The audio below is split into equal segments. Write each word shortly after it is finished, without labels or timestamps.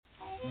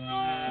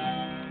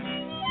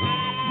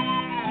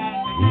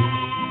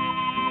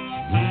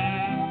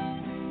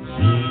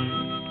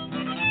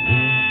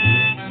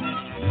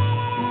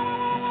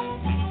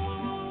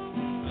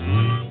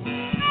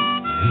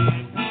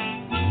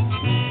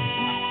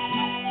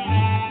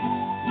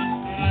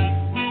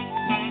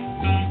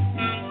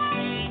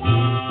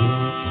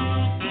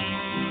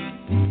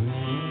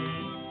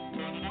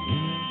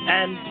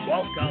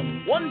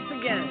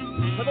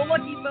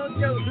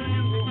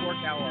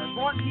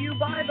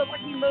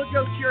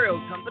Mojo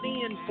Cheerio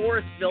Company in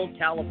Forestville,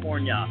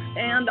 California,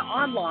 and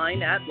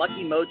online at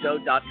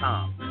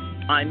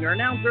LuckyMojo.com. I'm your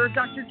announcer,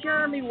 Dr.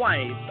 Jeremy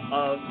Weiss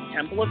of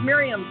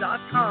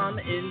TempleOfMiriam.com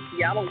in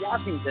Seattle,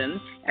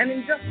 Washington, and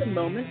in just a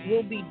moment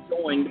we'll be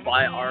joined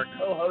by our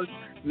co-host,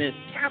 Miss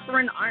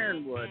Catherine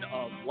Ironwood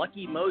of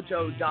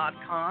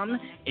LuckyMojo.com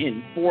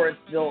in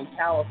Forestville,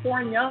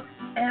 California,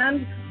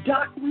 and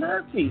Doc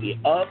Murphy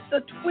of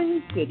the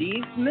Twin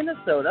Cities,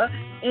 Minnesota,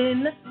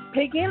 in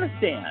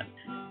Paganistan.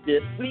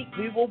 This week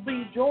we will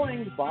be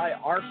joined by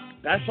our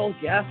special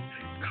guest,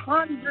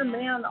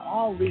 ConjureMan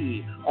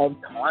Ali of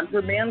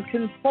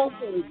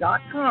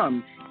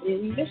ConjureManConsulting.com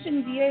in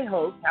Mission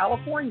Viejo,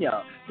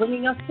 California,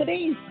 bringing us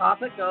today's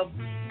topic of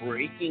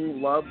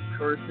breaking love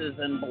curses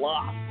and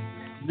blocks.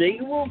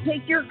 They will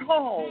take your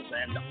calls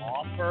and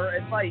offer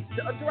advice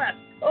to address,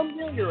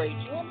 ameliorate,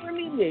 and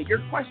remediate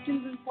your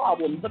questions and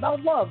problems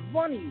about love,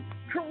 money,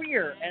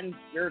 career, and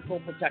spiritual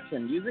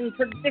protection using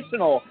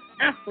traditional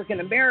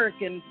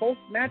African-American folk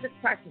magic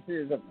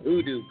practices of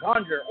Hoodoo,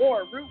 Conjure,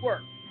 or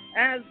Rootwork,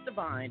 as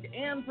defined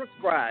and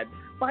prescribed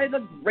by the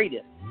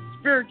greatest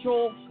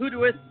spiritual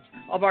hoodooists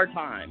of our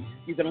time.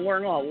 You can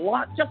learn a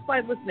lot just by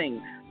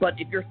listening, but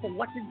if you're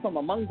selected from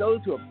among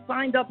those who have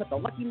signed up at the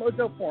Lucky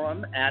Mojo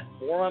Forum at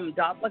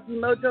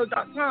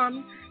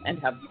forum.luckymojo.com and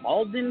have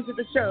called into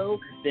the show,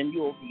 then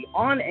you will be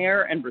on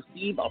air and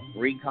receive a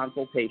free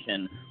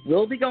consultation.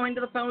 We'll be going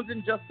to the phones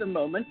in just a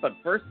moment, but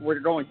first we're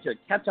going to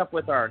catch up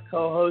with our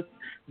co-hosts,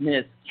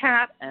 Miss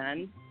Kat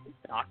and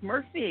Doc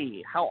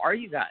Murphy. How are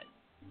you guys?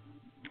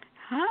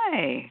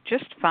 Hi,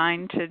 just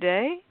fine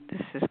today.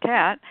 This is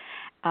Kat.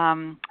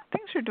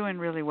 Things are doing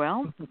really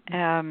well.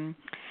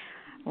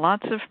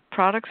 Lots of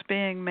products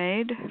being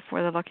made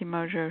for the Lucky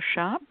Mojo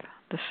shop.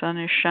 The sun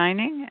is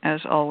shining,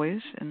 as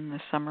always, in the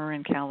summer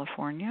in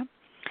California.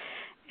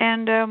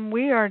 And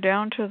we are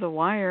down to the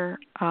wire.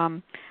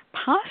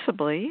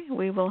 Possibly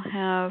we will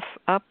have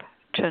up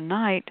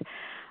tonight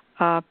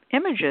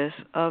images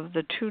of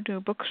the 2 new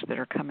books that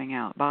are coming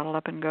out, Bottle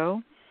Up and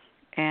Go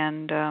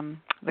and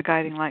The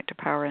Guiding Light to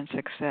Power and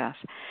Success.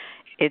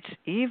 It's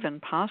even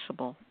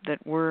possible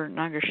that were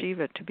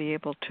Nagashiva to be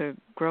able to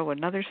grow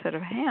another set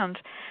of hands,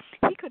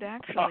 he could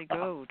actually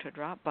go to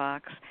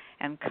Dropbox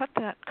and cut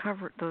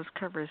those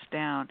covers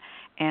down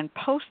and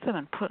post them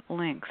and put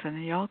links,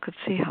 and y'all could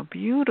see how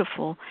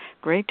beautiful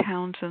Gray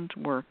Townsend's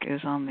work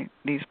is on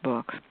these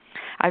books.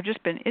 I've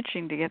just been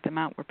itching to get them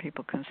out where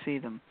people can see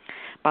them.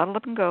 Bottle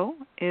Up and Go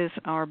is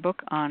our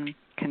book on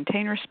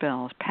container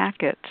spells,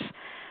 packets,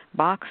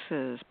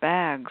 boxes,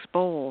 bags,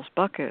 bowls,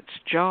 buckets,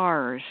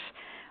 jars,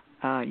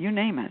 you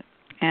name it.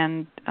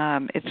 And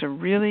it's a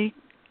really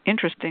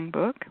interesting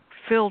book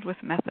filled with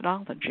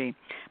methodology,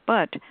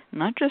 but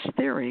not just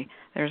theory.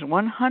 There's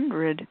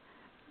 100,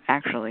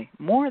 actually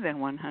more than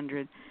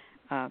 100,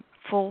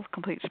 full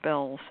complete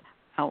spells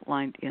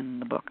outlined in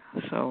the book.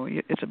 So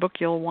it's a book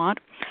you'll want.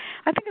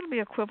 I think it'll be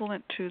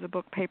equivalent to the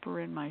book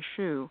Paper in My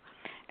Shoe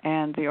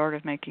and The Art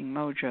of Making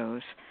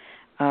Mojos,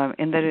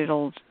 in that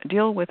it'll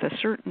deal with a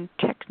certain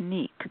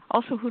technique.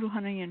 Also, Hoodoo,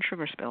 Honey, and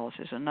Sugar Spells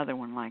is another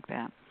one like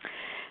that.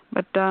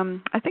 But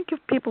I think if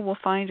people will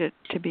find it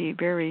to be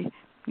very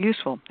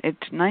useful.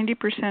 It's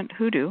 90%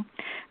 Hoodoo,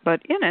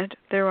 but in it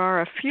there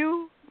are a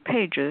few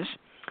pages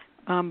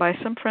by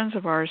some friends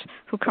of ours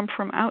who come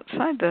from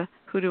outside the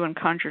Hoodoo and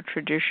Conjure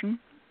tradition.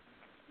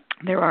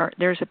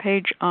 There's a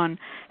page on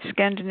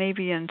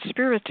Scandinavian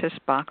spiritist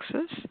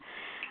boxes,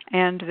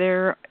 and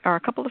there are a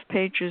couple of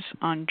pages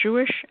on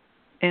Jewish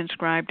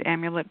inscribed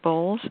amulet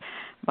bowls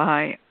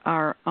by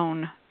our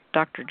own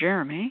Dr.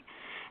 Jeremy.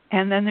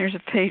 And then there's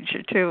a page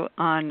or two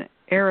on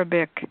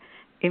Arabic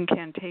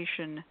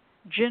incantation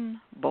jinn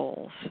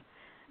bowls,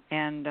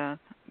 and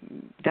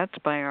that's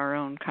by our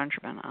own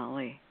ConjureMan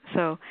Ali.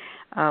 So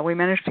we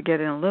managed to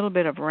get in a little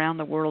bit of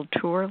around-the-world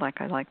tour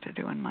like I like to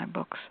do in my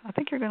books. I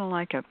think you're going to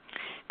like it.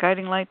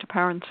 Guiding Light to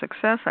Power and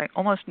Success, I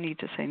almost need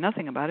to say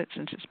nothing about it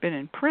since it's been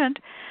in print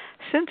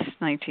since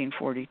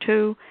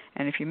 1942,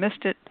 and if you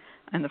missed it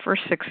in the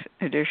first 6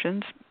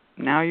 editions,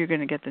 now you're going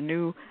to get the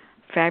new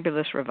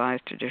fabulous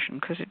revised edition,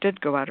 because it did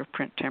go out of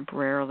print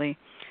temporarily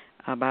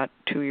about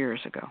 2 years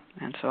ago.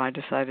 And so I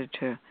decided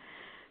to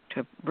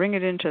bring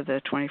it into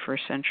the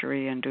 21st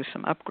century and do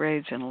some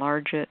upgrades,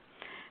 enlarge it,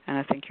 and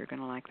I think you're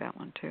going to like that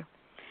one too.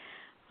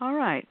 All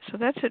right, so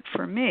that's it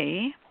for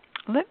me.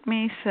 Let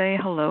me say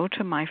hello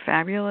to my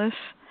fabulous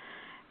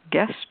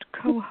guest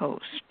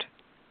co-host.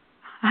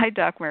 Hi,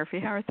 Doc Murphy.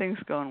 How are things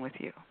going with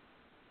you?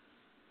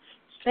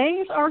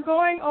 Things are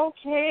going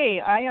okay.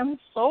 I am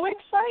so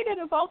excited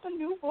about the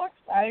new books.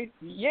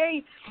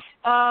 Yay.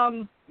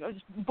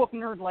 Book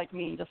nerd like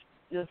me, just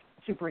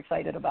super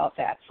excited about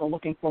that. So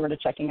looking forward to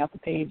checking out the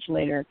page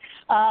later.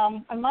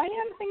 On my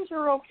end, things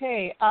are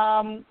okay.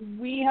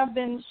 We have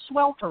been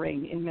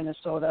sweltering in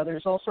Minnesota.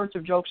 There's all sorts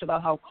of jokes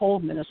about how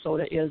cold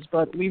Minnesota is,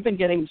 but we've been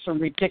getting some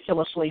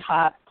ridiculously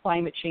hot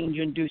climate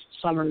change-induced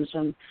summers,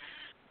 and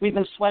we've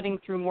been sweating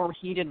through more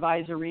heat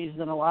advisories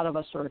than a lot of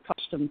us are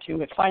accustomed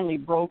to. It finally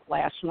broke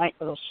last night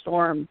with a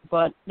storm,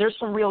 but there's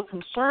some real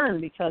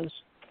concern because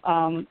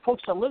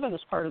folks that live in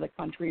this part of the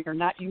country are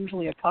not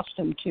usually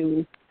accustomed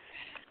to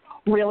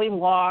really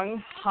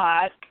long,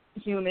 hot,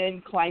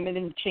 humid, climate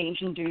and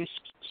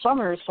change-induced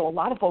summers, so a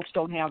lot of folks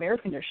don't have air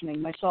conditioning,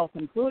 myself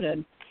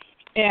included.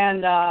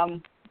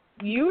 And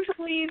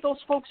usually those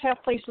folks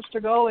have places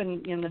to go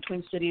in the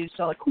Twin Cities,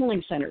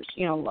 cooling centers,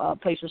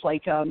 places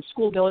like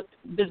schools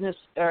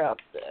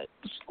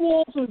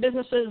and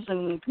businesses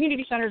and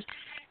community centers,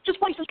 just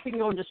places we can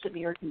go and just sit in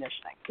the air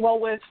conditioning. Well,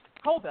 with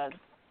COVID,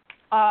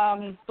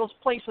 those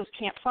places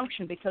can't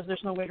function because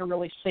there's no way to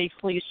really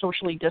safely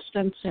socially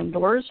distance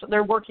indoors.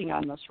 They're working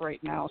on this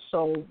right now,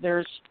 so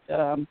there's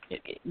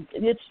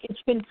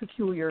it's been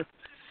peculiar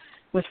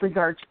with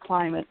regard to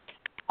climate.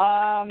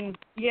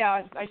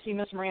 Yeah, I see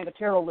Miss Miranda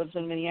Terrell lives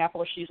in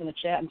Minneapolis. She's in the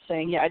chat and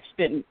saying, yeah, it's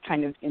been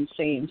kind of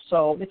insane.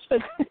 So it's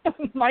been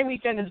my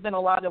weekend has been a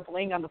lot of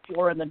laying on the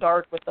floor in the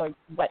dark with a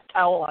wet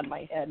towel on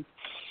my head,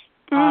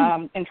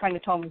 and trying to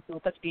tell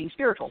myself that's being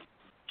spiritual.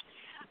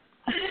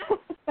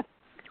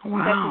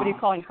 Wow. That's what you're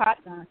calling hot.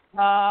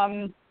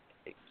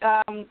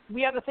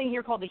 We have a thing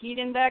here called the heat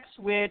index,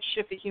 which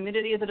if the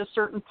humidity is at a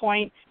certain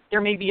point, there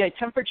may be a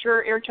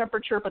air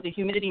temperature, but the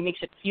humidity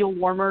makes it feel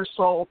warmer.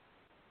 So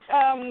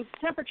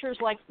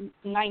temperatures like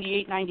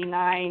 98,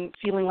 99,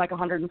 feeling like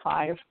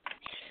 105,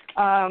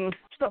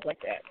 stuff like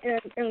that,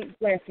 and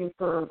lasting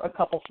for a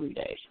couple, 3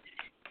 days.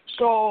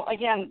 So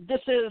again,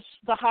 this is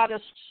the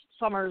hottest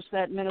summers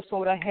that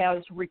Minnesota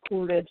has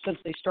recorded since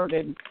they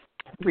started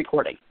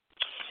recording.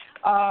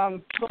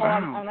 On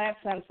that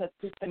sense,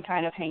 it's been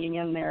kind of hanging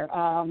in there.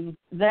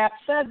 That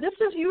said, this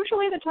is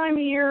usually the time of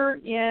year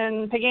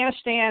in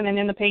Paganistan and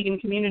in the pagan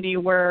community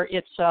where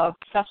it's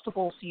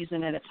festival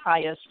season at its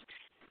highest.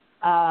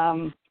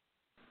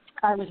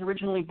 I was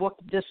originally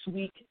booked this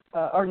week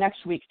or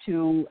next week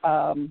to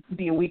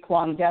be a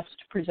week-long guest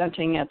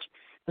presenting at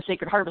the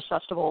Sacred Harvest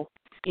Festival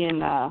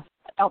in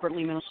Albert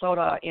Lea,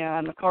 Minnesota,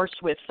 and of course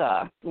with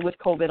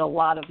COVID, a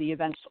lot of the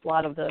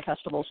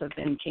festivals have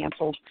been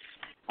canceled.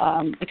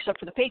 Except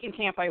for the pagan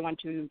camp I went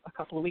to a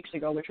couple of weeks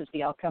ago, which was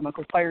the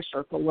Alchemical Fire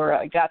Circle, where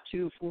I got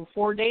to, for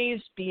 4 days,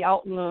 be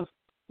out in the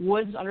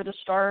woods under the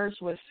stars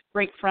with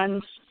great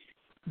friends,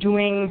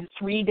 doing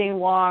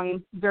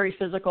 3-day-long, very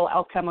physical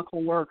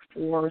alchemical work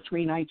for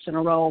 3 nights in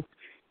a row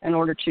in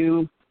order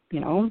to,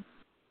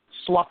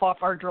 slough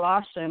off our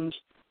dross and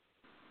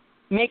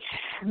make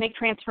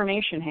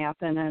transformation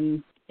happen.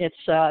 And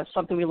it's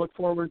something we look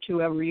forward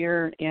to every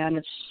year, and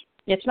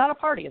it's not a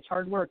party. It's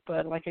hard work,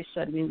 but like I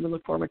said, we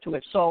look forward to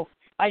it. So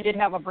I did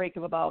have a break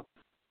of about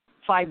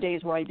 5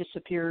 days where I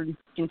disappeared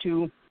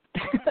into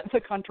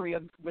the country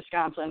of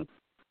Wisconsin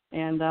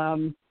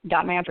and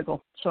got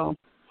magical. So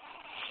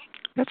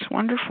that's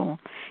wonderful.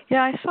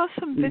 Yeah, I saw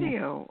some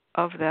video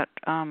of that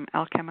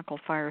Alchemical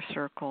Fire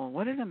Circle.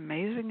 What an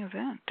amazing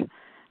event.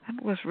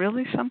 That was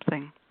really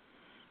something.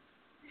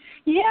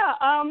 Yeah,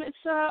 it's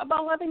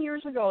about 11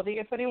 years ago.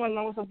 If anyone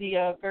knows of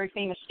the very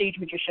famous stage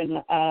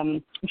magician,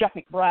 Jeff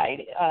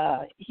McBride,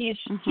 he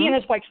and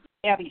his wife,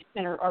 Abby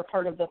Spinner, are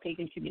part of the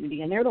pagan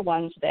community, and they're the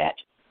ones that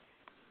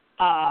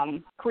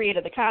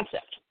created the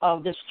concept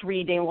of this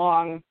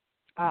 3-day-long,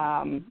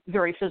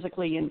 very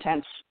physically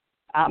intense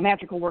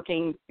magical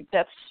working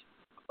that's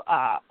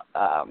kind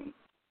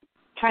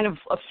of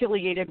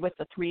affiliated with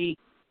the 3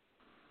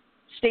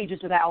 stages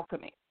of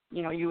alchemy.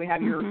 You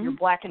have your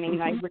blackening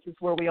night, which is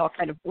where we all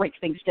kind of break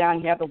things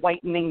down. You have the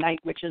whitening night,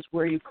 which is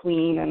where you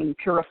clean and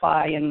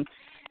purify and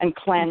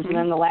cleanse. And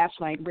then the last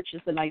night, which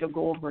is the night of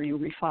gold, where you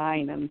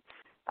refine. And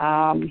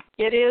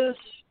it is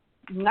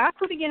not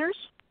for beginners.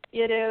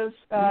 It is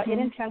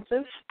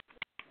intensive.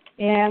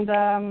 And,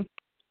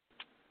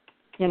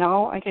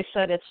 like I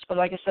said, this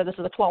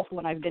is the 12th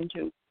one I've been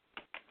to.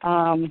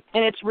 And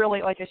it's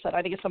really, like I said,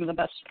 I think it's some of the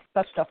best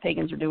stuff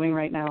pagans are doing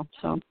right now.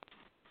 So.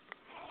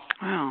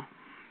 Wow.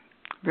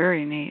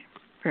 Very neat,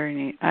 very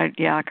neat. Like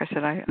I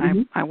said,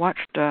 I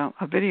watched a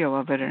video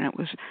of it, and it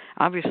was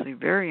obviously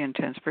very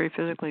intense, very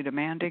physically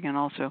demanding, and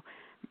also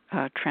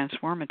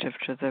transformative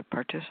to the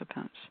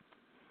participants.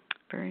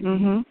 Very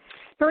neat.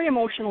 Very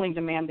emotionally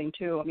demanding,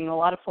 too. I mean, a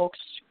lot of folks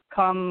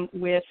come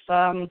with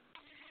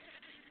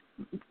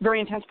very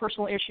intense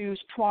personal issues,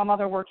 trauma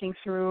they're working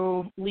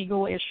through,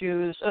 legal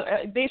issues.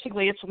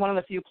 Basically, it's one of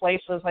the few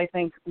places, I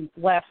think,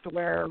 left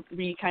where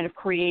we kind of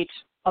create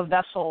a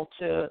vessel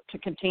to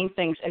contain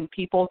things, and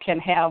people can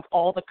have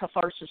all the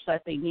catharsis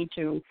that they need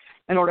to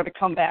in order to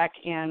come back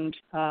and,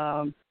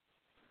 come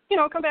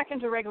back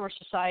into regular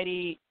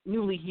society,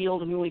 newly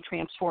healed and newly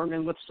transformed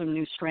and with some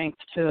new strength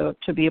to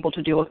be able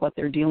to deal with what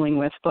they're dealing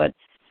with. But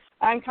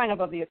I'm kind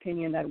of the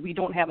opinion that we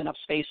don't have enough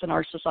space in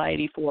our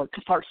society for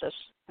catharsis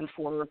and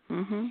for,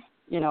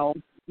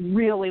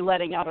 really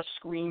letting out a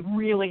scream,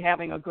 really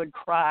having a good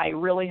cry,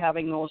 really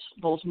having those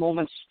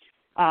moments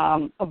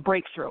of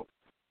breakthrough,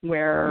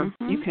 where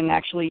you can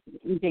actually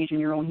engage in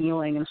your own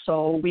healing. And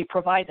so we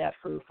provide that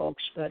for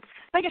folks. But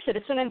like I said,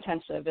 it's an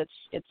intensive. And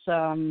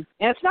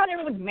it's not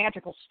everyone's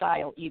magical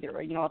style either.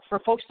 For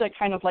folks that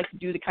kind of like to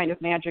do the kind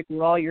of magic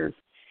where all your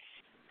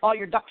all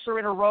your ducks are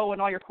in a row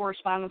and all your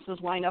correspondences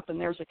line up and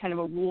there's a kind of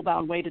a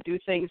rule-bound way to do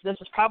things, this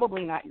is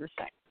probably not your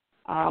thing.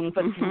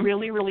 But if you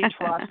really, really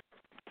trust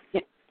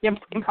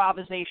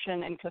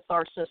improvisation and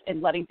catharsis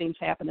and letting things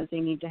happen as they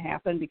need to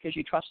happen because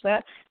you trust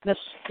that, this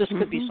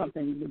could be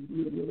something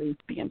you would really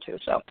be into.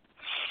 So,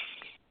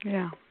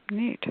 yeah,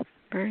 neat,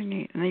 very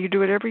neat. And you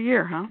do it every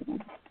year, huh?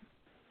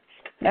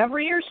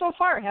 Every year so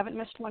far. I haven't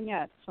missed one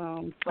yet.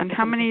 So. And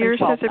how many years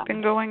has it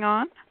been going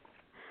on?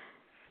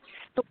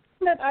 The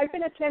one that I've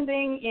been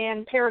attending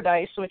in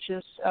Paradise, which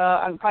is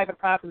on private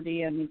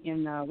property in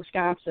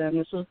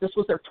Wisconsin. This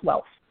was their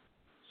 12th.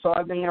 So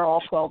I've been there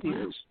all 12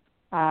 years.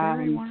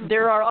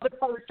 There are other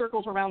fire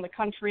circles around the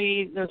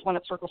country. There's one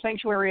at Circle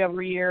Sanctuary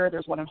every year.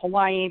 There's one in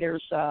Hawaii.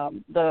 There's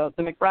the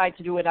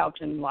McBrides do it out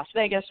in Las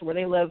Vegas where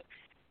they live.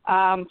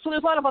 So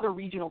there's a lot of other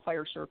regional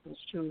fire circles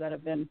too that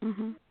have been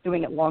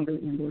doing it longer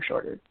and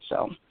shorter.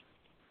 So.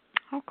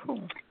 Oh,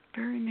 cool!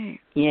 Very neat.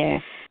 Yeah.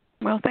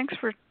 Well, thanks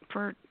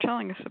for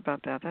telling us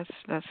about that.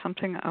 That's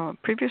something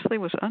previously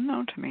was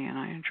unknown to me, and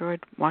I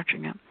enjoyed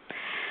watching it.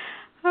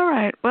 All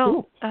right.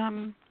 Well.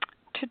 Cool.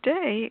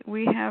 Today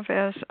we have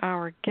as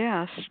our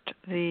guest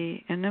the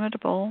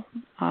inimitable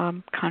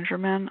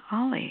ConjureMan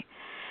Ali,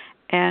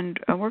 and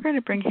we're going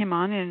to bring him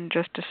on in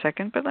just a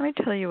second, but let me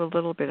tell you a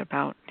little bit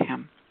about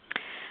him.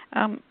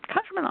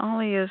 ConjureMan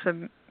Ali is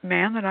a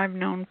man that I've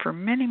known for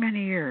many,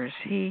 many years.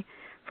 He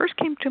first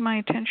came to my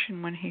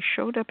attention when he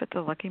showed up at the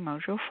Lucky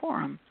Mojo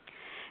Forum,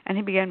 and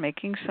he began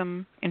making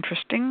some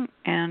interesting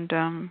and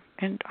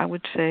I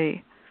would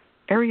say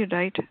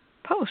erudite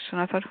posts, and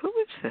I thought, who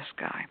is this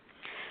guy?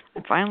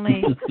 And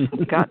finally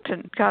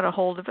got a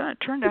hold of it. It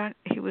turned out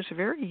he was a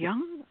very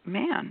young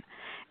man,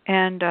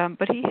 and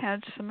but he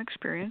had some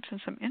experience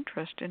and some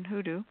interest in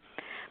hoodoo,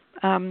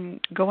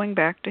 going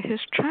back to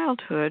his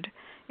childhood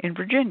in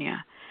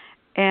Virginia.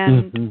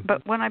 And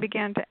but when I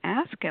began to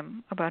ask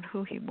him about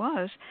who he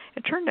was,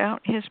 it turned out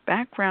his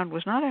background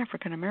was not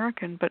African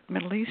American but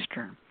Middle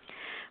Eastern.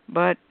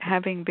 But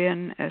having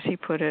been, as he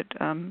put it,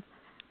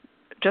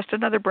 just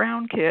another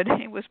brown kid,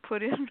 he was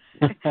put in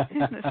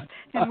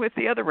with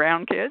the other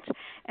brown kids,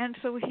 and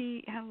so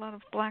he had a lot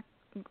of black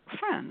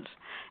friends.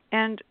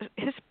 And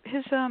his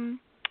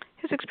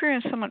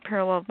experience somewhat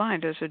paralleled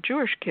mine as a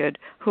Jewish kid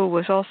who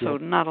was also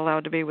not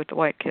allowed to be with the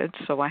white kids,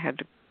 so I had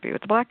to be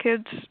with the black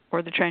kids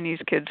or the Chinese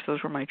kids.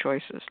 Those were my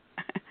choices.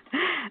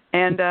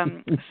 And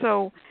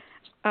so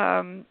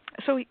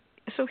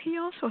he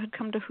also had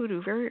come to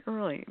hoodoo very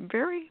early,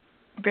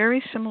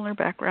 very similar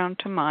background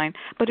to mine,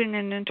 but in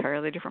an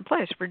entirely different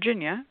place,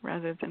 Virginia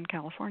rather than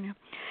California.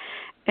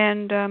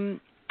 And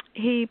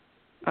he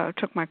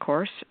took my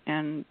course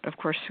and, of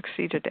course,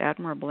 succeeded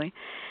admirably.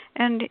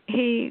 And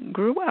he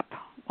grew up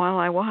while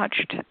I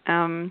watched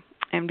and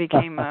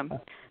became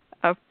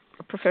a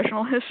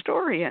professional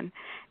historian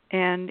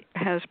and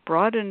has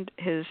broadened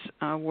his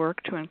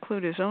work to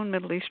include his own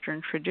Middle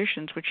Eastern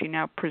traditions, which he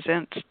now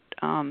presents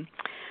on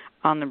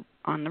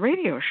the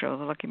radio show,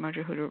 the Lucky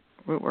Mojo Hoodoo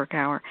Rootwork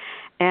Hour,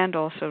 and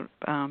also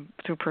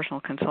through personal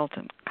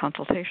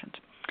consultations.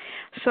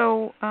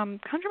 So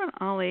ConjureMan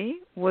Ali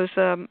was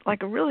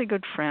like a really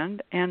good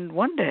friend, and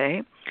one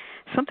day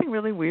something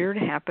really weird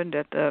happened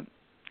at the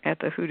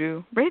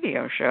Hoodoo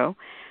radio show,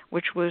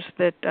 which was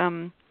that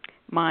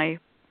my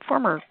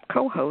former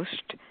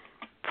co-host,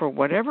 for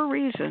whatever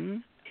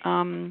reason,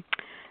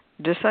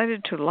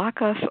 decided to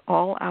lock us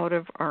all out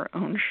of our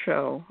own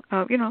show.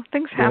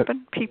 Things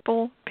happen.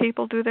 People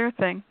do their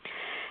thing.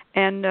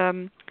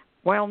 And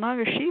while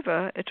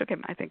Nagashiva, it took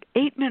him, I think,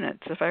 8 minutes,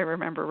 if I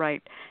remember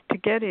right, to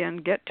get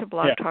to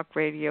Blog Talk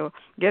Radio,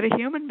 get a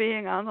human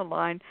being on the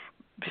line,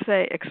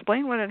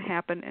 explain what had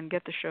happened, and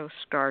get the show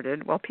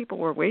started, while people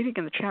were waiting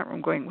in the chat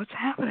room going, what's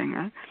happening?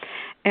 Huh?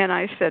 And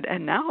I said,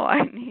 and now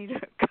I need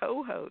a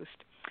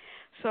co-host.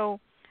 So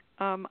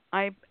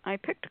I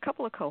picked a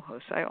couple of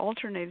co-hosts. I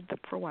alternated them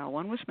for a while.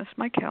 One was Miss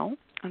Michael,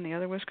 and the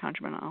other was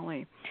ConjureMan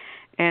Ali.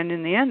 And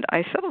in the end,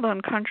 I settled on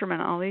ConjureMan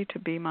Ali to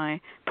be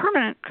my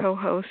permanent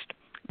co-host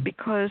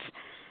because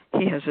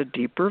he has a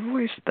deeper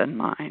voice than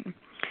mine.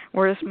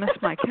 Whereas Miss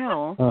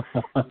Michael,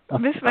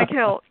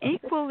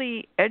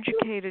 equally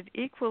educated,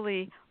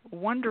 equally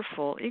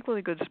wonderful,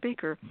 equally good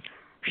speaker,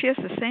 she has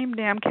the same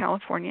damn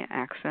California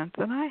accent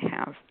that I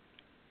have.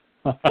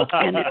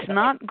 And it's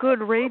not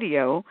good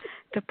radio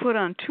to put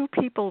on two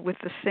people with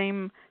the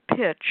same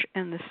pitch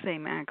and the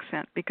same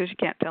accent because you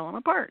can't tell them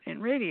apart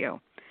in radio.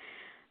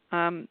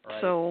 Right.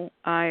 So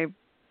I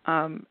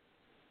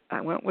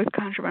went with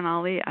ConjureMan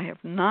Ali. I have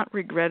not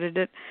regretted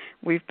it.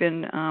 We've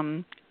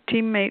been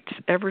teammates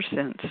ever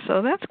since.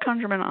 So that's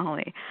ConjureMan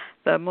Ali,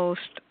 the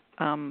most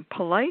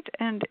polite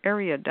and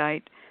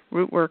erudite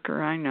root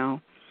worker I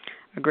know,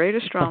 a great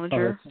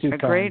astrologer, a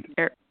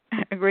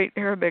great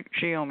Arabic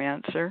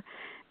geomancer,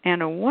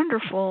 and a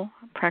wonderful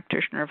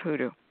practitioner of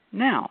hoodoo.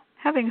 Now,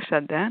 having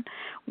said that,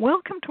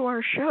 welcome to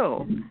our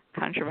show,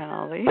 ConjureMan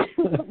Ali.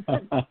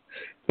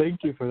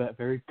 Thank you for that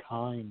very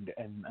kind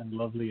and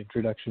lovely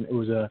introduction. It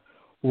was a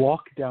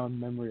walk down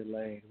memory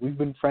lane. We've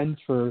been friends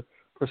for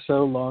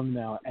so long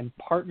now, and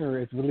partner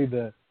is really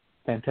the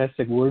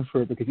fantastic word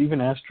for it, because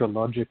even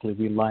astrologically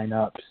we line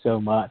up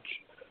so much,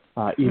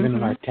 even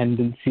in our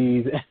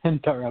tendencies and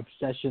our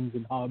obsessions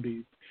and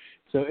hobbies.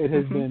 So it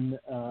has been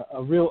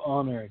a real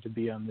honor to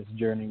be on this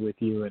journey with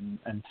you, and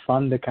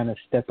fun to kind of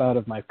step out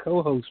of my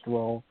co-host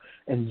role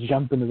and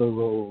jump into the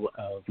role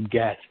of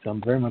guest.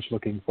 I'm very much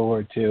looking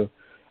forward to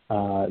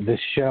this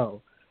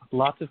show.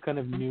 Lots of kind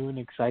of new and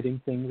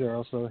exciting things are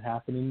also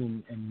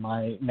happening in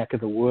my neck of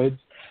the woods.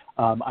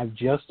 I've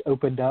just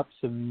opened up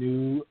some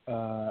new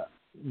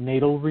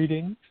natal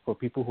readings for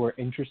people who are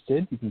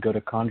interested. You can go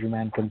to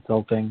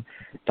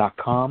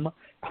ConjureManConsulting.com.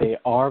 They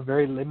are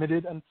very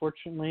limited,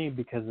 unfortunately,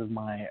 because of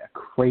my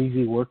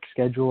crazy work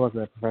schedule as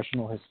a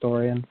professional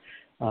historian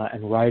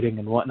and writing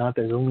and whatnot.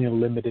 There's only a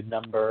limited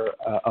number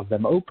of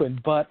them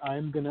open, but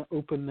I'm going to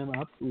open them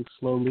up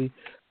slowly,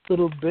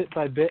 little bit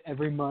by bit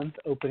every month,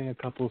 opening a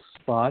couple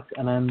spots,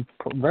 and I'm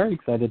very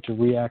excited to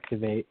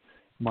reactivate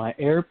my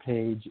air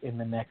page in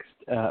the next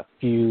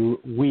few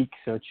weeks.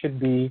 So it should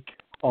be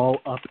all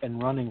up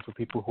and running for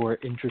people who are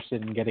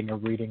interested in getting a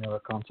reading or a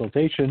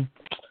consultation.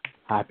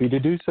 Happy to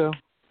do so.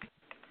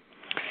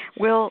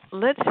 Well,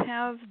 let's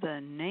have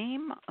the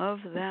name of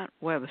that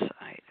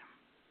website.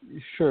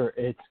 Sure,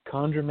 it's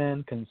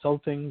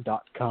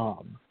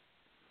ConjureManConsulting.com.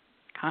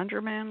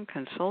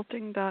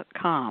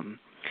 ConjureManConsulting.com.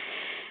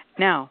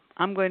 Now,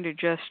 I'm going to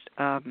just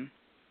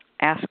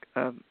ask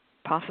a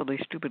possibly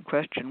stupid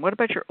question. What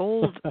about your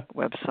old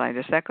website?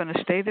 Is that going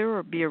to stay there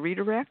or be a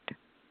redirect?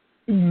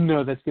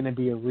 No, that's going to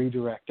be a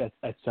redirect at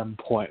some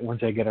point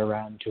once I get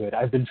around to it.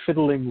 I've been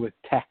fiddling with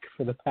tech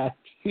for the past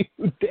few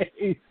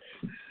days,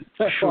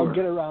 so Sure. I'll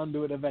get around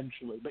to it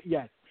eventually. But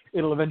yes,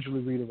 it'll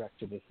eventually redirect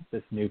to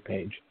this new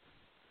page.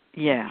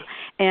 Yeah.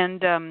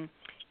 And,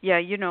 yeah,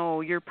 you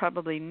know, you're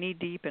probably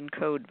knee-deep in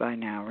code by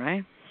now,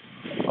 right?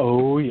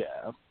 Oh,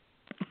 yeah.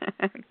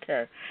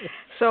 Okay.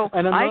 So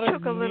and I'm I not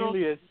took a little...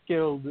 nearly as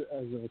skilled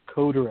as a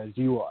coder as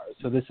you are,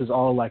 so this is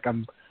all like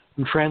I'm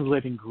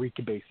translating Greek,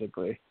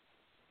 basically.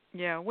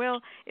 Yeah, well,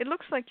 it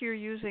looks like you're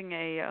using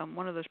a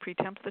one of those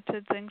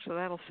pre-templated things, so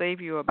that'll save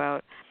you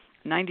about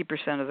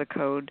 90% of the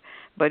code.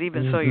 But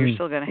even so, you're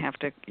still going to have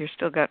to. You're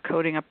still got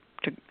coding up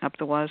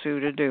the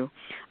wazoo to do.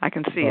 I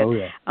can see it. Oh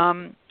yeah.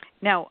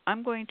 Now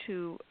I'm going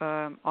to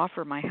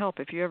offer my help.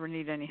 If you ever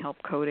need any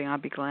help coding, I'll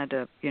be glad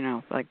to,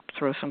 like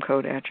throw some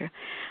code at you.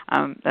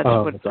 That's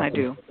what that's I awesome.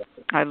 do.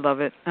 I love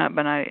it,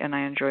 but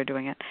I enjoy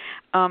doing it.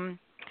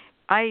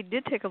 I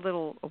did take a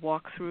little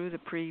walk through the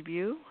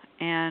preview,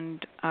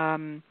 and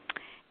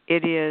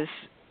it is,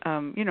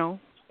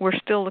 we're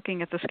still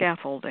looking at the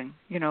scaffolding,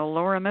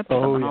 lorem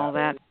ipsum and all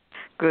that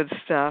good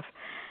stuff.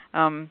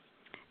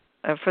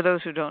 For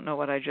those who don't know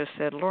what I just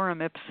said,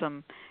 lorem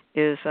ipsum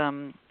is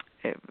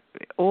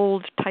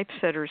old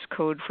typesetter's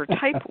code for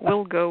type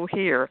will go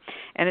here,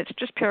 and it's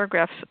just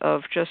paragraphs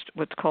of just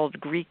what's called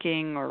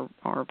Greeking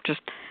or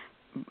just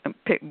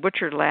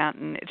butchered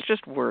Latin. It's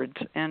just words,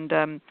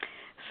 and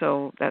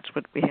so that's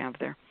what we have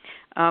there.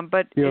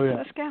 But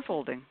it's a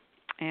scaffolding.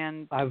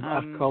 And I've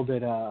called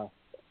it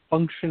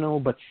functional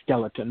but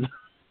skeleton.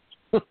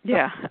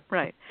 Yeah,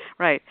 right.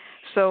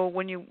 So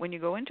when you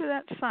go into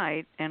that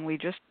site, and we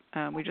just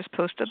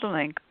posted the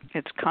link.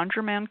 It's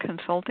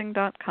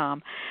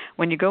ConjureManConsulting.com.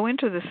 When you go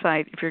into the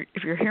site, if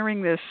you're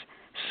hearing this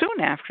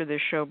soon after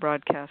this show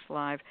broadcast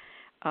live,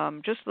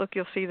 just look.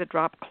 You'll see the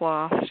drop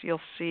cloths.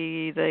 You'll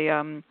see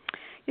the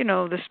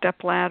the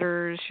step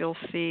ladders. You'll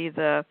see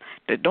the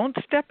don't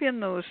step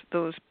in those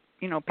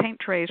paint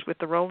trays with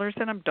the rollers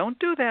in them. Don't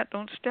do that.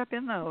 Don't step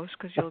in those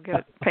because you'll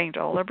get paint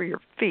all over your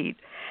feet.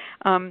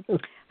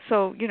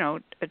 So,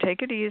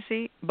 take it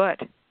easy, but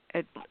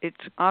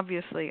it's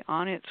obviously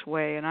on its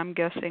way, and I'm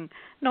guessing,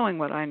 knowing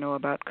what I know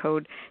about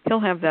code, he'll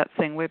have that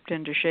thing whipped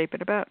into shape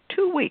in about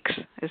 2 weeks,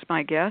 is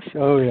my guess.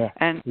 Oh, yeah.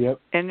 And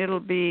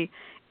it'll be,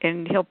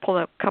 and he'll pull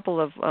a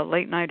couple of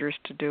late-nighters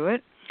to do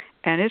it,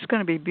 and it's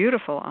going to be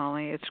beautiful,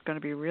 Ollie. It's going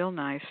to be real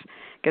nice.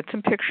 Get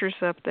some pictures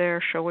up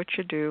there, show what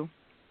you do.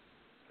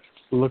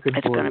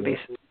 It's going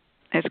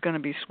to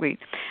be sweet.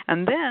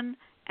 And then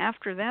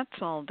after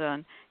that's all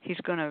done, he's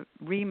going to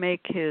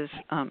remake his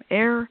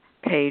air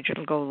page.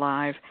 It'll go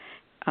live.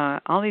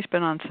 Ollie's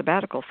been on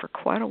sabbatical for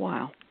quite a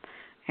while,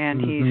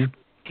 and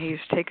he's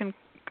taken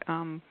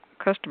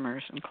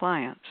customers and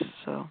clients.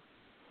 So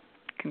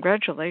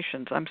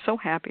congratulations! I'm so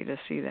happy to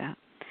see that.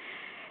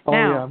 Oh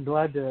now, yeah, I'm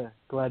glad to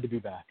be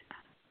back.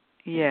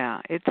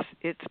 Yeah, it's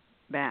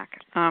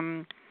back.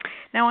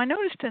 Now, I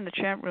noticed in the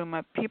chat room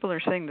people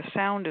are saying the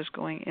sound is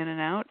going in and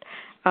out.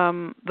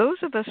 Those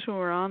of us who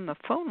are on the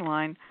phone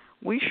line,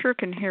 we sure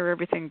can hear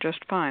everything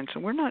just fine. So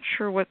we're not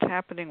sure what's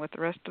happening with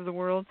the rest of the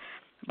world,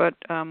 but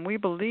we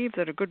believe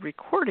that a good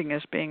recording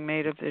is being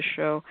made of this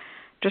show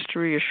just to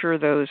reassure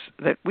those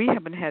that we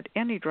haven't had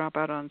any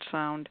dropout on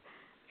sound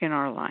in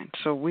our line.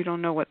 So we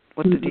don't know what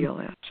the deal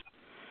is.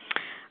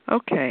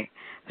 Okay,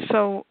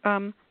 so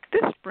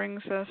this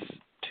brings us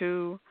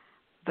to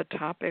the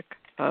topic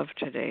of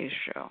today's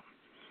show.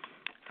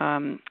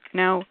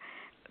 Now,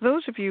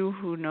 those of you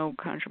who know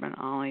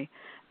ConjureMan Ollie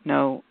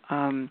know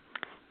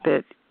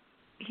that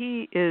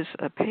he is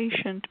a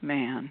patient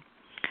man,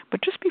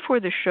 But just before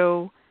the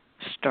show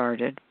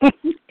started,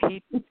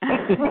 he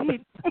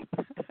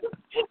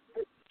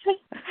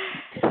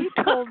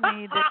told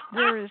me that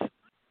there is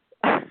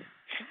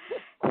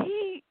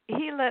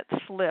he let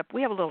slip.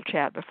 We have a little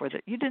chat before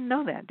you didn't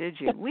know that, did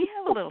you? We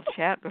have a little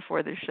chat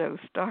before the show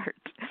starts.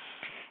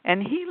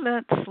 And he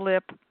let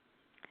slip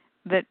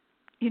that,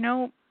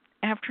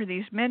 after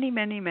these many,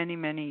 many, many,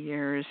 many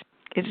years,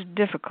 it's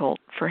difficult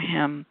for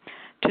him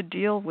to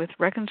deal with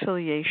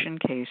reconciliation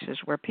cases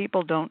where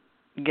people don't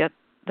get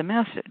the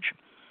message.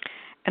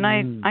 And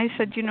I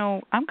said,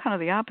 I'm kind of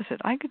the opposite.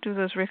 I could do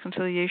those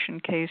reconciliation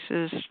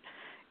cases,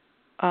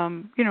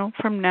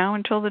 from now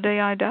until the day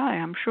I die.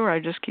 I'm sure I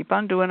just keep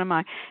on doing them.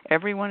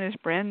 Everyone is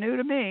brand new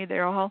to me.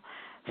 They're all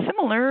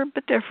similar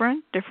but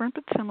different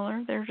but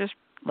similar. They're just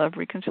love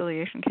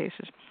reconciliation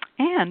cases.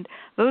 And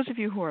those of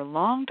you who are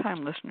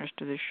longtime listeners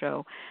to this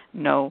show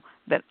know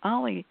that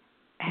Ollie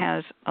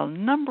has a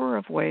number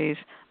of ways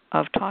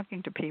of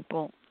talking to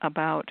people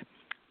about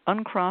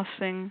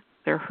uncrossing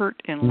their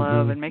hurt in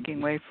love and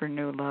making way for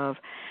new love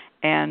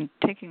and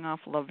taking off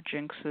love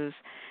jinxes.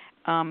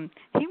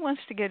 He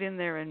wants to get in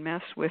there and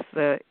mess with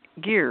the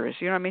gears.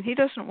 He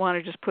doesn't want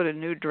to just put a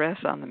new dress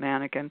on the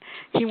mannequin.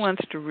 He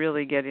wants to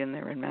really get in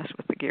there and mess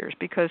with the gears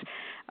because,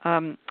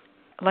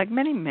 like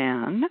many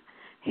men,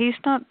 he's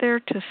not there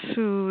to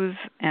soothe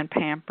and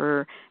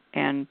pamper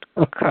and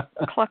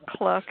cluck,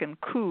 cluck, and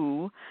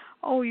coo.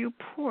 Oh, you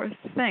poor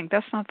thing.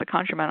 That's not the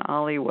ConjureMan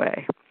Ollie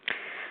way.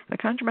 The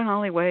ConjureMan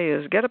Ollie way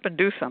is get up and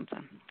do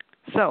something.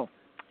 So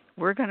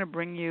we're going to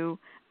bring you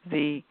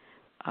the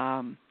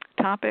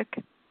topic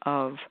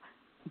of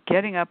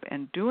getting up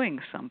and doing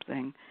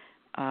something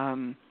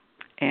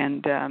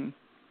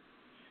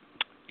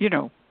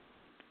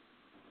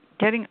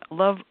getting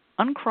love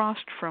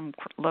uncrossed from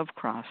love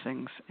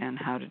crossings and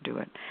how to do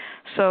it.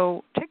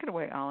 So take it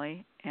away,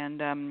 Ollie.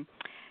 And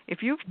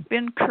if you've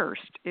been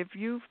cursed, if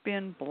you've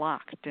been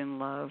blocked in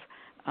love,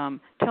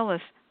 tell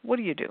us, what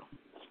do you do?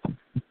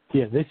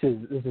 Yeah, this is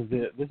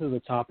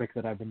the topic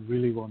that I've been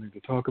really wanting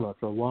to talk about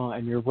for a while.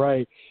 And you're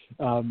right.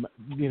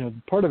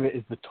 Part of it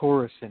is the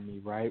Taurus in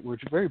me, right? We're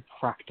very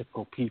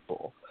practical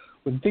people.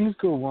 When things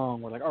go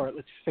wrong, we're like, all right,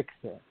 let's fix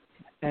it.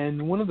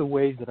 And one of the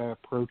ways that I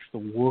approach the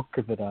work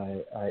that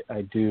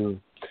I do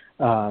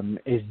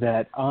is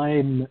that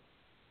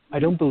I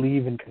don't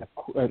believe in kind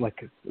of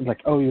like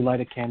you light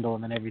a candle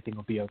and then everything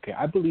will be okay.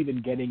 I believe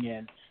in getting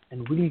in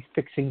and really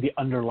fixing the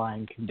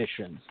underlying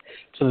conditions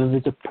so that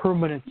there's a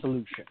permanent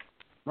solution,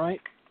 right?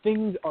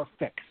 Things are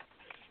fixed.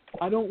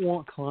 I don't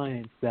want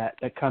clients that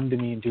come to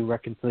me and do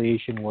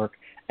reconciliation work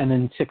and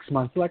then 6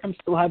 months, like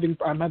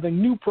I'm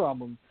having new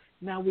problems.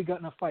 Now we got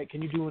in a fight.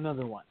 Can you do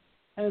another one?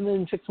 And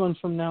then 6 months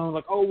from now,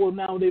 like, oh, well,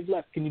 now they've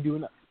left. Can you do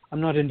another? I'm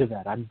not into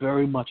that. I'm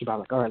very much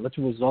about all right, let's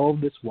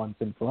resolve this once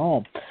and for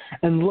all.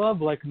 And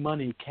love, like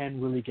money, can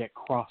really get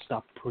crossed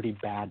up pretty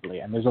badly.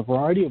 And there's a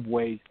variety of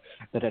ways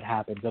that it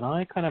happens. And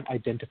I kind of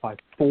identify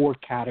 4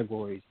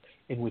 categories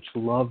in which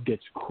love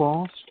gets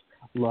crossed,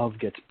 love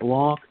gets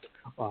blocked,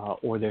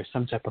 or there's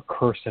some type of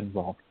curse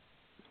involved.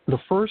 The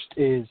first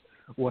is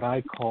what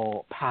I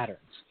call patterns.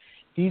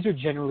 These are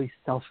generally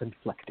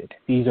self-inflicted.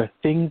 These are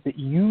things that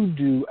you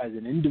do as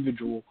an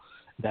individual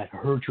that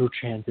hurt your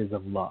chances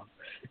of love.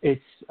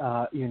 It's,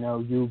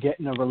 you get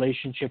in a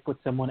relationship with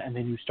someone and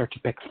then you start to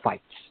pick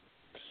fights.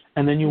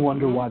 And then you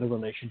wonder why the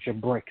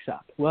relationship breaks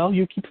up. Well,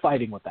 you keep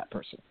fighting with that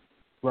person,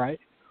 right?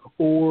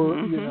 Or,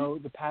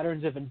 the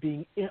patterns of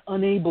being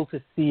unable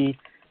to see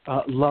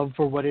love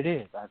for what it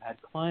is. I've had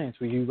clients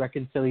who do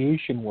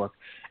reconciliation work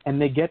and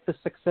they get the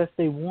success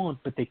they want,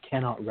 but they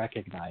cannot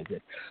recognize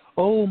it.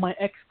 Oh, my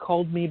ex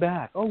called me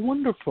back. Oh,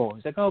 wonderful.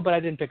 He's like, oh, but I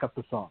didn't pick up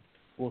the phone.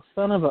 Well,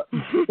 son of a,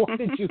 why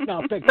did you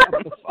not pick up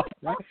the phone,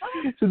 right?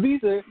 So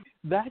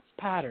that's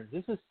patterns.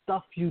 This is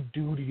stuff you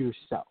do to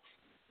yourself.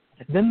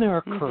 Then there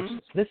are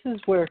curses. This is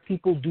where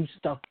people do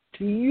stuff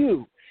to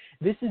you.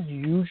 This is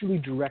usually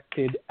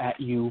directed at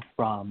you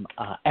from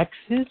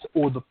exes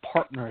or the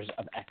partners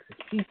of exes,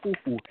 people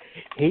who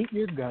hate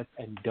your guts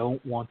and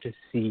don't want to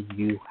see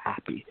you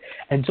happy.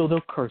 And so they'll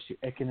curse you.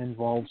 It can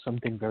involve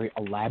something very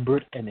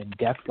elaborate and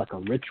in-depth like a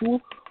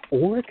ritual,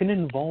 or it can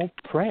involve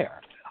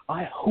prayer.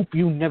 I hope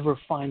you never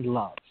find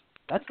love.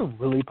 That's a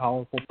really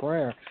powerful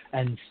prayer.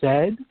 And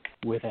said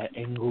with an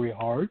angry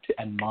heart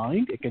and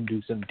mind, it can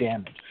do some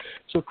damage.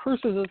 So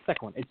curses is the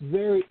second one. It's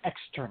very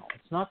external.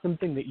 It's not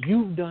something that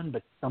you've done,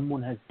 but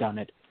someone has done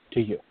it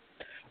to you.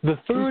 The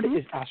third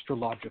is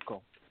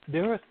astrological.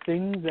 There are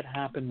things that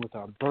happen with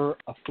our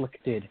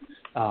afflicted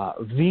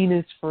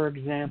Venus, for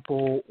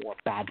example, or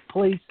bad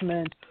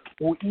placement,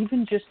 or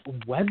even just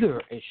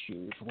weather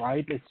issues,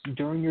 right? It's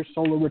during your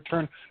solar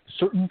return,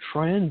 certain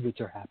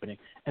transits are happening,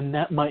 and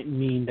that might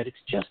mean that it's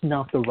just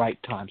not the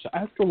right time. So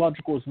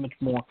astrological is much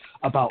more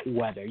about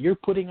weather. You're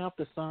putting out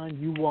the sign,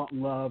 you want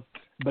love,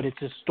 but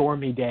it's a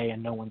stormy day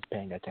and no one's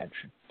paying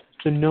attention.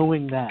 So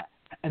knowing that.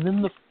 And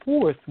then the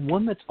fourth,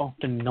 one that's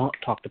often not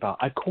talked about,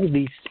 I call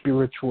these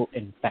spiritual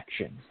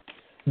infections.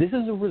 This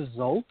is a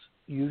result,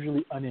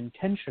 usually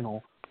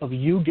unintentional, of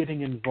you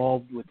getting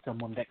involved with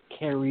someone that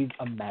carries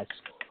a mess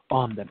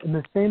on them. In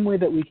the same way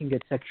that we can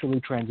get sexually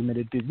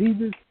transmitted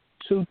diseases,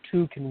 so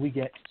too can we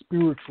get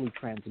spiritually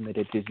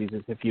transmitted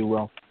diseases, if you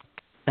will.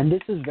 And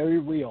this is very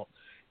real.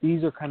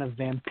 These are kind of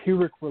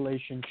vampiric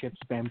relationships,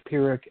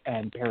 vampiric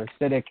and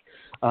parasitic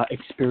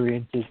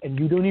experiences, and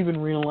you don't even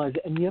realize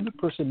it, and the other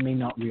person may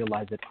not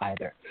realize it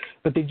either.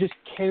 But they just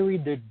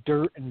carried their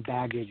dirt and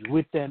baggage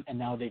with them, and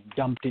now they've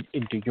dumped it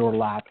into your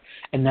lap,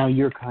 and now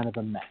you're kind of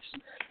a mess.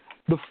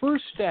 The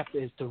first step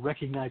is to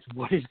recognize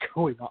what is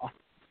going on,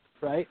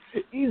 right?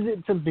 Is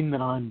it something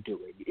that I'm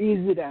doing?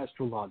 Is it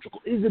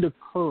astrological? Is it a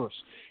curse?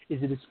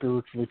 Is it a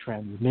spiritually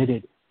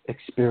transmitted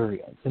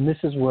experience? And this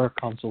is where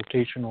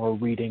consultation or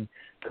reading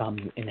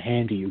comes in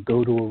handy. You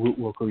go to a root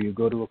worker, you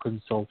go to a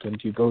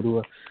consultant, you go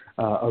to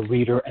a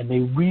reader, and they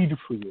read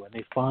for you, and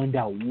they find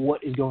out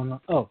what is going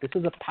on. Oh, this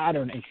is a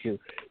pattern issue.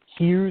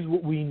 Here's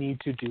what we need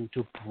to do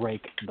to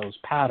break those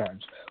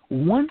patterns.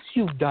 Once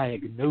you've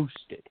diagnosed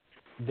it,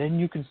 then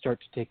you can start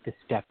to take the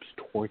steps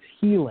towards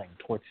healing,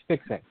 towards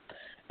fixing.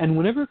 And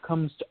whenever it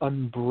comes to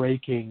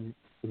unbreaking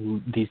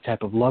these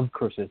type of love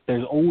curses,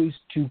 there's always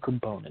two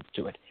components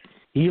to it: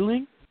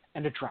 healing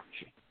and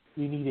attraction.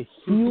 You need to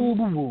heal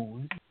the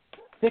wounds,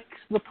 fix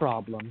the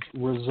problems,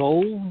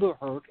 resolve the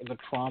hurt or the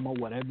trauma,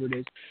 whatever it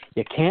is.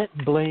 You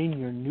can't blame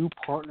your new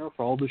partner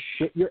for all the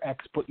shit your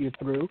ex put you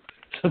through,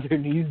 so there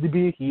needs to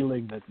be a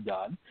healing that's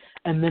done.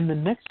 And then the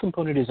next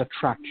component is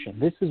attraction.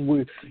 This is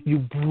where you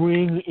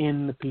bring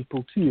in the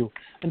people to you.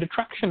 And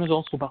attraction is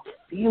also about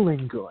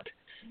feeling good.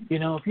 You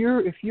know,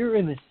 if you're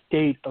in a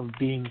state of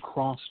being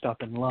crossed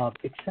up in love,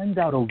 it sends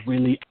out a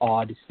really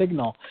odd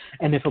signal.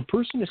 And if a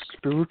person is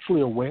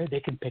spiritually aware, they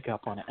can pick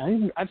up on it.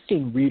 I've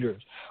seen readers.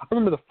 I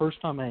remember the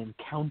first time I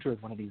encountered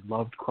one of these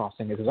love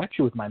crossings. It was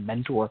actually with my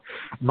mentor,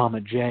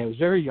 Mama J. I was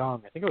very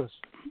young. I think I was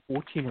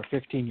 14 or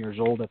 15 years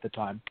old at the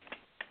time.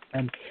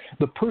 And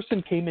the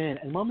person came in,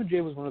 and Mama J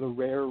was one of the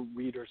rare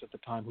readers at the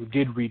time who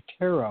did read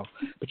tarot,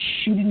 but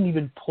she didn't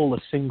even pull a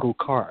single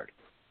card.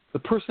 The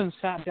person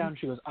sat down,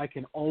 she goes, I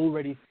can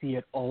already see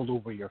it all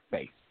over your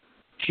face.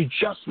 She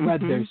just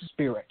read their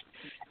spirit.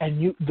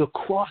 And the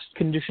crossed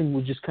condition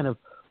was just kind of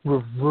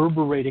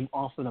reverberating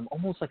off of them,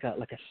 almost like a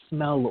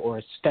smell or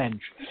a stench.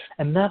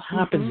 And that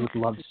happens with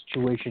love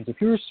situations.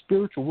 If you're a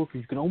spiritual worker,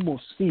 you can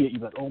almost see it.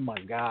 You're like, oh my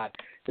God,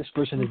 this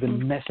person has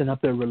been messing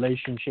up their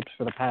relationships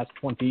for the past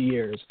 20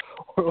 years.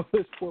 Or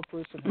this poor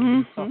person has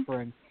been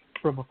suffering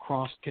from a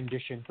crossed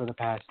condition for the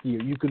past year.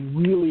 You can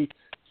really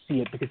see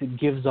it because it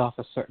gives off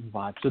a certain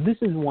vibe. So this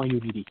is why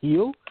you need to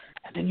heal,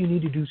 and then you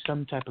need to do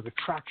some type of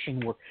attraction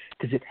work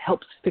because it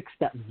helps fix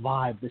that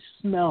vibe, the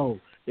smell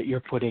that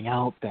you're putting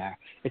out there.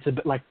 It's a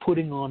bit like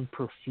putting on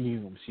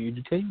perfume. So you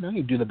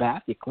do the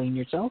bath, you clean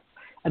yourself,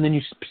 and then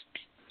you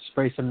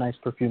spray some nice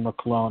perfume or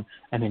cologne,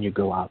 and then you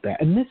go out there.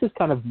 And this is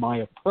kind of my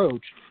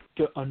approach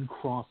to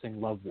uncrossing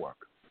love work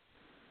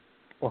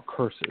or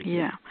curses.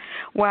 Yeah.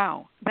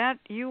 Wow. That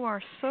you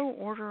are so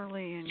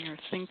orderly in your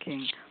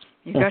thinking.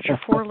 You got your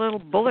 4 little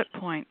bullet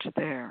points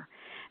there.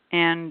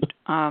 And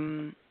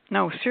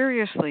no,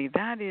 seriously,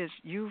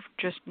 you've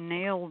just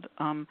nailed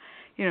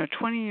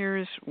 20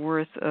 years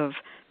worth of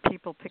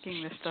people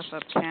picking this stuff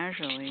up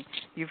casually.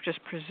 You've just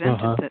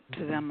presented it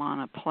to them on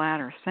a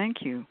platter.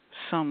 Thank you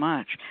so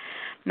much.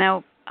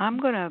 Now, I'm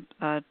going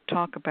to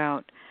talk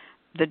about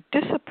the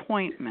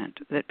disappointment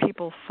that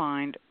people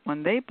find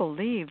when they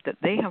believe that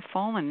they have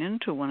fallen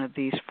into one of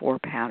these 4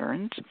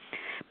 patterns,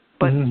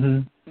 but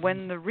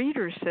when the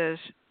reader says,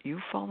 you've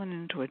fallen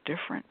into a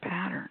different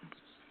pattern.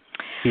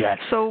 Yes.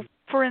 So,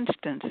 for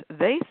instance,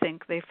 they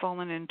think they've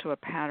fallen into a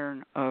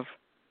pattern of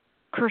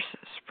curses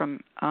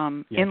from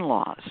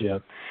in-laws.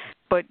 Yep.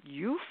 But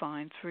you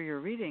find through your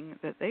reading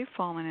that they've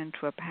fallen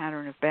into a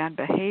pattern of bad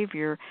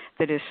behavior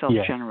that is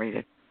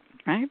self-generated.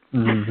 Right?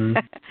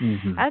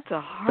 That's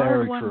a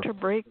hard one to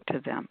break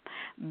to them.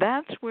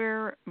 That's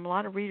where a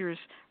lot of readers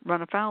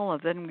run afoul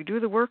of. Then we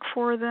do the work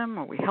for them,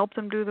 or we help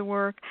them do the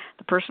work.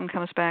 The person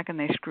comes back and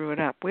they screw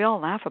it up. We all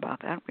laugh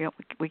about that.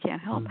 We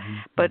can't help.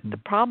 But the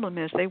problem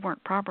is they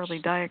weren't properly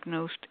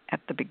diagnosed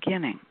at the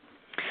beginning.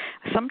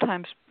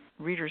 Sometimes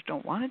readers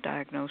don't want to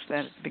diagnose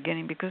that at the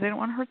beginning because they don't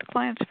want to hurt the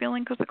client's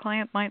feeling, because the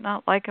client might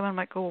not like them and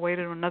might go away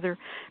to another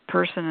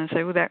person and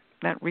say, oh,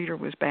 that reader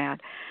was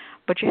bad.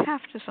 But you have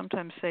to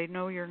sometimes say,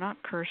 no, you're not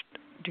cursed,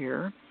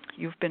 dear.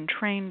 You've been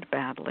trained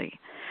badly.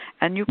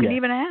 And you can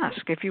even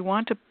ask if you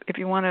want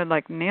to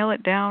like nail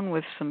it down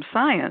with some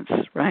science,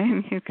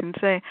 right? You can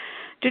say,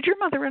 did your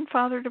mother and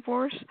father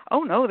divorce?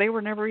 Oh, no, they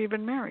were never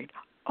even married.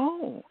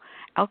 Oh,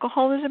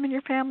 alcoholism in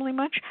your family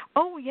much?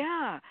 Oh,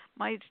 yeah.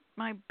 My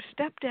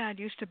stepdad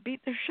used to beat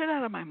the shit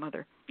out of my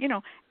mother.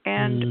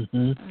 And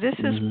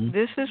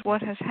this is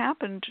what has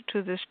happened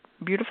to this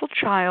beautiful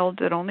child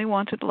that only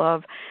wanted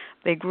love.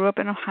 They grew up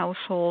in a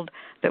household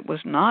that was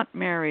not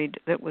married,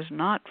 that was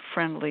not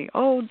friendly.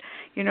 Oh,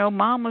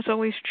 mom was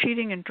always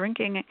cheating and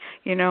drinking,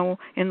 in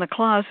the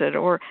closet,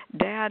 or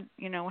dad,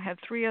 had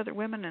 3 other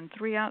women and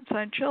 3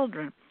 outside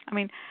children. I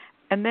mean,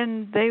 and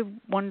then they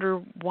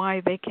wonder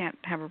why they can't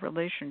have a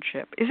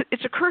relationship.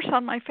 It's a curse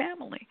on my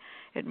family.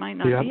 It might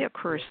not be a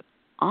curse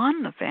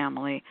on the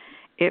family.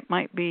 It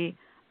might be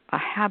a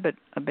habit,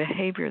 a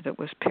behavior that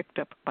was picked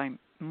up by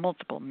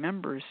multiple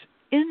members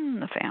in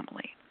the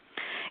family.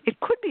 It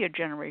could be a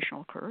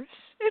generational curse.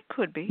 It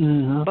could be,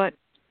 but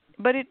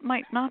it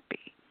might not be.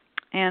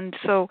 And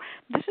so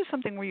this is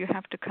something where you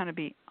have to kind of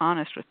be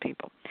honest with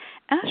people.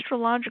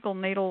 Astrological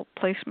natal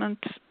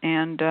placements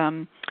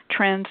and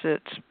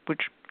transits,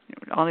 which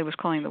Ollie was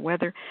calling the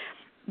weather,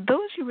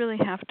 those you really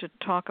have to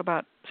talk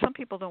about. Some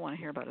people don't want to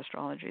hear about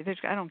astrology. They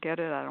just, I don't get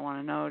it. I don't want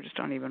to know. Just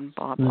don't even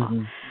blah, blah.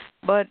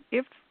 But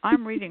if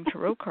I'm reading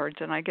tarot cards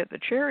and I get the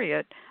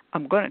Chariot,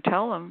 I'm going to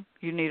tell them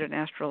you need an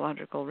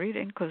astrological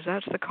reading because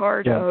that's the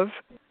card of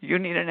you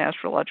need an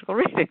astrological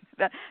reading.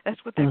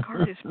 That's what that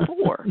card is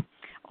for.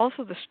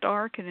 Also, the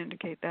star can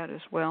indicate that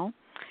as well.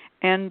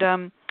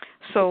 And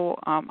so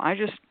I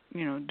just,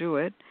 do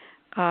it.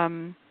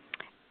 And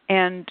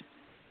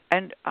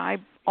I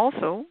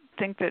also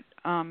think that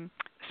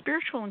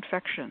spiritual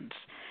infections,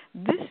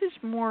 this is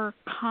more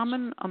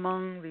common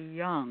among the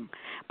young,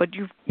 but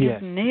you've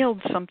nailed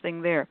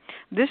something there.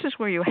 This is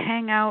where you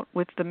hang out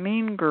with the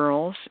mean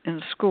girls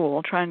in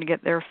school trying to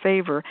get their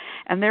favor,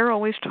 and they're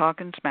always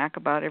talking smack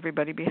about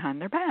everybody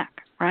behind their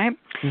back, right?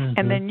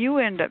 And then you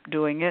end up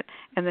doing it,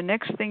 and the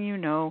next thing you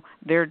know,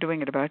 they're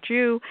doing it about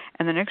you,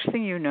 and the next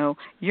thing you know,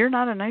 you're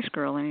not a nice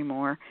girl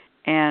anymore,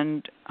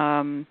 and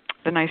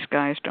the nice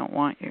guys don't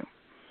want you,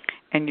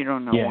 and you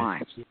don't know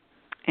why.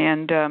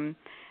 And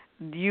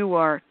you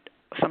are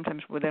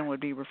sometimes then would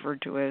be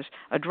referred to as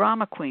a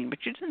drama queen, but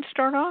you didn't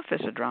start off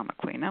as a drama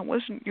queen. That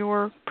wasn't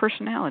your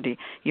personality.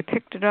 You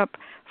picked it up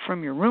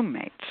from your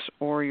roommates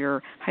or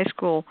your high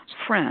school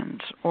friends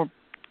or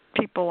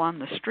people on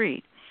the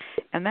street.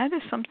 And that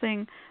is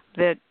something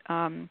that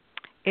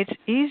it's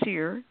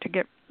easier to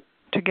get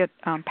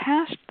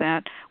past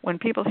that when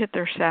people hit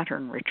their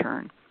Saturn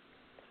return.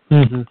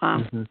 That's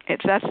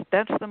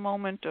the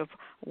moment of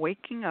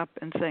waking up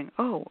and saying,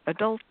 "Oh,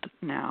 adult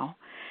now."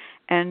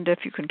 And if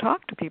you can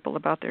talk to people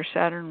about their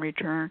Saturn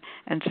return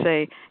and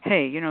say,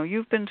 "Hey,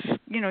 you've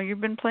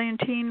been playing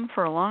teen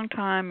for a long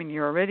time, and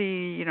you're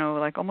already,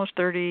 like almost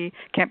 30.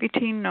 Can't be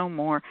teen no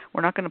more.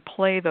 We're not going to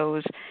play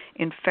those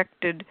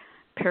infected,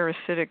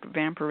 parasitic,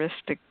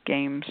 vampiristic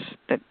games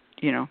that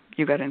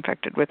you got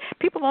infected with."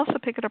 People also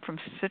pick it up from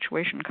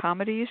situation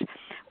comedies,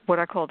 what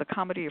I call the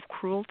comedy of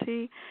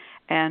cruelty,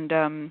 and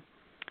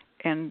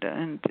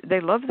they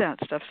love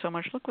that stuff so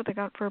much. Look what they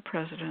got for a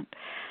president,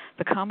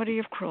 the comedy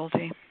of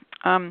cruelty.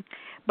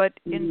 But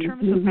in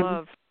terms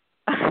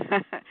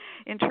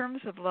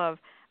of love,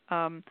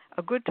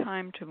 a good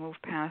time to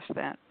move past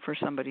that for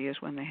somebody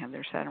is when they have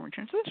their Saturn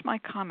return. So that's my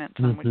comments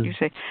on what you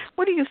say.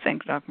 What do you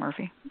think, Doc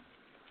Murphy?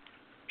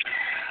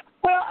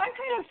 Well, I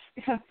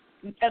kind of,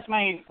 as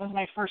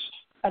my first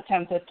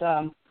attempt at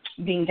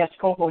being guest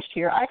co-host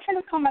here, I kind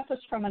of come at this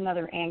from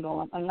another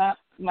angle. I'm not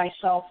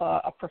myself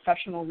a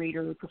professional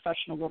reader or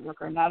professional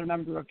woodworker. I'm not a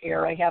member of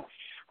AIR.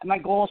 My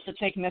goal is to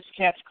take Miss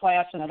Kat's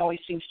class, and it always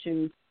seems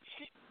to,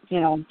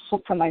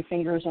 slip from my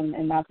fingers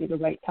and not be the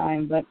right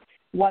time. But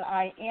what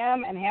I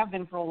am and have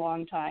been for a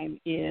long time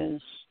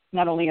is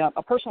not only a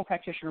personal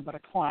practitioner, but a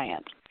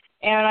client.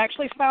 And I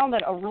actually found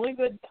that a really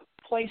good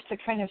place to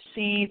kind of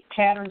see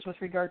patterns with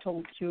regard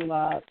to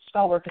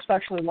spell work,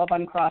 especially love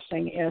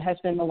uncrossing, has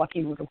been the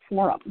Lucky Voodoo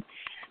Forum.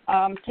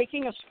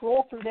 Taking a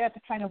scroll through that to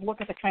kind of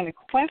look at the kind of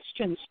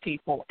questions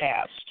people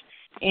asked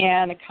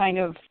and the kind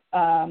of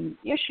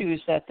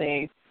issues that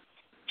they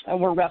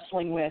were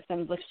wrestling with,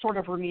 and the sort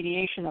of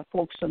remediation that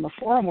folks in the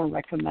forum were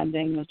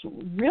recommending was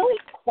really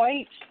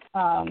quite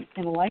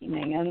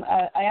enlightening. And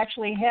I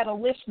actually had a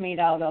list made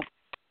out of,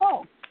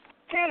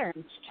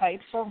 patterns,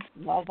 types of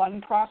love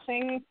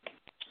uncrossing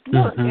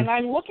work. And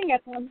I'm looking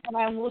at them, and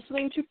I'm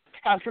listening to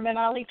ConjureMan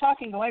Ali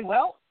talking, going,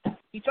 well,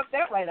 he took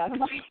that right out of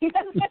my hand.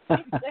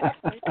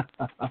 Exactly.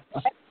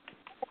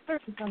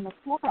 In the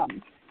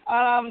forum.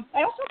 I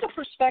also have the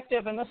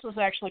perspective, and this was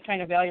actually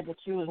kind of valuable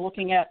too, is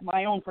looking at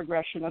my own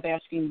progression of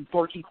asking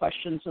dorky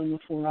questions in the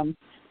forum,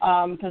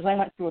 because I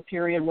went through a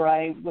period where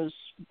I was,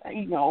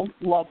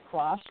 love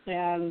crossed,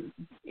 and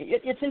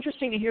it's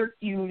interesting to hear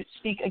you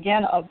speak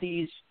again of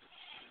these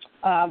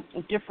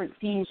different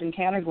themes and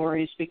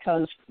categories,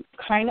 because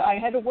I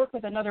had to work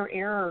with another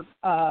AIR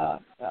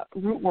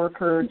root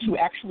worker to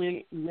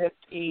actually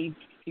lift a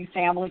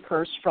family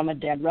curse from a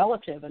dead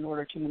relative in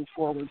order to move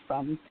forward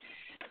from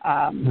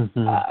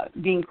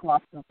being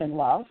crossed up in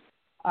love.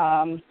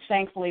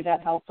 Thankfully,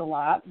 that helped a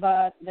lot.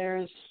 But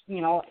there's,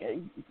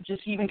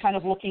 just even kind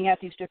of looking at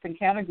these different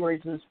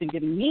categories has been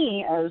giving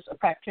me, as a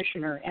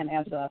practitioner and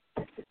as a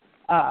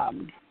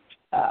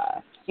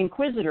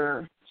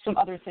inquisitor, some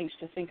other things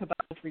to think about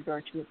with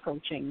regard to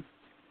approaching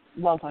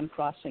love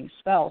uncrossing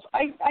spells.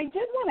 I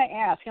did want to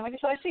ask, and like I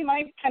said, I see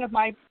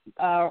my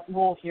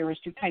role here is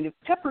to kind of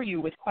pepper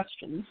you with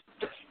questions,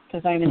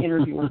 because I'm an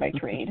interviewer by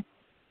trade.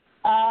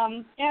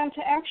 And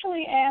to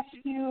actually ask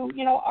you,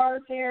 are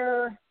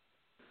there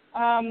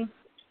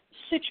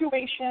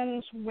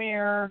situations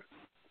where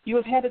you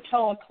have had to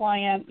tell a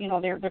client,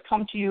 they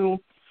come to you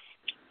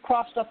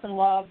crossed up in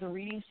love, the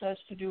reading says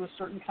to do a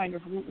certain kind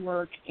of root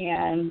work,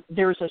 and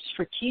there's a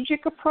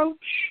strategic approach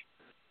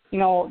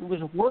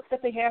there's work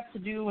that they have to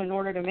do in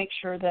order to make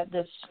sure that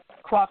this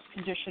cross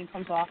condition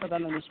comes off of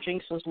them and this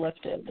jinx is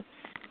lifted?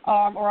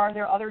 Or are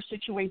there other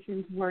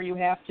situations where you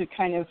have to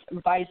kind of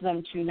advise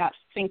them to not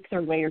think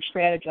their way or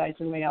strategize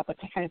their way out, but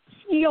to kind of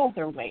feel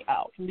their way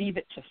out, leave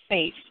it to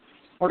faith,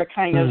 or to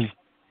kind of,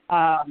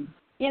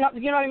 you know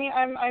what I mean?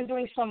 I'm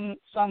doing some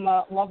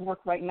love work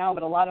right now,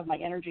 but a lot of my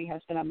energy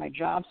has been on my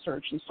job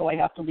search, and so I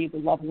have to leave the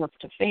love work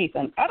to faith,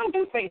 and I don't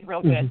do faith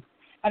real good.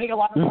 I think a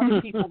lot of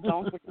other people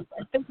don't, which is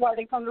I think why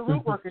they come to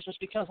Rootwork is just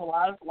because a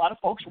lot of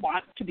folks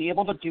want to be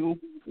able to do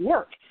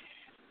work.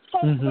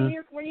 So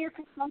when you're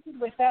confronted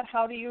with that,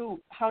 how do you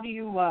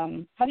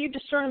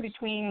discern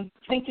between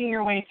thinking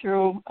your way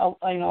through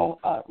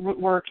root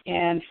work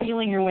and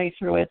feeling your way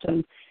through it,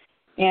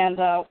 and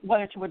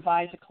whether to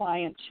advise a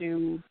client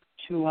to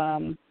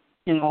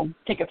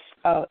take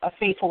a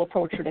faithful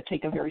approach or to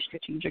take a very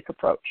strategic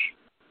approach?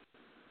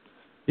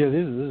 Yeah,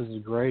 this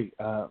is great.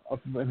 I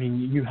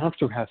mean, you have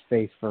to have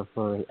faith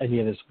for any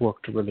of this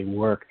work to really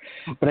work.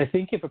 But I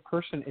think if a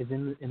person is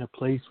in a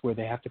place where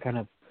they have to kind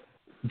of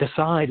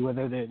decide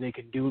whether they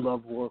can do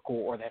love work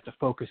or they have to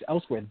focus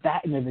elsewhere,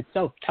 that in and of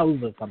itself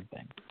tells us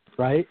something,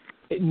 right?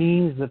 It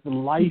means that the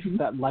life,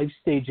 that life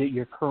stage that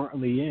you're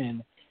currently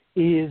in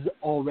is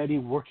already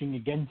working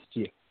against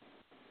you,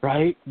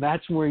 right?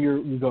 That's where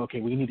you go,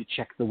 okay, we need to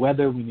check the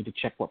weather, we need to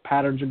check what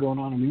patterns are going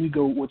on, and we need to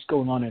go what's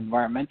going on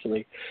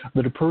environmentally.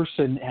 But a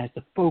person has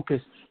to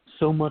focus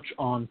so much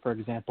on, for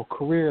example,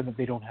 career that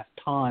they don't have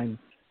time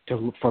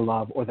for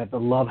love, or that the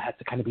love has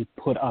to kind of be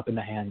put up in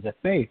the hands of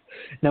faith.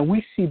 Now,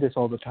 we see this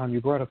all the time.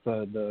 You brought up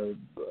the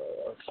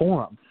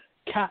forum.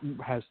 Kat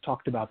has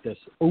talked about this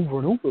over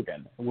and over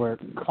again, where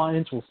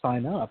clients will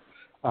sign up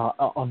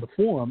on the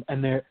forum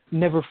and they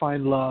never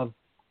find love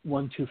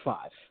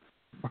 125,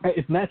 right?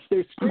 And that's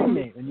their screen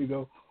name. And you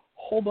go,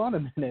 hold on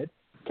a minute.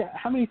 Kat,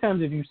 how many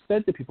times have you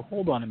said to people,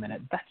 hold on a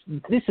minute,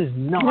 this is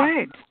not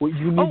what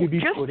you need to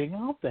be putting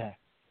out there?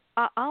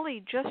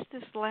 Ollie, just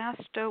this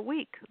last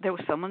week, there was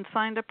someone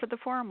signed up for the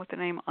forum with the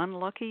name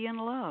Unlucky in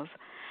Love.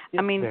 Yes,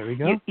 I mean, there we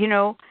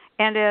go.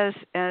 And as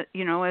as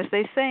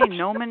they say,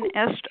 nomen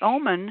est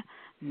omen.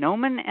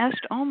 Nomen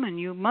est omen.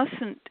 You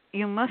mustn't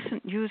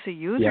use a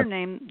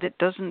username that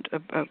doesn't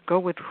go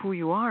with who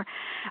you are.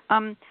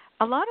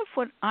 A lot of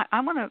what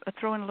I want to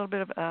throw in a little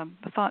bit of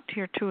a thought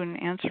here too, in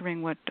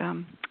answering what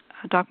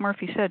Doc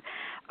Murphy said.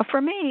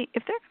 For me,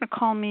 if they're going to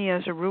call me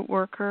as a root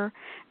worker,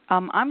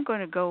 I'm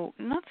going to go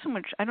not so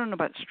much, I don't know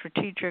about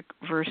strategic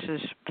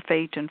versus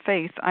fate and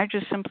faith. I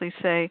just simply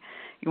say,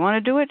 you want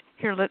to do it?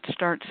 Here, let's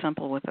start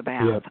simple with a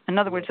bath. Yep. In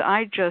other words,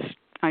 I just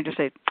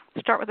say,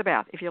 start with a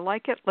bath. If you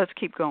like it, let's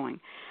keep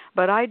going.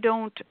 But I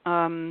don't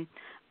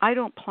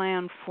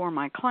plan for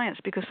my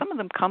clients, because some of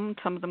them come,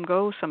 some of them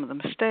go, some of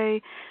them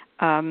stay.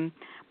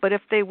 But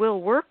if they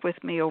will work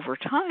with me over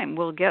time,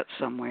 we'll get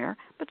somewhere.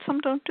 But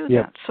some don't do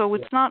that. So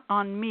it's not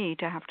on me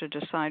to have to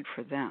decide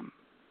for them.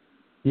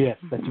 Yes,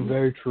 that's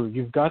very true.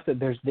 You've got that.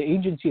 There's the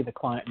agency of the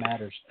client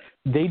matters.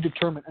 They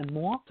determine, and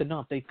more often than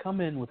not, they come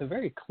in with a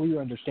very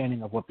clear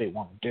understanding of what they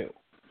want to do.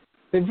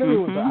 They very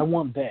well, I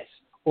want this,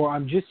 or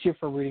I'm just here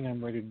for reading and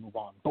I'm ready to move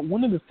on. But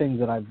one of the things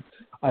that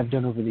I've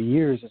done over the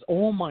years is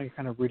all my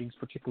kind of readings,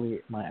 particularly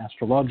my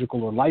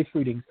astrological or life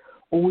readings,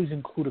 always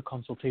include a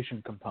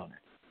consultation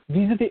component.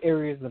 These are the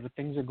areas that if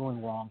things are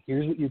going wrong,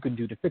 here's what you can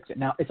do to fix it.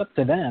 Now, it's up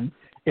to them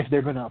if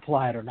they're going to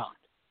apply it or not,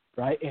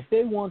 right? If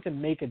they want to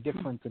make a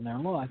difference in their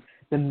life,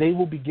 then they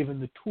will be given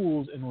the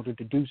tools in order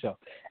to do so.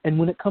 And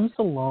when it comes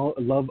to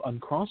love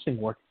uncrossing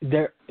work,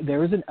 there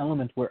is an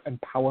element where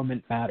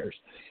empowerment matters.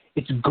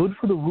 It's good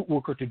for the root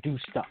worker to do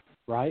stuff,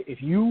 right?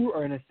 If you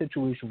are in a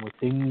situation where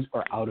things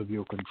are out of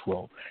your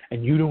control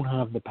and you don't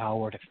have the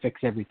power to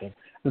fix everything,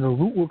 then a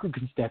root worker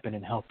can step in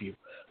and help you.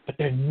 But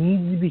there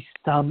needs to be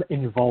some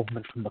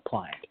involvement from the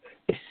client,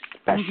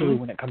 especially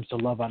when it comes to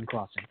love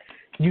uncrossing.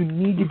 You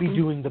need to be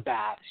doing the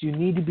baths. You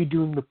need to be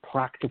doing the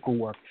practical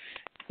work.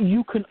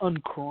 You can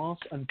uncross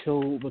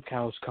until the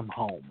cows come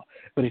home.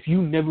 But if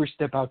you never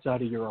step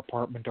outside of your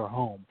apartment or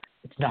home,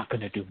 it's not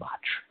going to do much,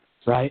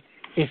 right?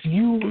 If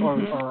you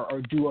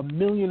are do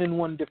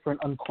 1,000,001 different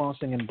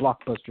uncrossing and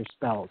blockbuster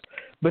spells,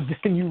 but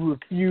then you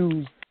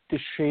refuse to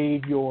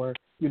shave your,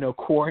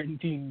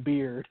 quarantine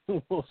beard,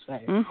 we'll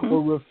say,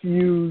 or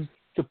refuse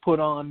to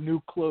put on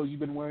new clothes, you've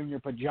been wearing your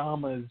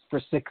pajamas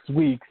for 6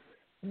 weeks,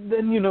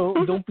 then,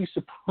 don't be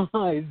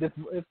surprised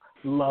if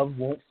love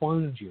won't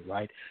find you,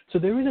 right? So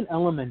there is an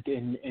element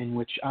in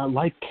which,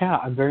 like Kat,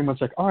 I'm very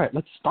much like, all right,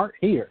 let's start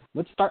here.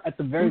 Let's start at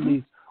the very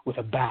least with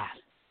a bath.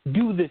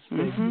 Do this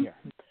thing here.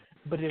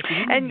 But if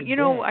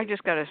I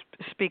just got to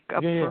speak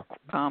up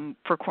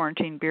for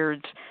quarantine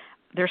beards.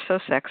 They're so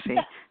sexy.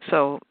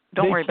 So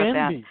don't worry about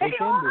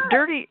that.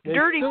 Dirty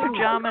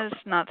pajamas,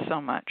 not so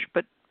much.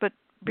 But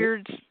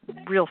beards,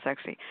 real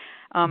sexy.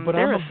 But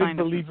I'm a big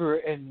believer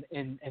in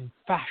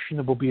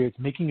fashionable beards,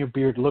 making your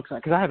beard look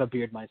like, because I have a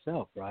beard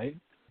myself, right?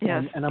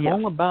 Yes. And I'm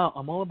all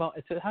about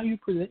it's how you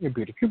present your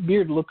beard. If your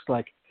beard looks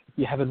like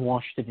you haven't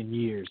washed it in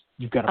years,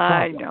 you've got a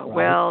problem. I know. Right?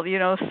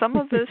 Well, some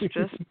of us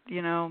just,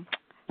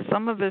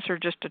 some of us are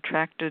just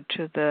attracted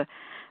to the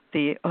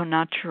the au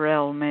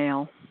naturel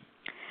male.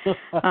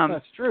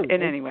 That's true.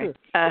 And anyway,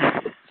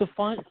 so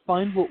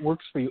find what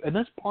works for you, and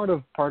that's part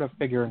of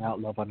figuring out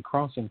love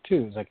uncrossing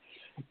too. Is like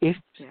if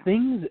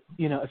things,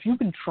 if you've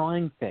been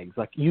trying things,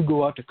 like you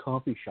go out to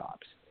coffee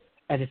shops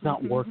and it's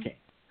not working,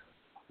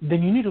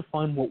 then you need to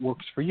find what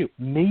works for you.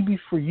 Maybe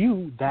for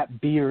you,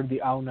 that beard,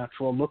 the au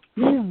natural look,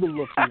 is the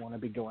look you want to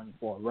be going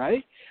for,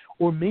 right?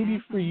 Or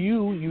maybe for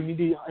you, you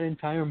need an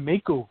entire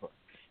makeover.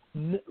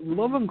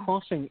 Love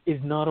uncrossing is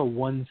not a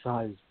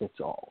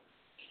one-size-fits-all.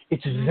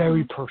 It's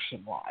very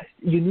personalized.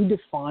 You need to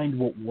find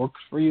what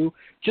works for you,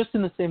 just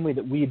in the same way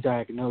that we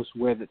diagnose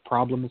where the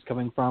problem is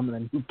coming from and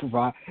then you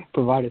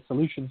provide a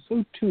solution,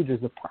 so too does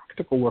the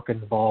practical work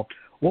involved.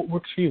 What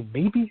works for you?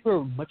 Maybe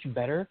you're much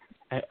better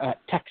at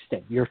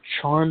texting. You're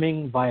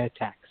charming via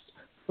text.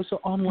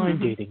 So online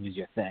dating is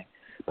your thing.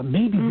 But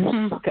maybe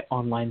you suck at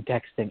online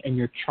texting and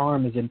your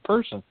charm is in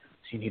person,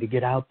 so you need to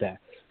get out there.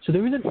 So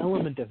there is an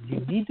element of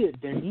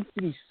there needs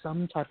to be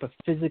some type of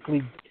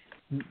physically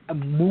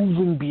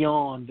moving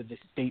beyond the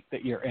state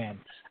that you're in.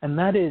 And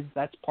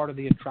that's part of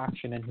the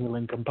attraction and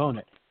healing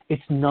component.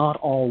 It's not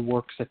all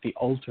works at the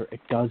altar. It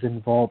does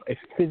involve a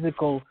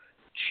physical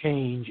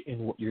change in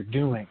what you're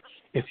doing.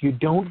 If you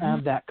don't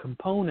have that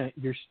component,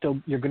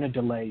 you're going to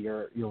delay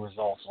your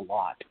results a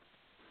lot.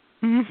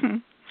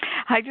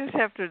 I just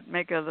have to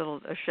make a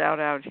shout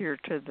out here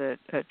to the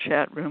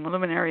chat room.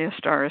 Luminaria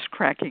Star is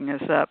cracking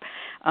us up.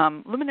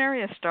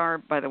 Luminaria Star,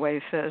 by the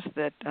way, says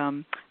that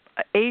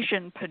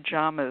Asian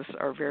pajamas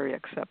are very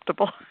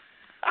acceptable.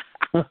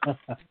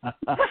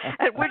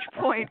 At which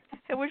point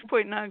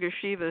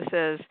Nagashiva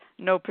says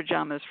no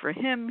pajamas for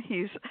him.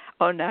 He's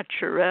au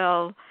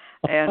naturel,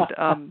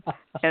 and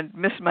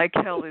Miss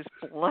Michael is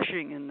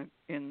blushing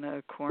in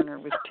the corner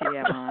with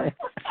TMI.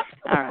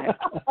 All right,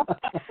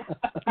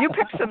 you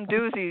picked some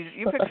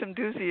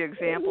doozy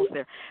examples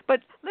there.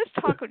 But let's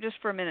talk just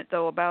for a minute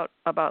though about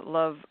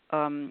love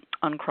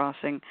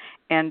uncrossing,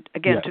 and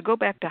again to go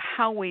back to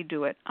how we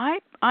do it. I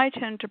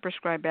tend to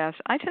prescribe baths.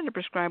 I tend to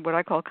prescribe what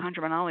I call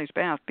ConjureMan Ali's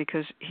bath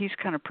because he's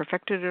kind of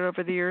perfected it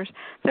over the years.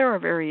 There are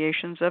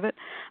variations of it.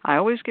 I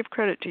always give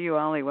credit to you,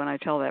 Ali, when I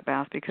tell that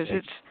bath because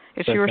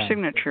it's your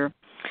signature.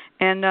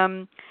 And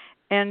I'm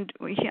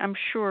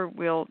sure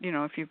we'll,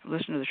 if you've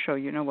listened to the show,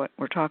 you know what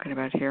we're talking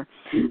about here.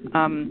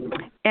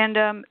 And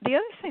the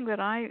other thing that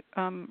I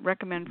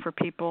recommend for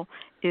people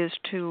is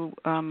to,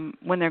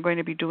 when they're going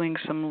to be doing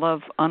some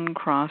love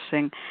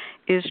uncrossing,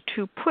 is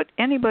to put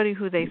anybody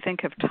who they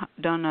think have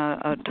done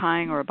a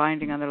tying or a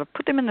binding on their love,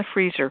 put them in the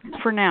freezer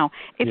for now.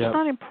 It's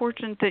not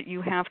important that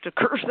you have to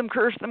curse them,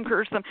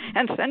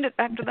 and send it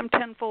back to them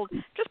tenfold.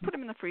 Just put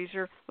them in the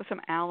freezer with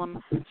some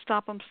alum,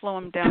 stop them, slow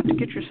them down to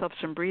get yourself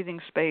some breathing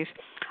space.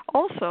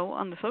 Also,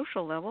 on the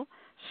social level,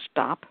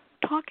 stop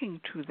talking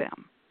to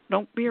them.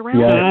 Don't be around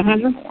them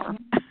anymore.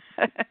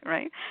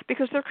 Right?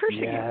 Because they're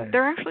cursing you.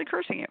 They're actually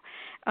cursing you.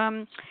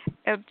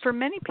 For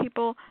many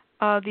people,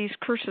 these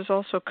curses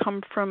also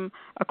come from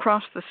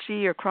across the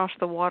sea, across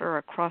the water,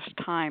 across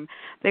time.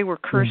 They were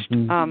cursed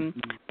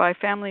by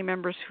family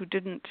members who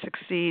didn't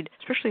succeed,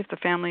 especially if the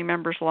family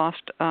members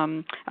lost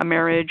a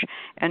marriage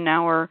and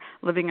now are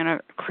living in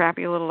a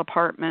crappy little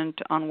apartment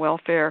on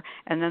welfare,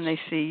 and then they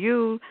see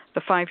you,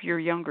 the 5-year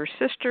younger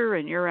sister,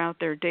 and you're out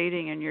there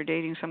dating, and you're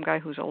dating some guy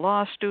who's a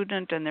law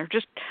student, and they're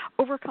just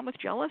overcome with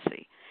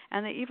jealousy,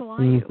 and they evil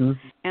eye you.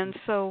 And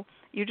so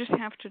you just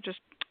have to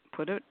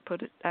put it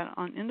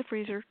in the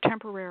freezer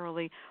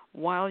temporarily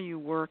while you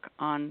work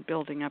on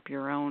building up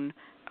your own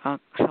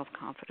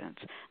self-confidence.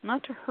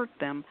 Not to hurt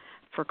them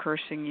for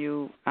cursing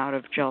you out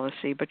of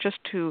jealousy, but just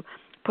to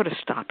put a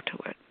stop to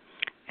it.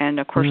 And,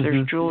 of course,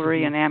 there's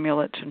jewelry and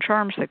amulets and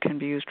charms that can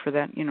be used for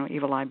that,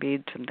 evil eye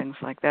beads and things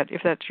like that,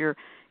 if that's your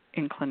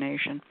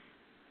inclination.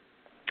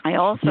 I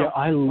also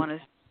want to...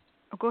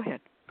 Oh, go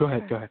ahead. Go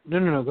ahead.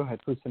 No, go ahead.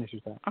 Please finish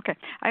your thought. Okay.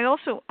 I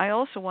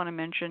also want to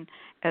mention,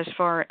 as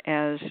far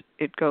as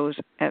it goes,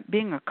 at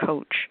being a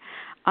coach,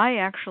 I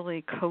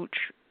actually coach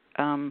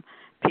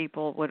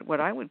people what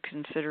I would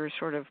consider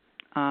sort of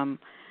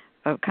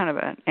a kind of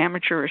an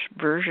amateurish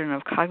version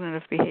of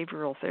cognitive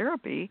behavioral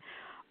therapy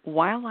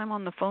while I'm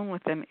on the phone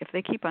with them, if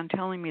they keep on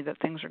telling me that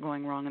things are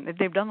going wrong and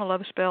they've done the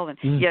love spell and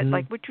yet,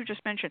 like what you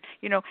just mentioned,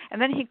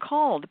 and then he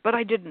called, but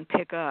I didn't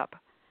pick up.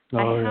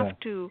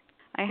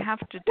 I have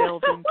to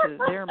delve into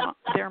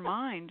their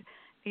mind.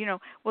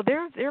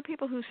 There are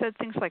people who said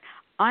things like,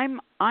 I'm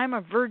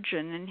a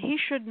virgin and he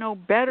should know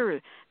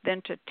better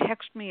than to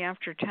text me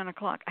after 10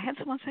 o'clock. I had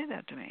someone say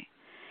that to me.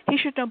 He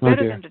should know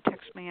better than to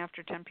text me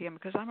after 10 p.m.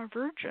 because I'm a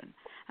virgin.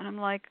 And I'm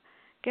like,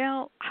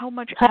 gal, how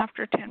much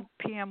after 10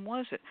 p.m.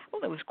 was it?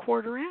 Well, it was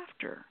quarter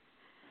after.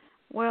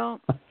 Well,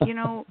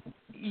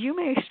 you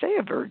may stay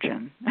a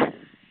virgin. I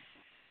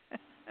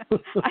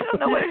don't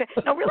know what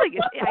no, really,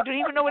 I don't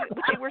even know what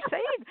they were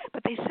saying,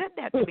 but they said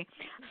that to me.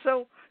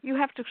 So you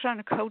have to kind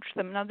of coach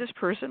them. Now, this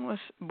person was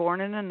born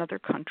in another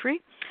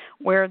country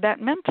where that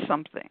meant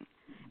something,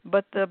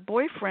 but the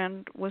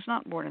boyfriend was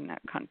not born in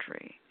that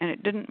country, and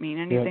it didn't mean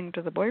anything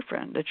to the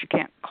boyfriend that you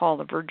can't call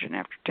the virgin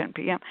after 10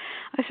 p.m.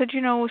 I said,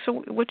 so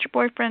what's your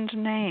boyfriend's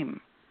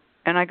name?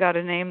 and I got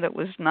a name that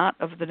was not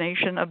of the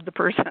nation of the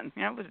person.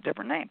 It was a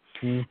different name.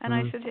 Mm-hmm. And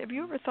I said, have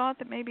you ever thought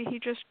that maybe he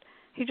just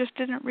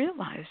didn't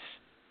realize?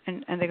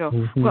 And they go,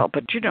 mm-hmm. well,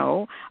 but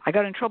I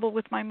got in trouble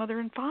with my mother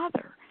and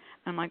father.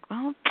 I'm like,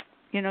 well,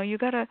 you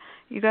gotta,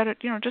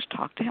 just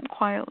talk to him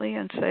quietly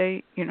and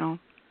say,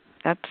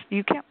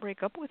 you can't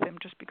break up with him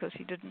just because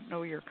he didn't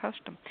know your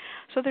custom.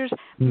 So there's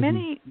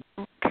many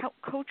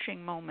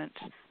coaching moments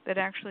that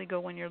actually go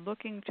when you're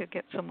looking to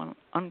get someone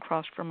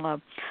uncrossed from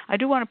love. I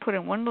do want to put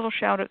in one little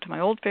shout out to my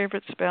old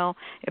favorite spell.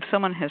 If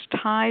someone has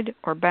tied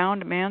or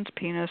bound a man's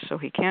penis so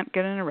he can't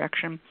get an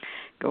erection,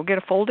 go get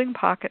a folding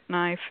pocket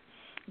knife,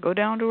 go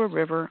down to a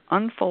river,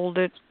 unfold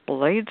it,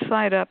 blade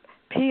side up,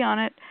 pee on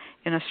it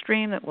in a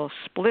stream that will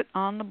split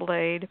on the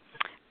blade,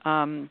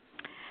 then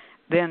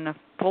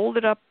fold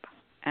it up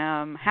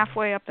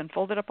halfway up, then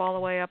fold it up all the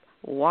way up,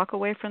 walk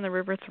away from the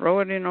river, throw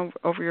it in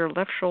over your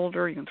left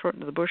shoulder. You can throw it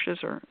into the bushes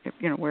or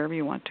wherever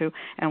you want to,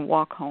 and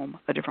walk home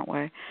a different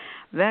way.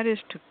 That is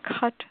to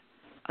cut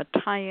a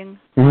tying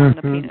on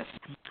the penis.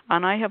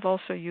 And I have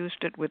also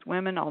used it with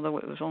women, although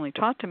it was only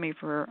taught to me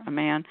for a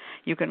man.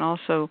 You can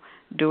also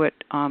do it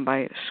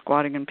by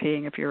squatting and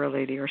peeing if you're a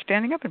lady, or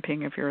standing up and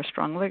peeing if you're a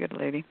strong-legged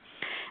lady,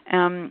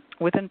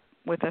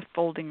 with a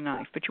folding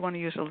knife. But you want to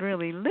use a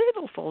really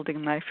little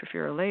folding knife if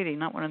you're a lady,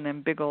 not one of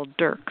them big old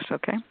dirks,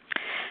 okay?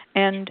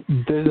 And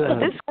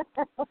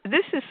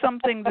this is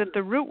something that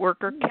the root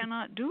worker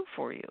cannot do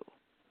for you.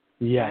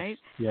 Yes, right?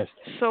 yes.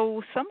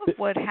 So some of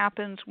what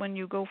happens when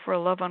you go for a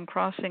love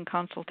uncrossing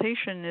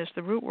consultation is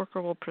the root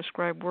worker will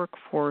prescribe work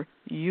for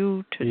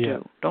you to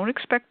do. Don't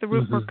expect the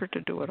root worker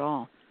to do it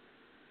all.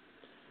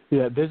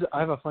 Yeah, I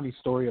have a funny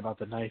story about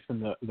the knife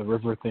and the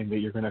river thing that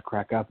you're going to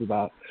crack up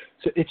about.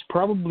 So it's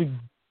probably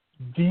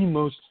the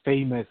most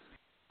famous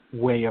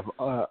way of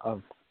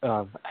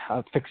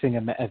fixing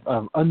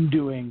of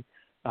undoing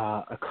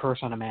a curse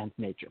on a man's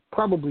nature.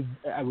 Probably,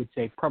 I would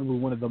say,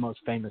 one of the most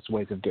famous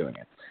ways of doing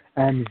it,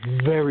 and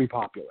very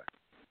popular.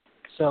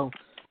 So,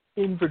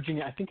 in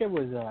Virginia, I think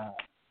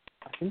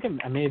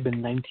I may have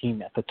been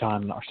 19 at the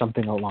time, or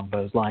something along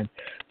those lines.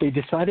 They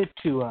decided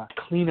to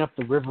clean up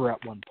the river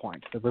at one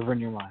point, the river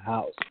near my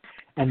house,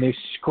 and they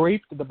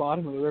scraped the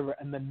bottom of the river,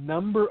 and the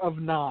number of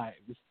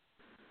knives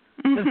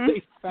that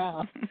they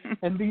found,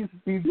 and these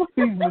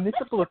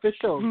municipal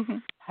officials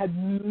had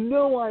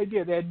no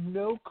idea. They had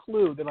no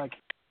clue. They're like,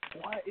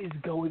 what is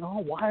going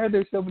on? Why are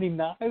there so many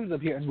knives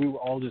up here? And we were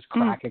all just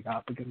cracking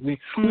up because we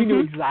knew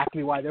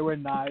exactly why there were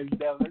knives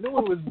down there. No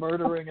one was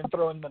murdering and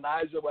throwing the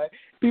knives away.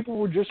 People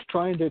were just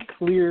trying to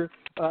clear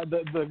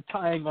the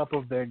tying up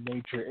of their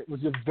nature. It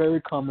was a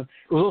very common.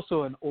 It was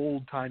also an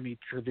old-timey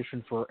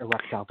tradition for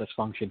erectile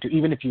dysfunction.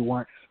 Even if you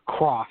weren't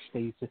crossed,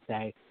 they used to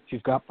say, if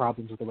you've got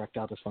problems with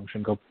erectile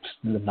dysfunction, go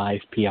the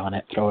knife, pee on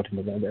it, throw it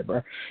into the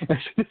river.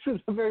 This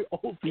is a very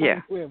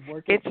old-timey way of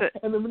working.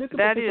 And the municipal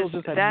officials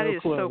just had no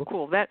clue. So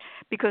cool.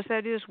 Because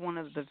that is one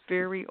of the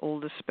very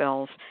oldest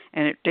spells,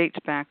 and it dates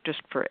back just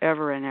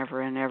forever and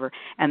ever and ever.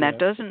 And that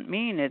doesn't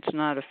mean it's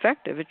not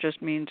effective. It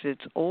just means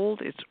it's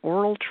old. It's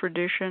oral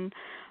tradition.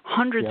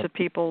 Hundreds of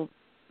people,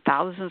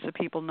 thousands of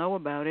people know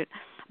about it.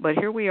 But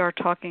here we are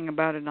talking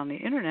about it on the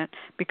Internet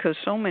because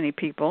so many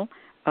people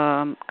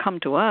come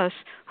to us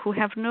who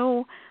have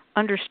no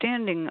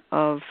understanding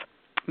of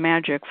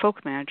magic,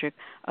 folk magic,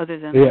 other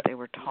than what they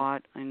were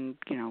taught in,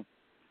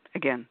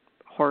 again,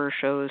 horror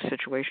shows,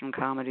 situation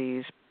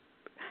comedies,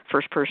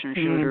 first-person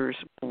shooters,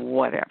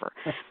 whatever,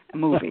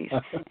 movies.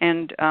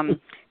 And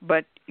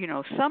but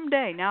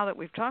someday, now that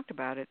we've talked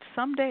about it,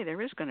 someday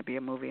there is going to be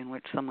a movie in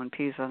which someone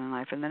pees on a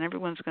knife, and then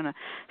everyone's going to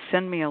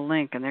send me a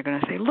link, and they're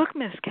going to say, "Look,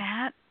 Miss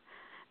Cat,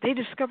 they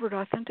discovered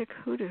authentic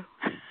hoodoo."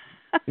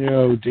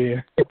 Oh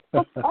dear.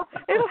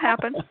 It'll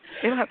happen.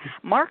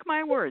 Mark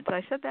my words.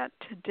 I said that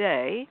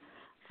today.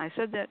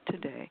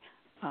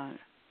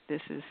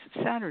 This is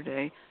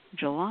Saturday,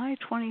 July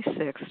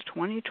 26,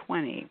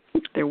 2020.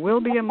 There will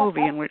be a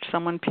movie in which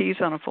someone pees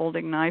on a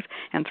folding knife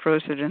and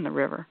throws it in the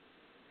river.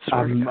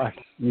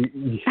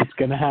 It's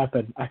going to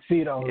happen. I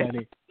see it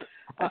already.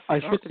 I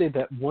should say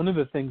that one of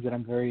the things that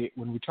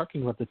when we're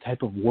talking about the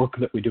type of work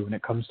that we do when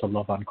it comes to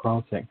love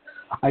uncrossing,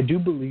 I do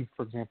believe,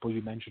 for example,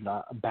 you mentioned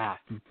a bath.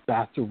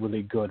 Baths are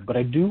really good, but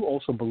I do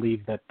also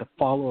believe that the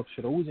follow-up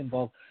should always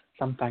involve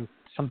something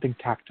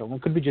tactile.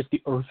 It could be just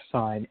the earth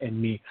sign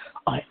in me.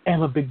 I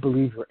am a big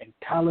believer in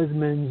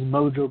talismans,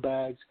 mojo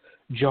bags,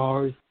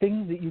 jars,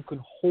 things that you can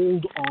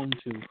hold on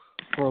to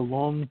for a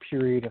long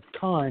period of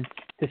time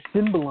to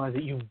symbolize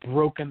that you've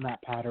broken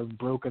that pattern,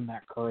 broken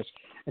that curse,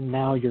 and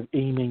now you're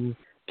aiming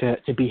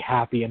to be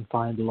happy and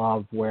find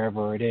love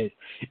wherever it is.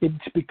 It's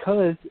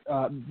because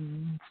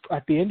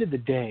at the end of the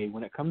day,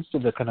 when it comes to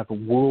the kind of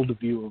world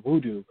view of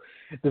voodoo,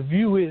 the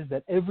view is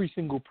that every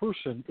single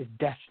person is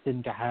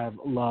destined to have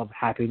love,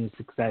 happiness,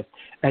 success,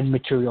 and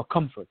material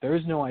comfort. There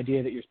is no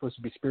idea that you're supposed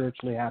to be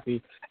spiritually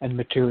happy and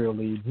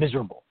materially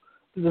miserable.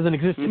 It doesn't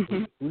exist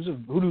in voodoo.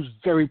 Voodoo's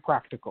very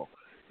practical.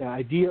 The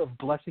idea of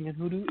blessing in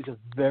voodoo is a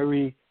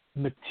very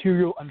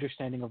material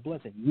understanding of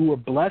blessing. You are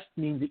blessed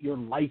means that your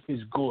life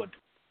is good.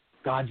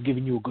 God's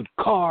given you a good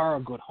car, a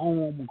good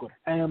home, a good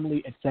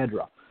family,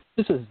 etc.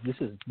 This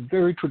is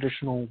very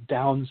traditional,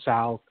 down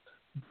south,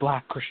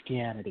 black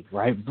Christianity,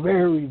 right?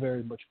 Very,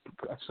 very much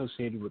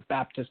associated with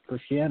Baptist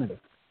Christianity.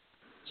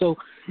 So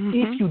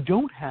if you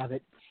don't have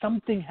it,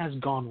 something has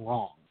gone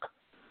wrong.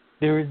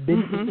 There has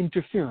been an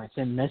interference,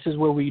 and this is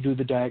where we do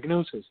the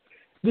diagnosis.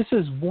 This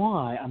is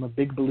why I'm a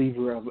big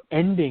believer of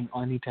ending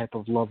any type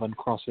of love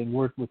uncrossing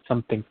work with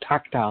something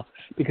tactile,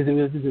 because it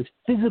is this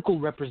physical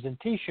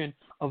representation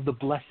of the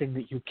blessing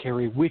that you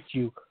carry with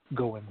you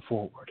going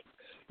forward.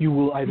 You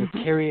will either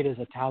carry it as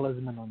a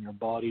talisman on your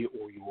body,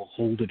 or you will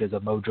hold it as a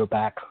mojo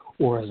back,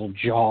 or as a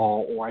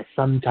jaw, or as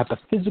some type of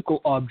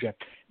physical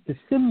object to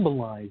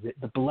symbolize it,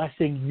 the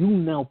blessing. You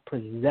now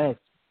possess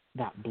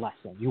that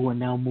blessing. You are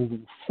now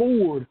moving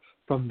forward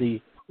from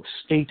the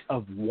state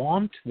of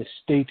want, the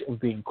state of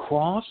being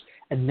crossed,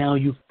 and now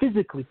you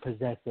physically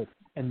possess it,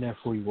 and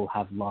therefore you will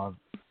have love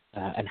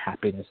and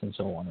happiness and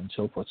so on and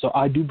so forth. So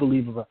I do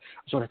believe of a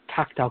sort of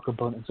tactile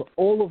component. So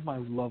all of my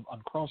love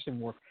uncrossing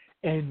work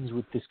ends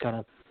with this kind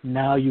of,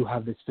 now you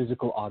have this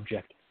physical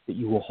object that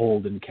you will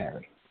hold and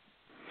carry.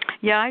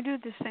 Yeah, I do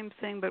the same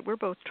thing, but we're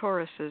both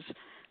Tauruses,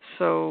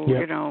 so,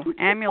 you know,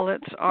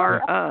 amulets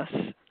are us.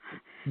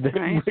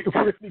 Right? It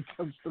really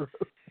comes through.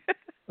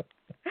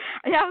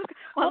 Yeah,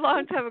 a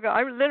long time ago,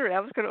 I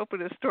was going to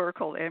open a store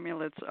called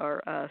Amulets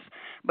Are Us,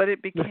 but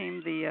it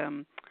became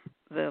the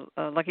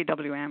Lucky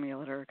W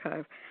Amulet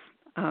Archive,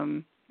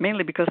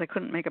 mainly because I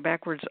couldn't make a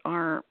backwards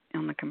R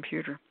on the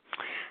computer.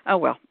 Oh,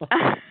 well.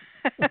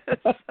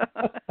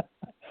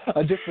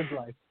 A different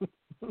life.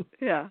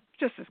 Yeah,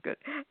 just as good.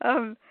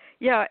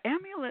 Yeah,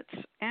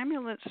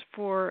 amulets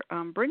for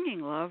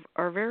bringing love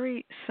are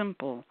very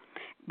simple,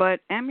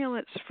 but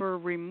amulets for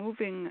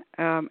removing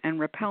and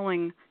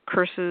repelling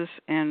curses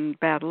and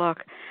bad luck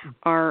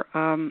are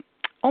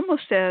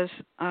almost as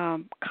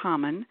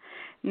common.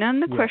 Then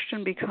the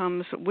question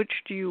becomes, which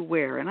do you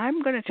wear? And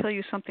I'm going to tell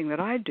you something that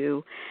I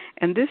do,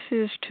 and this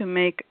is to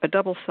make a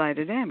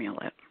double-sided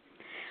amulet.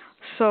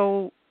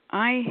 So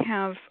I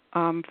have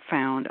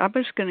found, I'm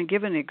just going to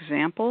give an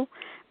example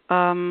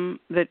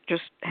that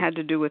just had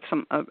to do with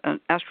an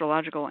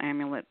astrological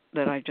amulet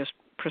that I just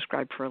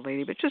prescribed for a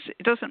lady, but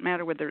it doesn't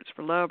matter whether it's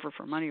for love or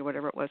for money or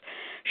whatever it was.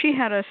 She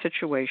had a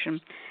situation,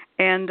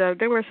 and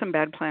there were some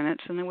bad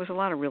planets, and there was a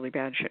lot of really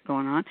bad shit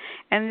going on,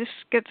 and this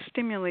gets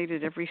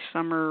stimulated every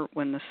summer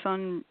when the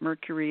Sun,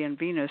 Mercury, and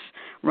Venus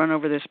run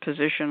over this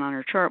position on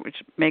her chart, which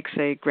makes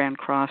a grand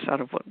cross out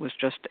of what was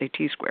just a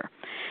T-square.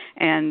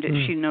 And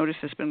she noticed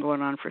it's been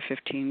going on for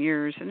 15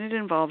 years, and it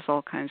involves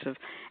all kinds of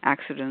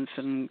accidents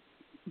and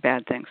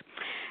bad things.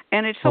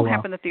 And it so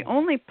happened that the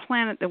only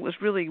planet that was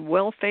really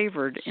well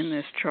favored in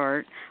this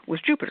chart was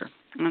Jupiter.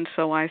 And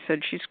so I said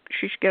she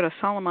should get a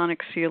Solomonic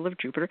seal of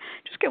Jupiter.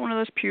 Just get one of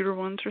those pewter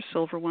ones or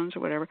silver ones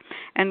or whatever,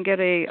 and get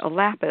a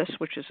lapis,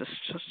 which is a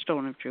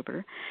stone of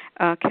Jupiter,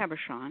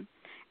 cabochon,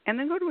 and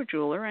then go to a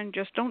jeweler and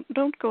just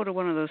don't go to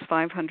one of those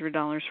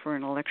 $500 for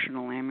an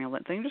electional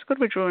amulet thing. Just go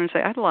to a jeweler and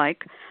say, I'd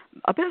like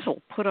a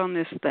bezel put on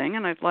this thing,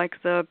 and I'd like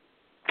the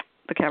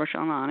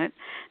cabochon on it.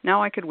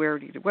 Now I could wear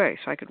it either way.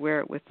 So I could wear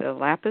it with the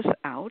lapis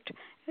out.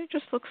 It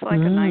just looks like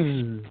a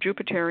nice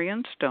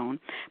Jupiterian stone.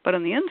 But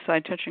on the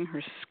inside, touching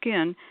her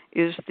skin,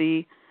 is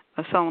the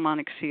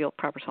Solomonic seal,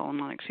 proper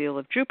Solomonic seal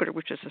of Jupiter,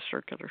 which is a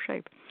circular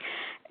shape.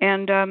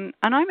 And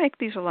I make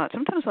these a lot.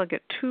 Sometimes I'll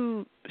get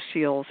two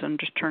seals and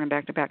just turn them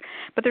back to back.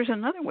 But there's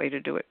another way to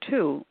do it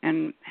too.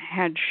 And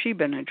had she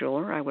been a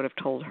jeweler, I would have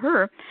told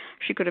her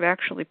she could have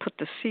actually put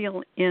the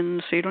seal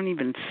in so you don't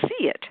even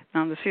see it.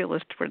 Now the seal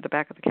is toward the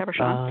back of the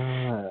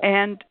cabochon.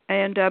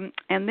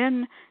 And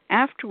then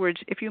afterwards,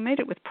 if you made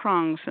it with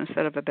prongs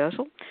instead of a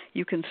bezel,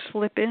 you can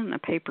slip in a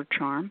paper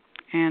charm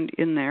and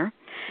in there.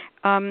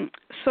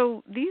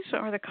 So these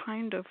are the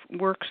kind of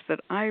works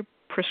that I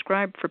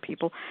prescribe for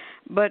people.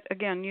 But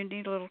again, you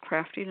need a little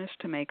craftiness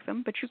to make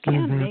them, but you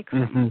can make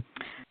them.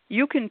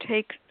 You can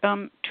take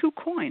 2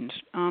 coins,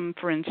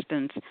 for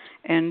instance,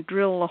 and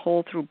drill a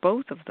hole through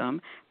both of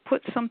them,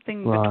 put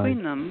something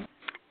between them,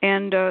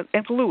 and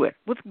glue it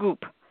with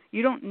goop.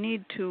 You don't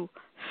need to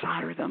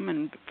solder them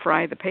and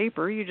fry the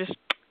paper. You just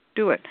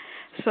do it.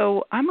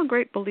 So I'm a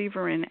great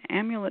believer in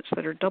amulets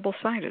that are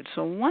double-sided.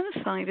 So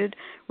one-sided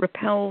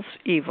repels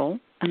evil,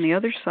 and the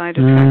other side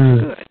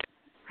attracts good,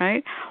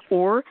 right?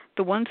 Or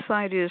the one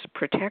side is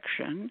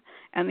protection,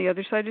 and the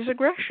other side is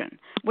aggression.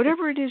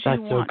 Whatever it is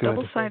you want,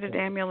 double-sided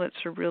amulets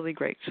are really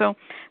great. So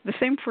the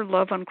same for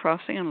love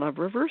uncrossing and love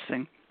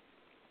reversing.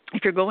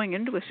 If you're going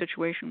into a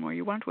situation where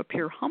you want to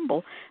appear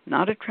humble,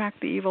 not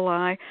attract the evil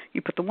eye, you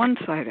put the one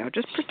side out.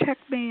 Just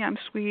protect me, I'm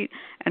sweet.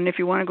 And if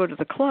you want to go to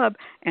the club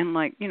and,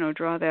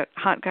 draw that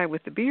hot guy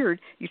with the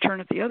beard, you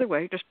turn it the other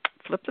way. Just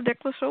flip the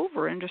necklace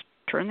over and just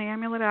turn the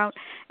amulet out.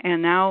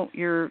 And now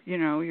you're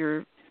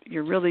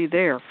really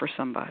there for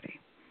somebody.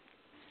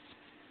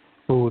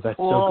 Oh, that's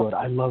so good.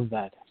 I love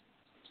that.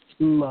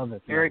 Love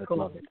it. Very cool.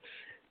 Love it.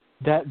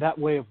 That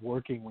way of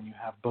working when you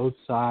have both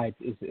sides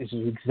is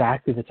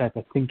exactly the type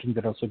of thinking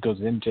that also goes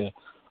into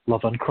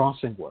love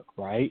uncrossing work,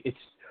 right? It's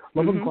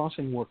Love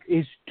uncrossing work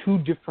is two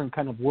different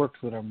kind of works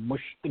that are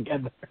mushed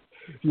together.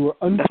 You are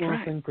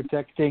uncrossing,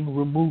 protecting,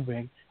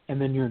 removing, and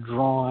then you're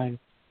drawing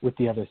with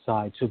the other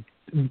side. So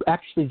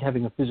actually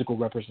having a physical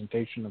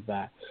representation of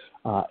that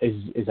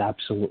is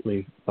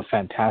absolutely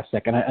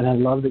fantastic. And I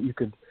love that you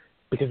could,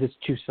 because it's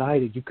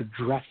two-sided, you could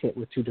dress it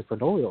with two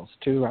different oils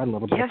too, right? A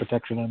little bit of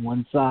protection on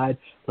one side,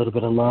 a little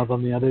bit of love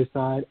on the other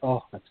side.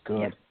 Oh, that's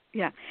good.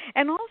 Yeah.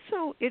 And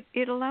also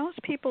it allows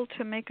people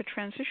to make a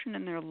transition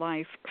in their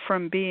life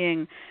from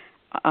being,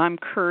 I'm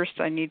cursed,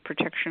 I need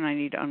protection, I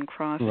need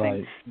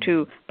uncrossing,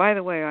 to, by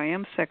the way, I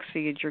am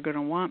sexy and you're going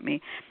to want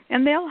me.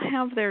 And they'll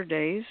have their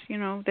days,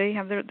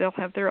 they'll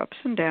have their ups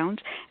and downs,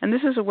 and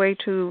this is a way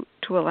to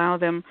allow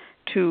them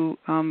to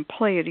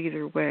play it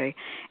either way.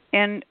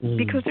 And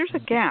because there's a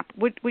gap,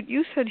 what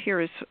you said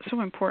here is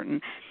so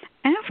important.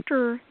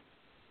 After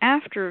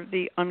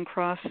the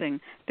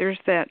uncrossing, there's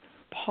that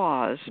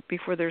pause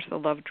before there's the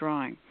love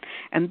drawing.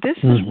 And this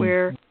is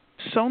where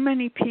so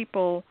many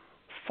people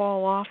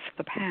fall off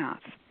the path.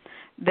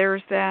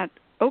 There's that,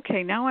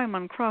 okay, now I'm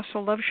uncrossed, so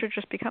love should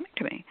just be coming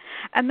to me.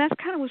 And that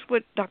kind of was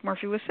what Doc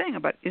Murphy was saying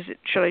about,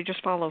 should I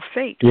just follow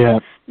fate? Yeah.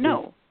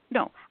 No.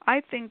 I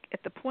think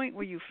at the point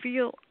where you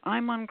feel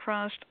I'm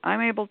uncrossed,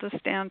 I'm able to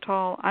stand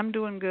tall, I'm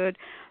doing good,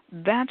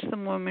 that's the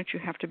moment you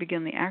have to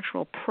begin the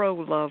actual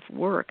pro-love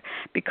work.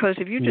 Because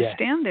if you just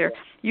stand there,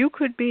 you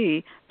could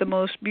be the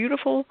most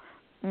beautiful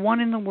one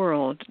in the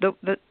world,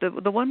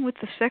 the one with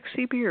the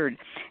sexy beard,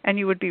 and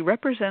you would be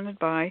represented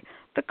by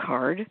the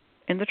card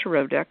in the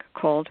tarot deck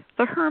called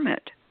the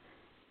Hermit.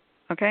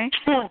 Okay?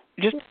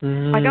 Just,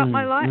 I got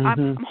my light,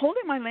 I'm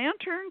holding my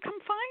lantern, come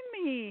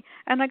find me,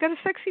 and I got a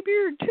sexy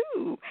beard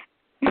too.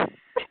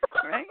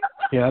 Right?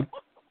 Yep.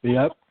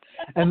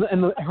 And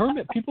the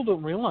Hermit, people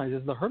don't realize,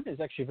 is the Hermit is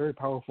actually a very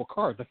powerful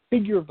card. The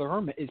figure of the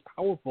Hermit is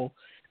powerful,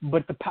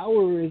 but the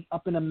power is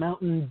up in a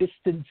mountain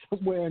distance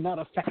somewhere, not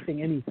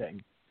affecting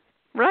anything.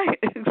 Right,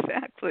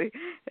 exactly.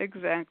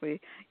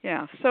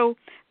 Yeah, so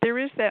there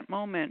is that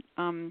moment.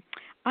 I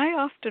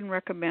often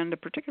recommend a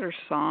particular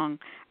song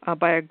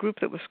by a group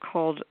that was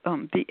called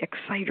The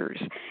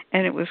Exciters,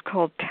 and it was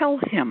called Tell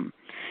Him,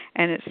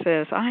 and it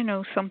says, I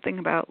know something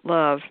about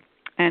love.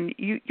 And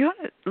you ought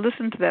to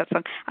listen to that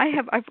song.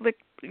 I've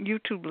linked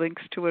YouTube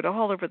links to it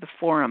all over the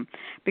forum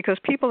because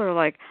people are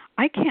like,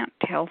 I can't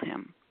tell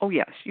him. Oh,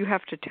 yes, you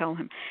have to tell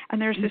him.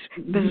 And there's this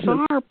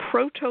bizarre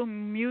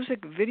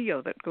proto-music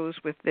video that goes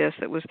with this.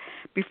 That was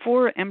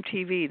before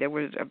MTV. There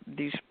was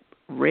these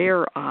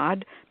rare,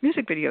 odd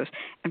music videos.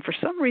 And for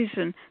some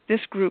reason,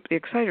 this group, the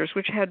Exciters,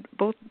 which had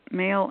both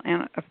male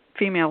and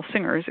female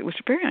singers, it was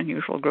a very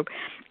unusual group,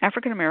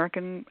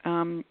 African-American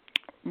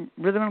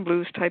rhythm and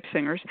blues type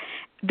singers.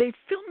 They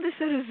filmed this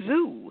at a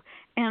zoo,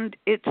 and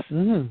it's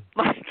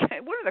like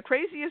one of the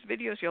craziest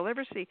videos you'll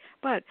ever see.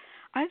 But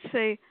I'd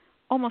say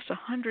almost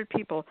 100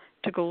 people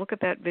to go look at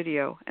that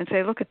video and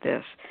say, look at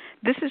this.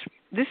 This is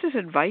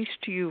advice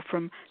to you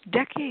from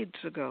decades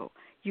ago.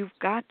 You've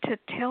got to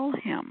tell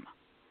him.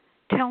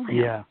 Tell him.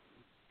 Yeah.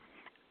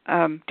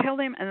 Tell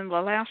him, and then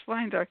the last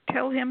lines are,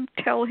 tell him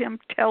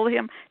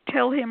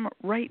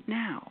right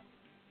now.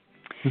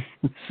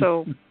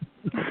 So...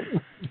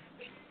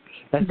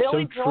 That's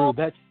Billy so Joel,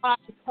 true.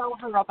 tell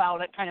her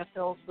about it kind of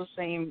fills the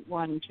same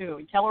one,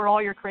 too. Tell her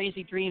all your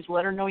crazy dreams.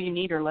 Let her know you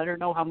need her. Let her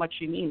know how much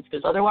she means,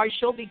 because otherwise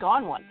she'll be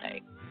gone one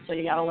day. So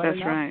you got to let her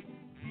know.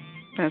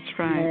 That's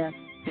right.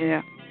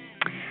 Yeah.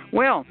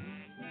 Well,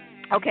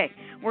 okay.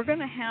 We're going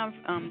to have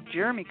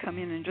Jeremy come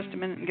in just a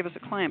minute and give us a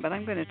client, but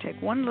I'm going to take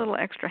one little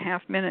extra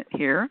half minute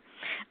here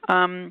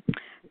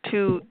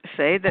to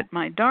say that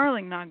my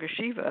darling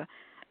Nagashiva,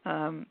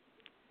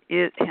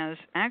 it has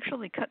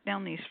actually cut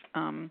down these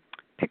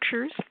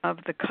pictures of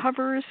the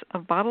covers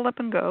of Bottle Up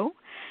and Go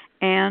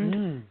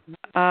and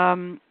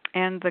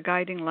the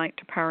Guiding Light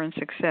to Power and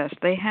Success.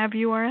 They have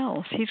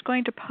URLs. He's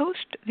going to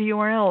post the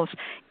URLs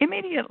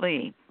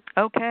immediately.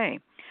 Okay.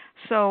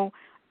 So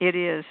it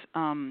is,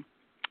 of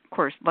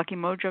course,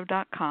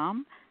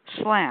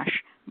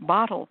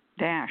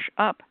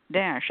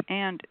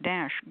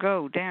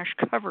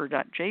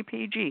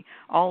 luckymojO.com/bottle-up-and-go-cover.jpg,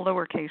 all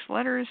lowercase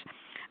letters,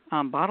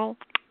 bottle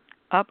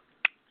up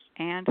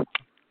and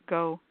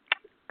go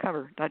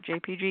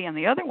cover.jpg, and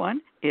the other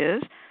one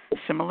is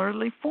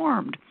similarly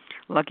formed,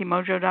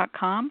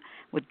 luckymojO.com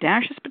with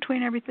dashes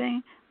between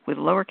everything with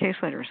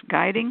lowercase letters,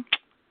 guiding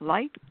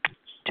light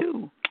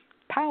to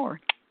power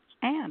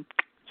and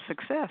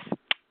success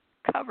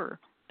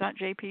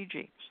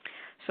cover.jpg.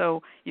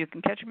 So you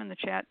can catch them in the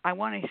chat. I'm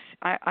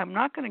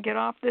not going to get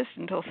off this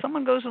until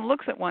someone goes and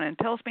looks at one and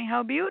tells me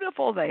how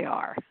beautiful they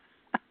are.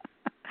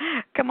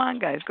 Come on,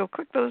 guys, go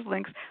click those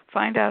links,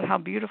 find out how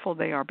beautiful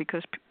they are,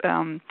 because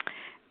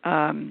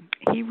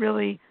he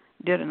really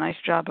did a nice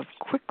job of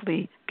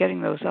quickly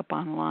getting those up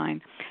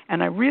online.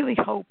 And I really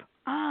hope,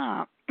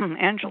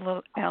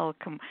 Angela L.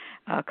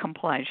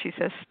 complied. She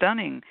says,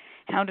 stunning.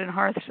 Hound and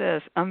Hearth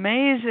says,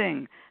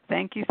 amazing.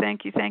 Thank you.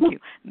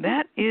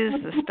 That is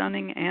the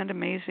stunning and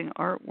amazing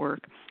artwork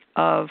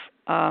of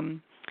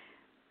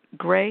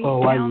Gray.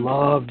 Oh, I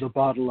love the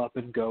Bottle Up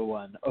and Go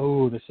one.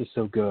 Oh, this is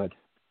so good.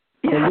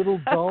 The little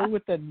doll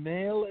with the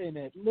nail in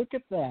it. Look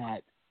at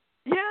that.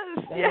 Yes,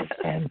 That is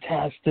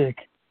fantastic.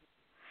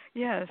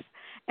 Yes,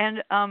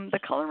 and the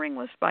coloring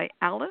was by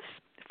Alice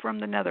from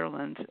the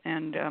Netherlands,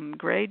 and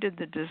Gray did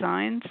the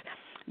designs,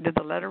 did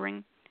the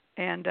lettering,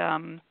 and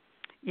the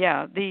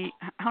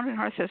Hound and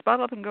Hearth says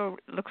Bottle Up and Go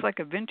looks like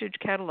a vintage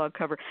catalog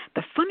cover.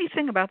 The funny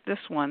thing about this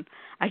one,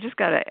 I just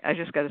gotta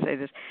say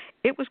this,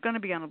 it was going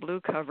to be on a blue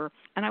cover,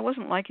 and I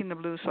wasn't liking the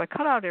blue, so I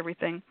cut out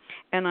everything,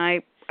 and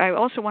I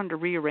also wanted to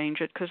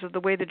rearrange it because of the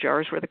way the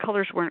jars were. The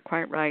colors weren't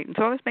quite right, and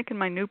so I was making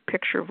my new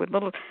picture with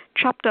little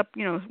chopped up,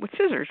 with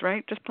scissors,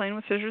 right? Just plain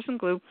with scissors and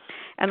glue,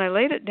 and I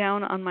laid it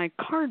down on my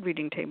card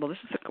reading table. This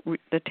is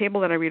the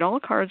table that I read all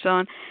the cards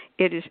on.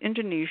 It is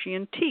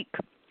Indonesian teak.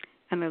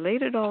 And I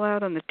laid it all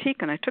out on the teak,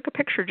 and I took a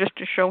picture just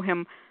to show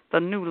him the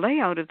new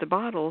layout of the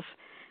bottles.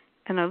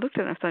 And I looked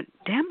at it and I thought,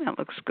 damn, that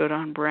looks good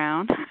on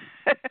brown.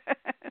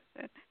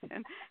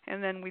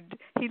 and then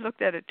he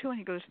looked at it too, and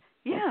he goes,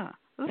 yeah,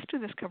 let's do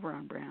this cover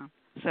on brown.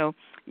 So,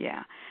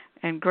 yeah.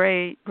 And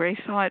Gray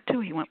saw it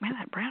too. He went, man,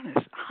 that brown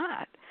is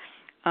hot.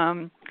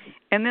 And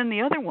then the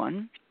other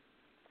one,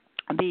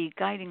 the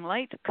Guiding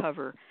Light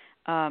cover,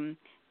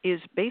 is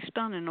based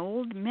on an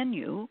old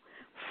menu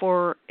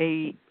for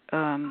I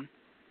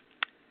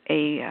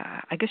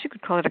guess you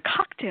could call it a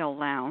cocktail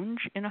lounge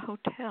in a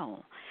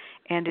hotel.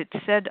 And it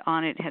said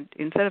on it,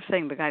 instead of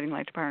saying the Guiding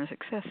Light to Power and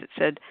Success, it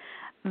said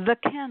the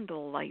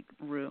Candlelight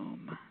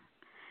Room.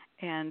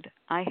 And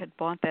I had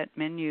bought that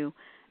menu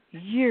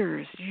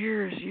years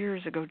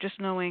ago, just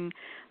knowing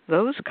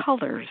those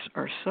colors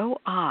are so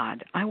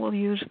odd. I will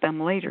use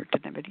them later.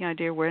 Didn't have any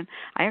idea when.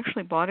 I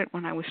actually bought it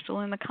when I was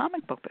still in the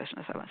comic book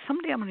business. I thought,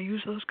 someday I'm going to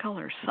use those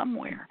colors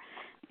somewhere.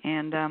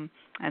 And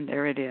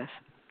there it is.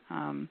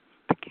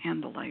 The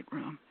Candlelight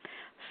Room.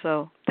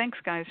 So thanks,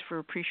 guys, for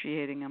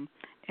appreciating them.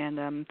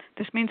 And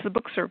this means the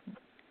books are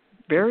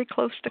very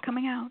close to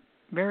coming out.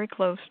 Very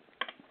close.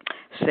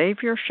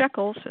 Save your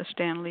shekels, as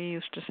Stan Lee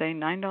used to say,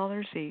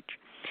 $9 each.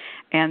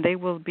 And they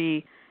will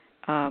be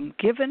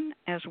given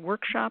as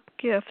workshop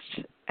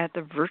gifts at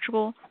the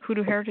virtual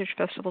Hoodoo Heritage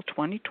Festival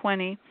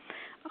 2020.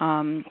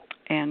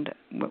 And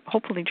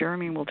hopefully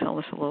Jeremy will tell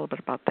us a little bit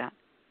about that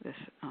this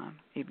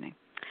evening.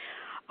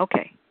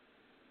 Okay.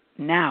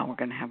 Now we're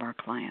going to have our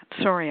client.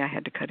 Sorry I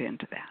had to cut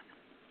into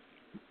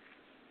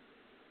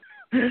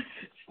that.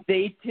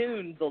 Stay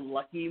tuned. The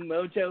Lucky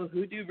Mojo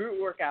Hoodoo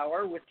Rootwork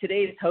Hour with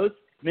today's hosts,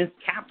 Miss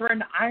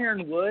Catherine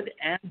Ironwood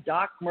and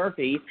Doc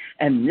Murphy.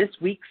 And this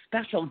week's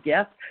special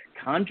guest,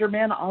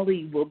 ConjureMan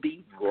Ali, will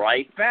be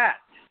right back.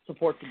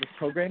 Support for this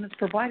program is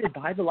provided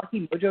by the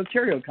Lucky Mojo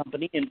Curio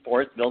Company in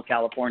Forestville,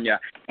 California,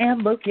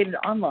 and located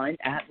online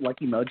at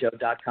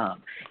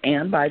luckymojo.com,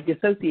 and by the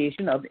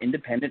Association of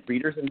Independent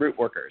Readers and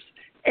Rootworkers.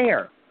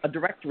 AIR, a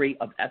directory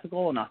of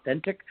ethical and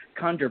authentic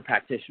conjure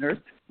practitioners,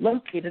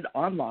 located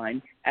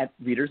online at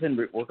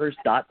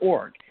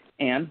readersandrootworkers.org,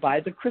 and by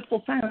the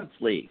Crystal Silence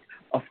League,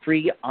 a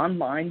free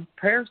online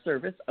prayer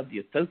service of the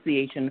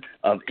Association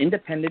of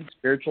Independent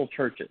Spiritual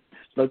Churches,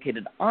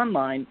 located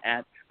online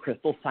at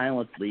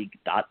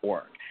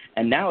crystalsilenceleague.org.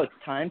 And now it's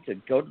time to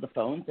go to the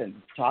phones and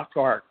talk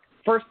to our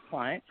first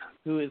client,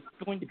 who is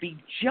going to be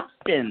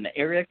Justin,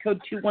 area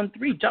code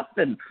 213.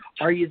 Justin,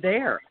 are you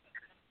there?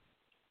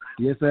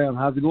 Yes, I am.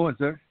 How's it going,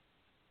 sir?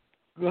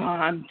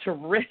 I'm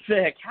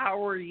terrific.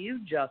 How are you,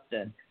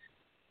 Justin?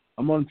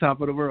 I'm on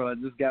top of the world.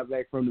 I just got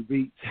back from the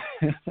beach.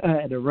 I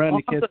had to run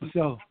to catch the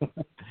show.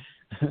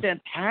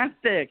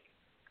 Fantastic.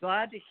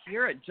 Glad to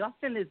hear it.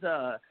 Justin is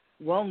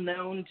well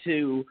known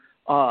to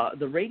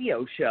the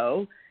radio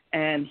show,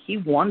 and he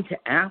wanted to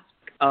ask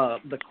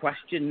the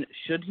question,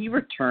 should he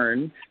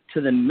return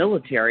to the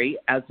military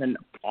as an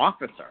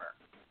officer?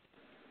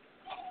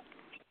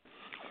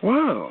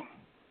 Whoa.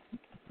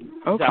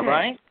 Okay. Is that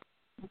right?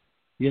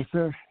 Yes,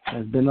 sir.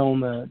 That's been on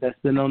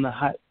the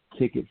hot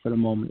ticket for the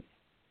moment.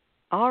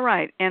 All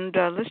right, and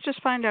let's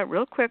just find out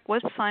real quick,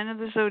 what sign of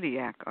the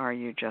zodiac are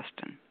you,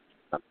 Justin?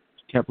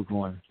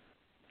 Capricorn.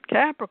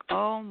 Capricorn.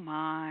 Oh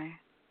my.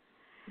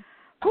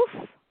 Poof.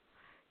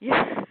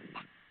 Yeah.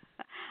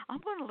 I'm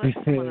going to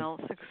let someone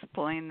else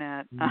explain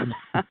that.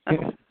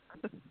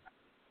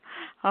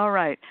 All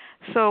right.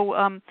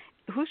 So,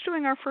 who's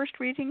doing our first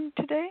reading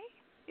today?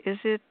 Is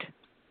it?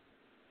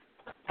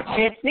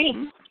 It's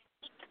me.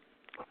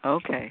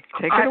 Okay,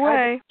 take it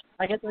away.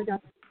 I guess I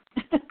got.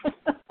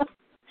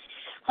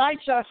 Hi,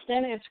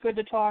 Justin. It's good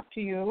to talk to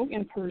you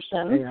in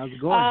person. Hey, how's it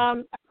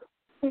going?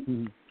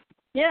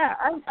 Yeah,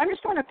 I'm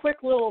just doing a quick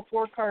little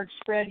 4-card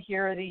spread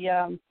here.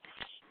 The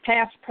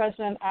past,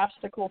 present,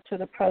 obstacle to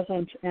the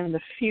present, and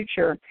the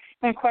future.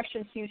 And the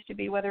question seems to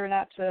be whether or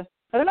not to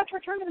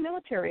return to the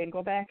military and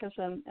go back as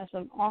an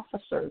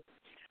officer.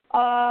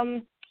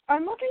 I'm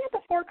looking at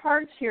the 4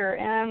 cards here,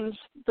 and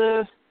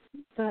the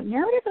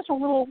narrative is a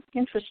little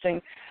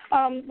interesting.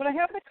 What I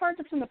have in the card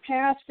that's in the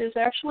past is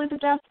actually the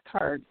death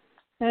card.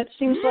 And it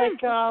seems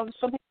like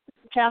something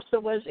in the past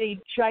that was a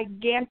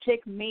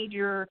gigantic,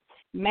 major,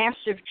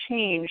 massive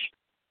change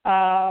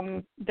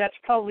that's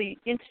probably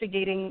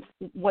instigating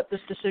what this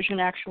decision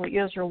actually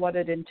is or what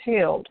it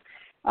entailed.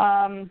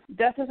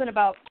 Death isn't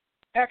about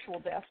actual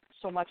death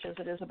so much as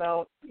it is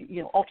about,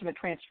 ultimate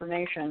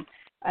transformation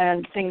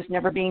and things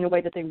never being the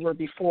way that they were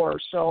before.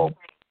 So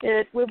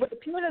it would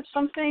appear that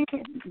something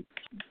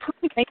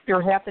pretty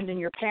major happened in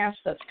your past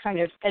that's kind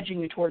of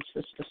edging you towards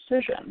this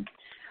decision.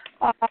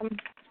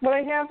 What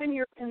I have in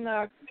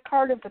the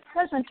card of the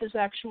present is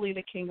actually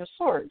the King of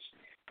Swords,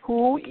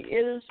 who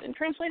is, and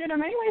translated in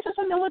many ways, as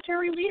a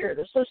military leader.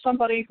 This is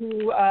somebody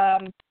who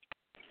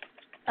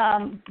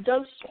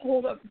does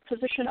hold a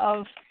position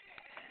of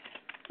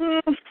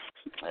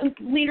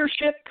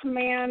leadership,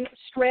 command,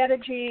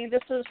 strategy.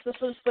 This is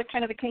the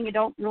kind of the king you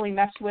don't really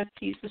mess with.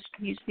 He's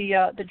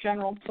the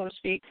general, so to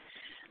speak.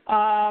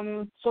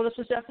 So this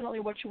is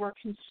definitely what you were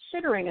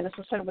considering, and this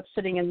is kind of what's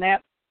sitting in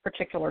that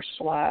particular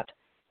slot.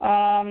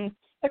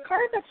 The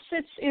card that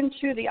sits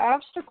into the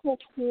obstacle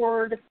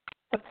toward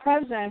the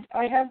present,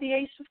 I have the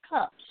Ace of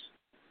Cups.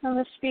 Now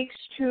this speaks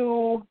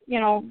to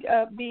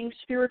being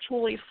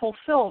spiritually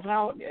fulfilled.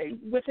 Now,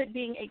 with it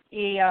being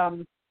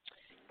a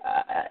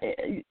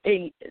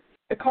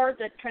card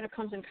that kind of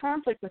comes in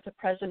conflict with the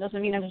present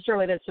doesn't mean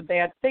necessarily that it's a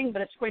bad thing,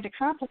 but it's going to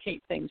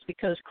complicate things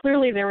because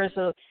clearly there is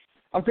a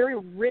very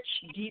rich,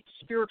 deep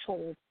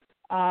spiritual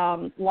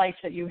life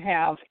that you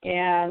have,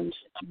 and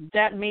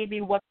that may be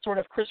what's sort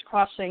of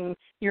crisscrossing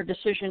your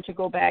decision to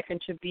go back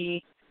and to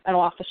be an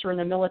officer in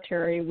the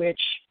military, which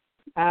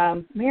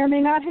may or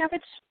may not have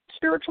its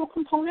spiritual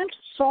component.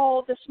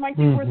 So this might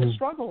be where the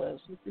struggle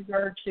is with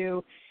regard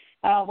to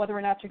whether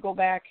or not to go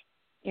back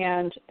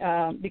and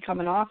become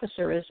an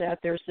officer, is that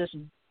there's this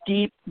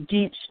deep,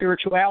 deep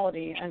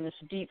spirituality and this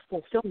deep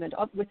fulfillment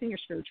within your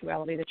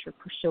spirituality that you're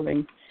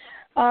pursuing.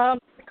 The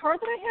card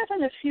that I have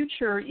in the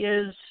future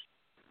is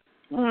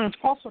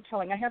also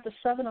telling. I have the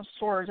Seven of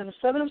Swords, and the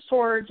Seven of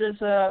Swords is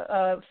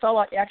a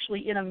fella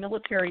actually in a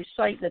military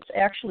site that's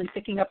actually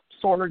picking up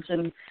swords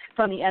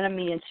from the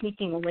enemy and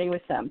sneaking away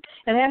with them.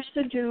 And it has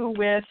to do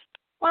with,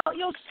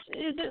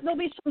 there'll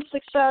be some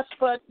success,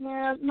 but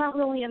not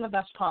really in the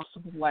best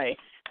possible way.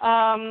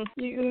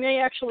 You may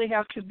actually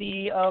have to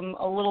be a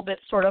little bit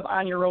sort of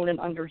on your own and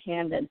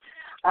underhanded.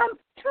 Kind of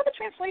the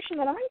translation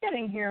that I'm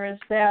getting here is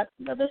that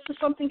this is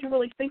something to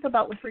really think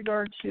about with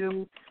regard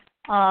to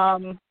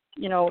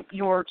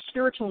your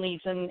spiritual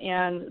needs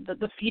and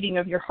the feeding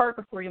of your heart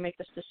before you make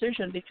this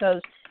decision,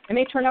 because it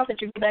may turn out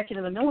that you go back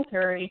into the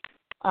military,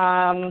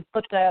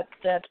 but that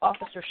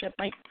officership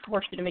might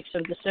force you to make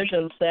some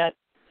decisions that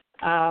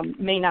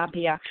may not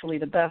be actually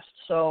the best.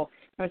 So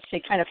I would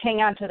say kind of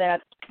hang on to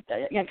that,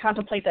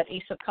 contemplate that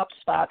Ace of Cups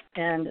spot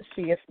and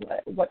see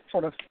what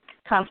sort of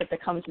conflict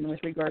that comes in with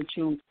regard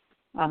to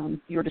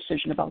your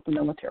decision about the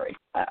military.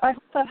 I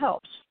hope that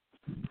helps.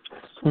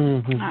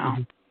 Wow.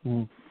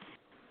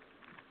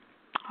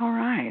 All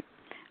right.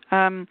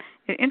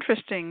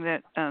 Interesting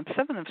that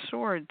Seven of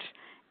Swords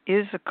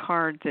is a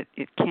card that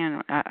it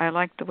can, I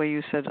like the way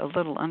you said, a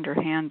little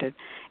underhanded.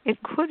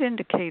 It could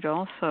indicate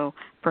also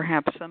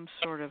perhaps some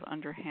sort of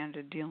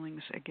underhanded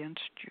dealings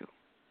against you.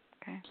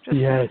 Okay.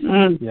 Yes.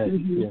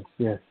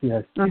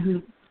 Mm-hmm.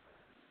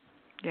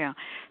 Yeah.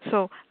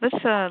 So let's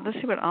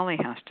see what Ollie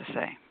has to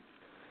say.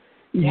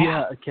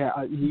 Yeah, okay.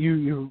 I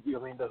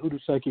mean, the Hoodoo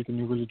Psychic and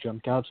you really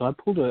jumped out. So I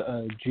pulled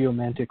a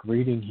geomantic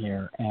reading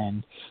here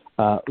and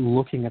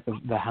looking at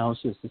the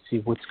houses to see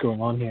what's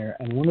going on here.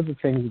 And one of the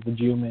things that the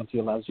geomancy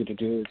allows you to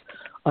do is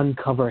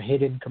uncover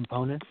hidden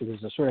components. So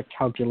there's a sort of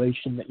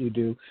calculation that you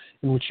do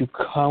in which you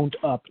count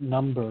up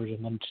numbers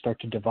and then start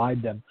to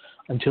divide them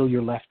until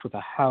you're left with a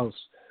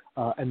house.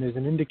 And there's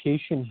an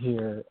indication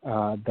here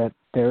that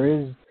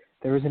there's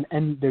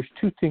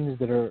two things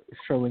that are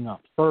showing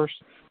up. First,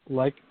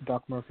 like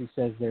Doc Murphy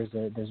says, there's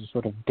a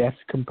sort of death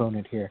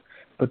component here,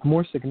 but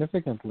more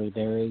significantly,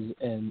 there is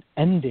an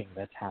ending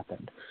that's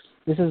happened.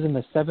 This is in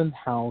the 7th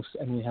house,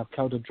 and we have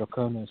Cauda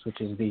Draconis,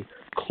 which is the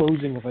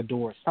closing of a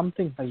door.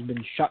 Something has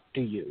been shut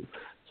to you.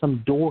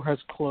 Some door has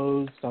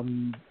closed,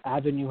 some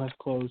avenue has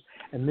closed,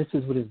 and this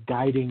is what is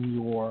guiding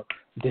your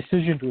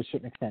decision to a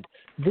certain extent.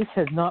 This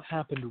has not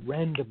happened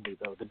randomly,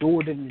 though. The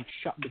door didn't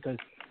shut because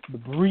the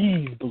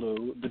breeze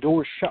blew. The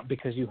door shut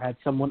because you had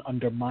someone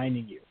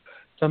undermining you.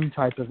 Some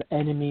type of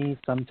enemy,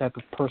 some type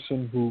of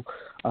person who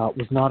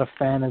was not a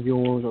fan of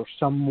yours, or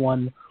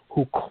someone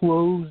who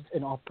closed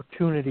an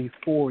opportunity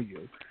for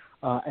you.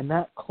 And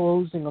that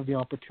closing of the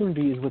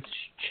opportunity is what's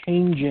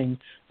changing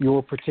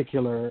your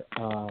particular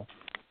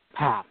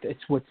path.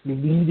 It's what's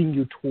leading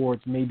you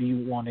towards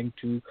maybe wanting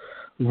to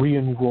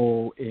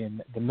re-enroll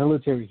in the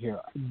military here.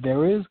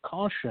 There is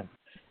caution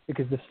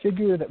because the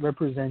figure that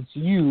represents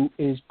you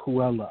is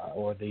Puella,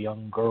 or the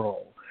young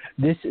girl.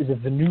 This is a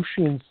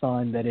Venusian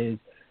sign that is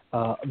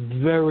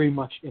very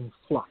much in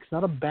flux.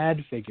 Not a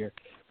bad figure,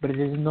 but it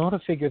is not a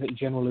figure that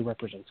generally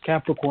represents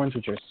Capricorns,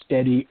 which are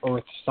steady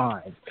earth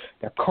signs.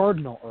 They're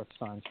cardinal earth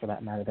signs, for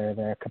that matter. They're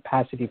their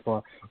capacity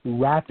for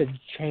rapid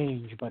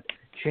change, but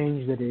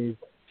change that is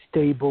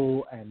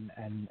stable and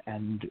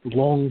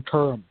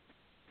long-term.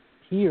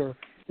 Here,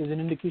 there's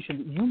an indication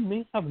that you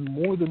may have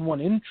more than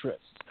one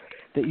interest,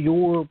 that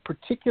your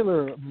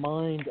particular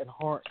mind and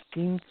heart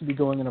seems to be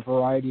going in a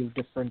variety of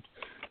different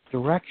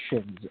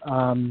directions.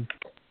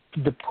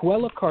 the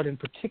Puella card in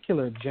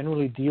particular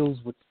generally deals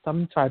with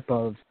some type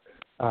of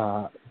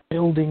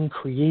building,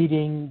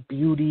 creating,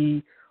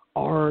 beauty,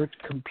 art,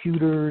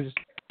 computers,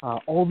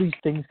 all these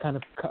things kind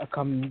of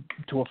come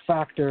to a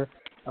factor,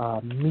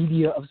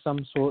 media of some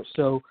sort.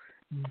 So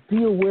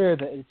be aware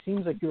that it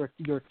seems like your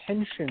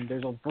attention,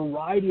 there's a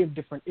variety of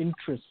different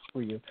interests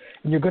for you,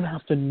 and you're going to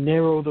have to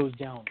narrow those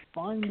down.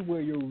 Find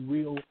where your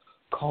real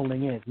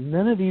calling is.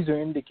 None of these are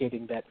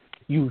indicating that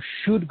you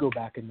should go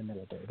back in the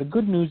military. The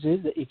good news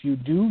is that if you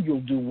do,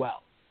 you'll do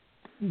well.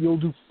 You'll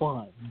do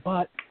fine.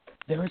 But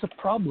there is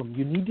a problem.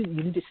 You need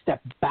to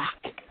step back,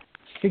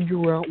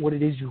 figure out what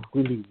it is you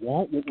really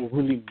want, what will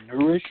really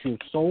nourish your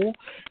soul,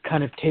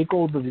 kind of take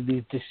all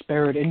these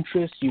disparate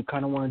interests. You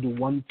kind of want to do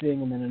one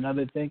thing and then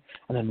another thing,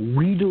 and then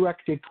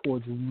redirect it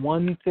towards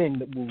one thing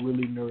that will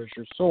really nourish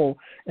your soul,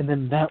 and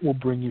then that will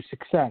bring you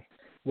success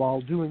while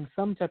doing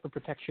some type of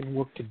protection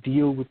work to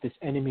deal with this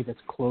enemy that's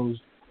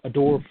closed a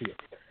door for you.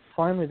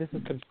 Finally, this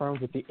is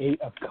confirmed with the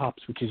 8 of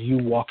Cups, which is you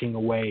walking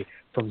away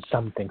from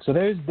something. So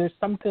there's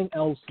something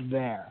else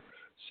there.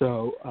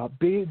 So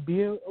be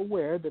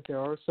aware that there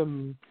are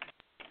some,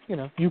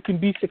 you can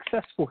be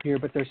successful here,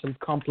 but there's some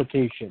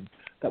complications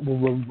that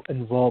will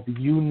involve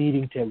you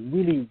needing to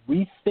really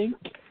rethink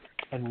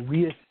and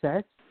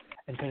reassess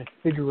and kind of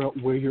figure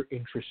out where your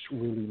interests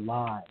really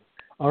lie.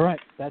 All right,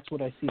 that's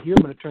what I see here.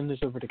 I'm going to turn this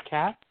over to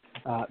Kat.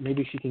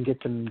 Maybe she can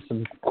get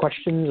some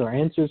questions or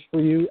answers for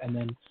you, and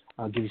then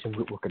I'll give you some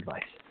Rootwork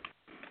advice.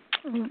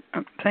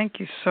 Thank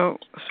you so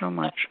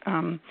much.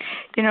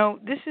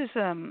 This is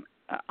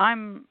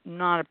I'm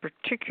not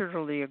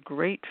a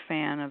great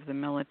fan of the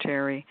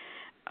military,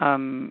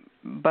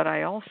 but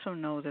I also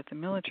know that the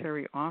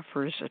military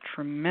offers a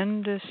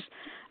tremendous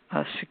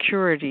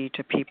security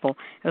to people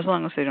as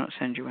long as they don't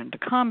send you into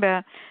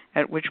combat,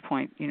 at which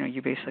point,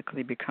 you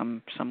basically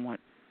become somewhat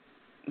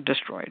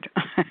destroyed,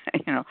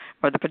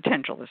 or the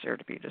potential is there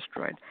to be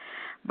destroyed.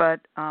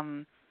 But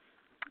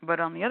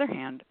on the other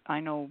hand, I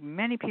know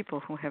many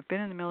people who have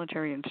been in the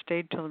military and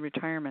stayed till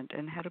retirement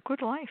and had a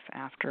good life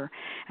after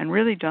and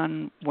really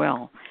done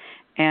well.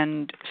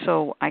 And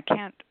so I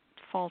can't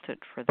fault it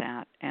for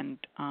that. And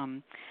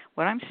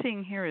what I'm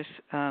seeing here is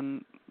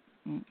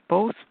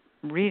both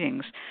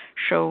readings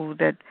show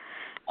that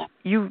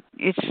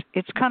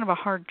it's kind of a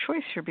hard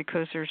choice here,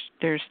 because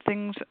there's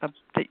things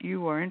that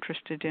you are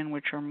interested in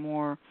which are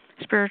more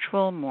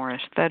spiritual, more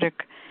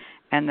aesthetic,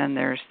 and then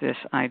there's this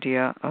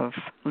idea of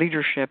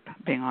leadership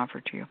being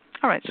offered to you.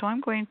 All right, so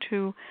I'm going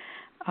to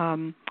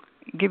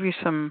give you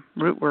some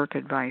Rootwork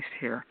advice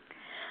here.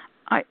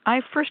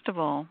 I first of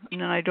all,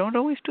 and I don't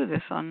always do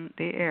this on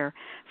the air,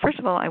 first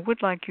of all, I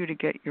would like you to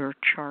get your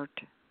chart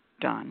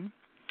done.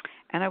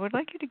 And I would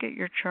like you to get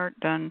your chart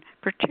done,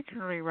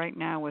 particularly right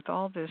now with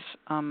all this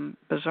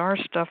bizarre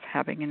stuff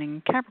happening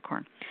in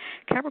Capricorn.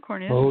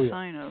 Capricorn is a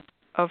sign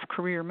of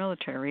career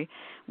military.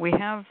 We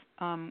have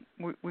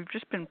we've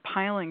just been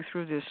piling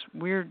through this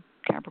weird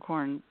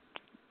Capricorn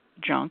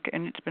junk,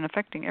 and it's been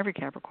affecting every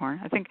Capricorn.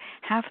 I think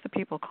half the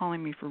people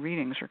calling me for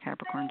readings are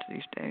Capricorns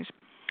these days.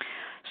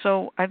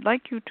 So I'd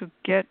like you to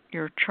get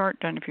your chart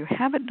done. If you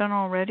haven't done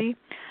already,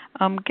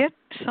 get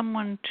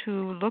someone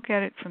to look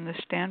at it from the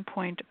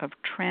standpoint of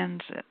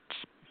transits.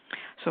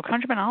 So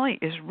ConjureMan Ali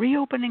is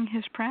reopening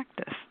his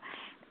practice,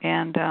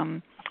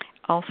 and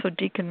also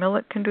Deacon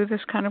Millett can do this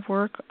kind of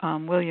work.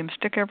 William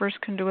Stickevers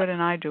can do it,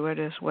 and I do it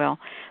as well.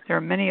 There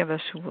are many of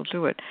us who will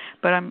do it.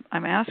 But I'm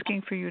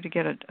asking for you to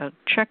get a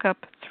checkup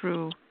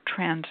through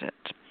transits,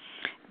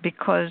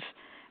 because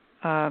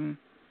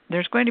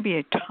there's going to be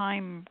a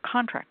time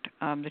contract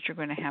that you're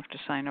going to have to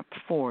sign up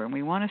for, and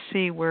we want to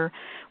see where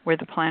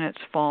the planets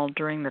fall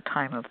during the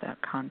time of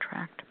that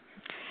contract.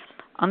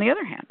 On the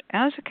other hand,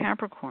 as a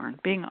Capricorn,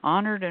 being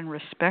honored and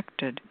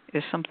respected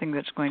is something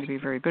that's going to be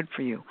very good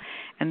for you.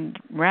 And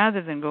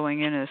rather than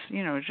going in as,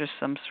 just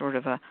some sort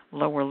of a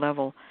lower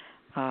level,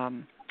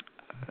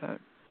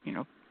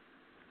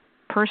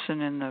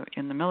 person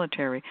in the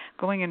military,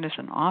 going in as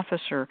an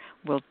officer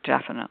will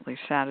definitely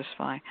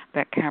satisfy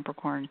that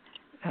Capricorn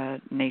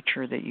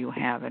nature that you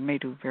have, and may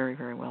do very,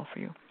 very well for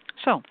you.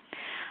 So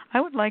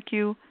I would like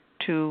you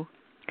to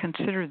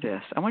consider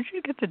this. I want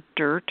you to get the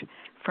dirt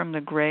from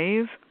the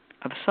grave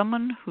of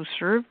someone who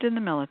served in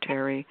the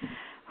military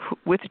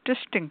with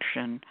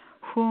distinction,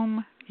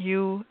 whom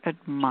you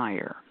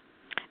admire.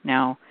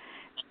 Now,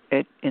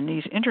 in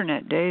these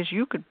internet days,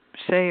 you could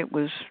say it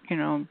was,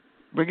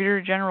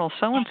 Brigadier General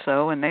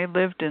so-and-so, and they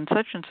lived in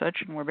such and such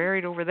and were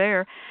buried over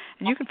there,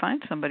 and you could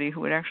find somebody who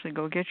would actually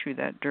go get you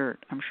that dirt.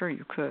 I'm sure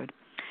you could.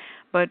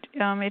 But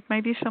it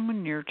may be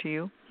someone near to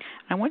you.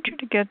 I want you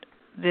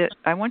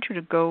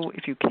to go,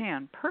 if you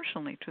can,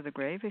 personally to the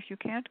grave. If you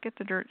can't, get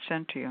the dirt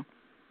sent to you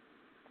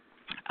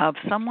of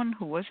someone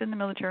who was in the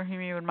military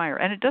whom you admire.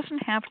 And it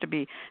doesn't have to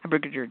be a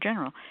brigadier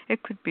general.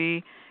 It could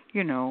be,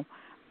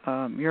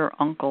 your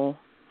uncle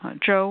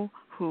Joe,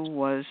 who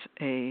was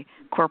a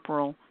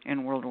corporal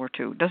in World War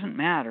II. It doesn't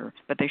matter,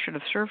 but they should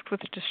have served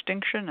with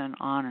distinction and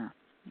honor.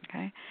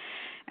 Okay?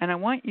 And I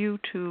want you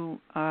to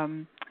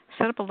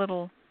set up a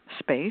little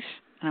space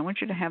and I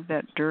want you to have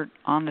that dirt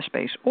on the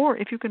space. Or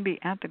if you can be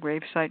at the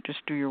gravesite, just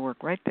do your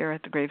work right there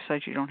at the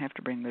gravesite. You don't have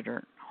to bring the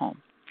dirt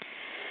home.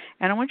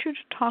 And I want you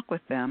to talk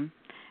with them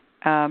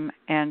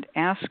and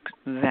ask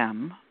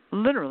them,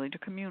 literally, to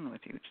commune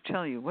with you, to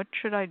tell you, what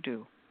should I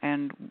do?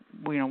 And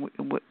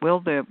will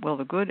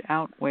the good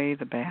outweigh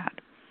the bad?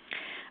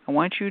 I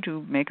want you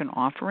to make an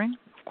offering,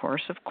 of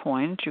course, of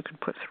coins. You can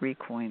put 3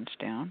 coins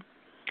down.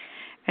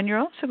 And you're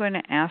also going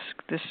to ask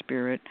the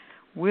spirit,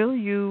 will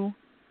you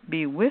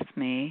be with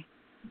me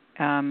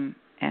and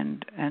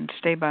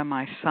stay by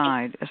my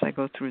side as I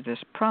go through this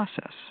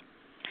process?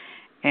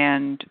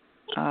 And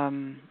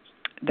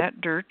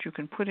that dirt you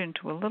can put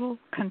into a little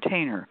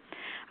container.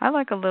 I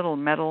like a little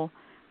metal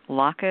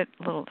locket,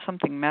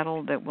 something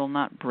metal that will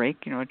not break.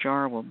 A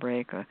jar will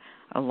break.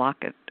 A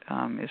locket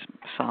is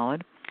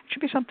solid. It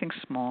should be something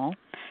small.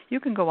 You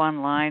can go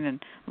online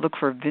and look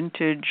for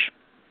vintage,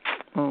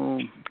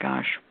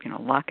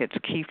 lockets,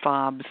 key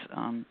fobs,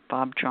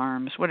 bob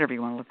charms, whatever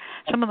you want to look.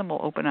 Some of them will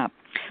open up.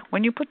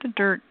 When you put the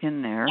dirt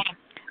in there,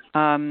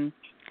 and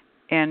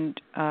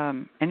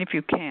if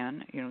you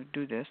can,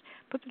 do this,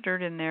 put the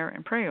dirt in there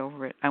and pray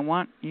over it. I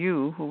want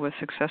you, who was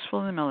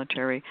successful in the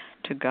military,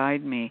 to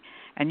guide me.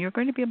 And you're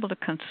going to be able to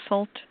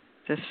consult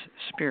this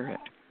spirit.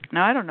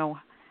 Now, I don't know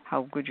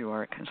how good you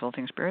are at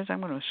consulting spirits.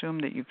 I'm going to assume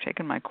that you've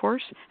taken my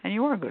course and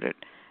you are good at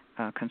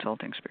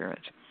consulting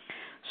spirits.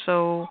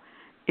 So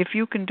if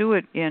you can do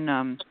it in,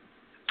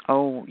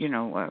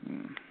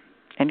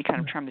 any kind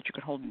of charm that you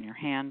could hold in your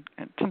hand,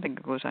 something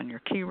that goes on your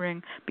key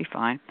ring, be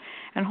fine,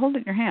 and hold it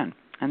in your hand.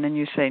 And then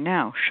you say,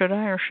 now, should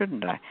I or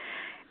shouldn't I?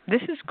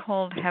 This is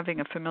called having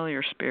a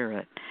familiar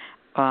spirit.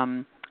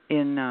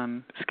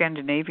 In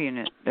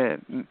Scandinavian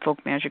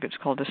folk magic, it's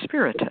called a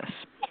spiritus.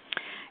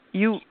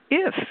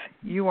 If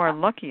you are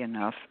lucky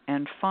enough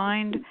and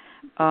find,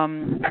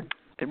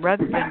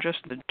 rather than just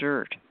the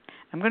dirt,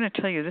 I'm going to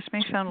tell you, this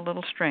may sound a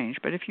little strange,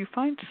 but if you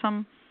find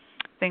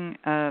something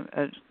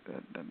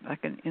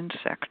like an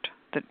insect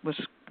that was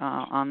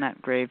on that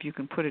grave, you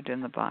can put it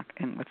in the box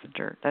and with the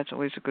dirt. That's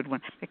always a good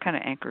one. It kind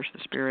of anchors the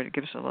spirit. It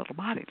gives it a little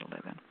body to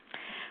live in.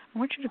 I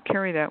want you to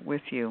carry that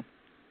with you.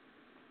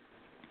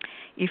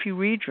 If you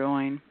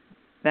rejoin,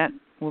 that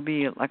will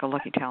be like a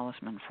lucky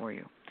talisman for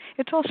you.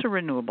 It's also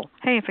renewable.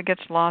 Hey, if it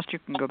gets lost, you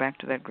can go back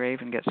to that grave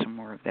and get some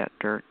more of that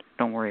dirt.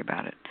 Don't worry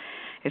about it.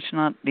 It's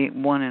not the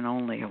one and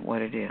only of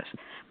what it is.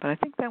 But I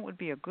think that would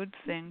be a good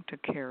thing to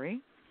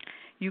carry.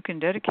 You can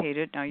dedicate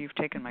it. Now, you've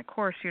taken my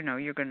course.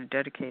 You're going to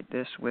dedicate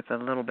this with a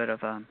little bit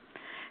of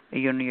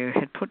you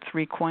had put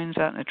 3 coins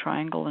out in a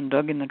triangle and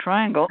dug in the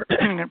triangle.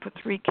 You're going to put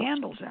 3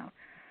 candles out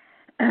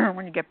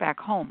when you get back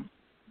home.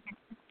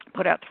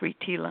 Put out 3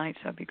 tea lights.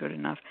 That'd be good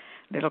enough.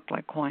 They look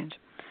like coins.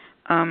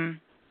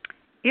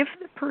 If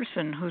the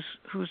person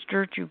whose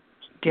dirt you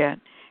get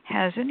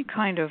has any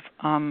kind of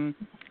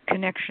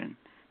connection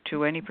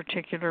to any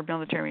particular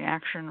military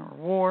action or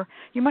war,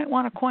 you might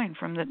want a coin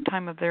from the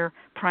time of their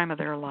prime of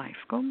their life.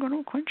 Go to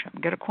a coin shop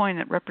and get a coin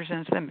that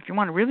represents them. If you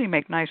want to really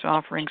make nice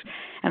offerings,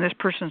 and this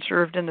person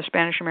served in the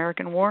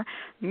Spanish-American War,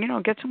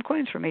 get some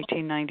coins from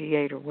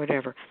 1898 or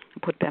whatever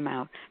and put them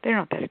out. They're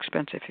not that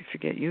expensive if you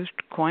get used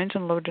coins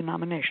in low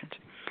denominations.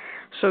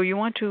 So you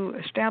want to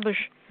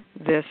establish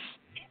this.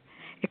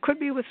 It could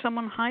be with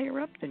someone higher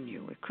up than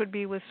you. It could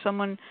be with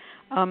someone,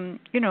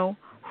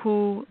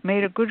 who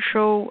made a good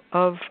show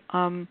of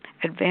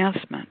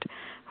advancement,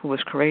 who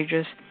was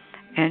courageous,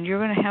 and you're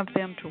going to have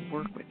them to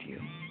work with you.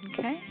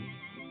 Okay?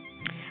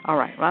 All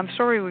right. Well, I'm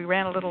sorry we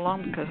ran a little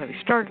long because we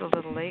started a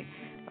little late,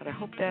 but I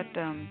hope that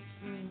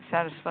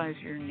satisfies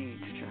your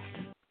needs,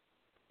 Justin.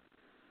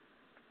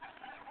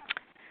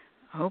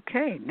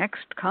 Okay.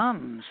 Next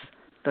comes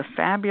the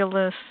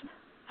fabulous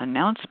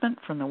announcement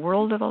from the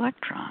world of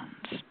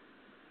electrons.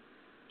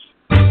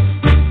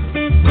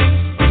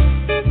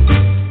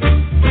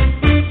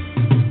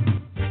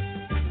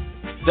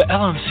 The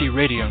LMC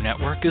Radio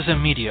Network is a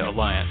media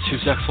alliance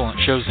whose excellent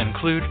shows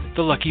include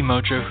the Lucky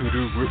Mojo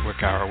Hoodoo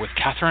Rootwork Hour with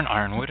Catherine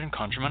Ironwood and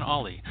ConjureMan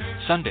Ali,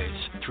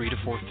 Sundays 3 to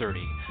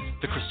 4:30.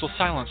 The Crystal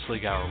Silence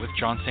League Hour with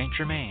John St.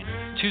 Germain,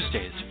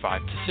 Tuesdays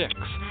 5 to 6.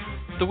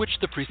 The Witch,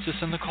 the Priestess,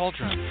 and the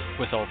Cauldron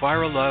with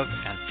Elvira Love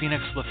and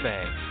Phoenix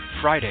LaFay,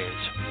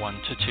 Fridays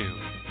 1 to 2.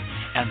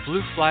 And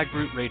Blue Flag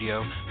Root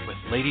Radio with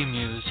Lady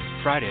Muse,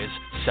 Fridays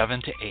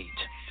 7 to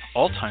 8.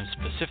 All times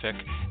Pacific,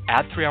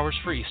 add 3 hours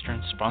for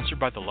Eastern, sponsored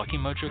by the Lucky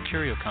Mojo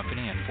Curio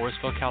Company in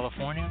Forestville,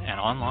 California, and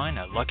online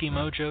at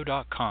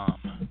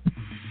luckymojo.com.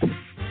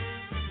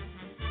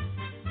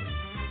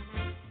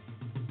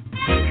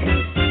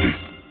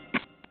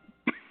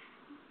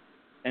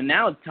 And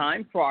now it's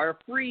time for our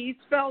free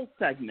spell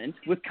segment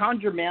with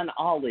ConjureMan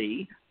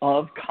Ali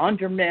of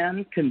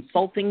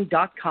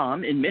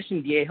ConjureManConsulting.com in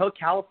Mission Viejo,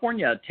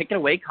 California. Take it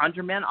away,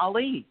 ConjureMan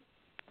Ali.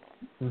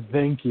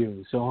 Thank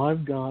you. So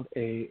I've got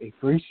a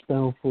free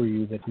spell for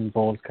you that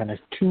involves kind of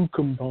 2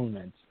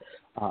 components,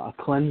 a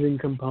cleansing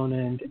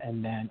component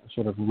and then a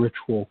sort of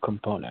ritual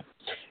component.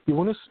 You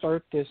want to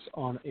start this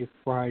on a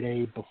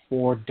Friday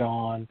before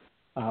dawn.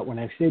 When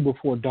I say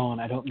before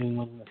dawn, I don't mean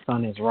when the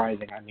sun is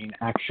rising. I mean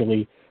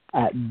actually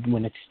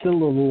when it's still a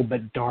little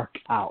bit dark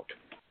out.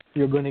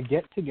 You're going to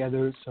get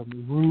together some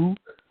rue,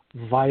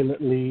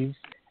 violet leaves,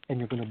 and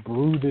you're going to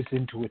brew this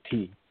into a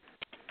tea.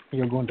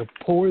 You're going to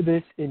pour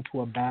this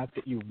into a bath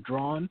that you've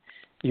drawn.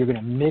 You're going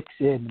to mix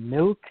in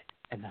milk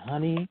and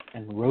honey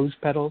and rose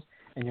petals,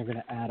 and you're going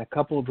to add a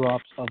couple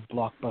drops of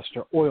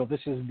Blockbuster oil. This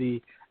is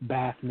the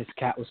bath Miss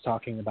Cat was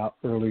talking about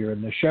earlier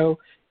in the show.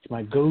 It's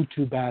my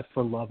go-to bath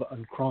for love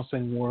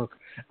uncrossing work.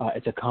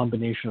 It's a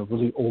combination of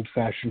really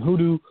old-fashioned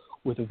hoodoo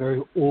with a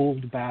very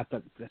old bath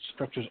that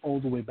stretches all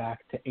the way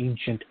back to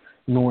ancient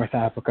North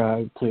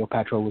Africa.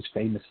 Cleopatra was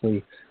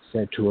famously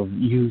said to have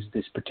used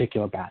this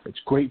particular bath. It's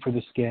great for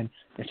the skin.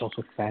 It's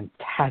also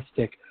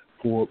fantastic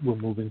for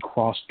removing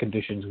cross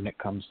conditions when it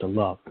comes to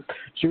love.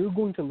 So you're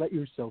going to let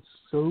yourself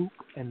soak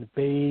and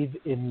bathe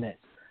in this.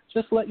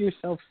 Just let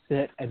yourself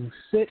sit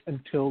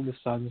until the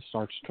sun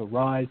starts to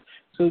rise.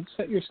 So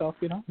set yourself,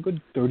 a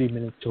good 30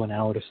 minutes to an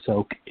hour to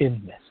soak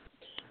in this.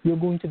 You're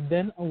going to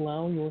then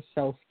allow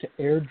yourself to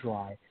air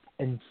dry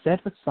and set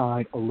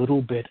aside a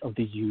little bit of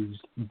the used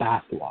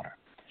bath water.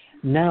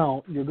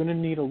 Now, you're going to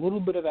need a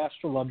little bit of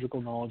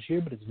astrological knowledge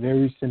here, but it's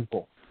very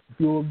simple.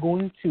 You're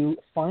going to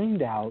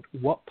find out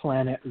what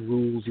planet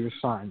rules your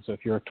sign. So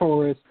if you're a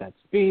Taurus, that's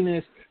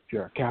Venus. If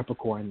you're a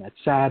Capricorn, that's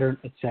Saturn,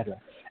 etc.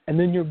 And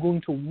then you're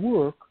going to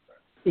work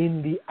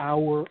in the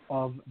hour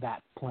of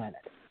that planet.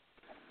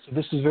 So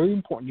this is very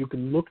important. You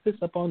can look this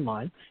up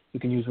online. You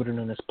can use what are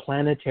known as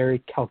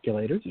planetary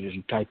calculators. You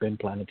just type in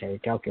planetary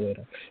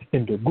calculator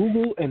into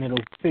Google, and it'll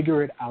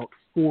figure it out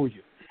for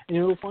you. And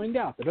it'll find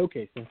out that,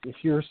 okay, since if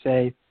you're,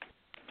 say,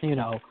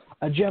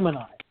 a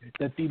Gemini,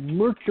 that the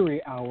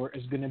Mercury hour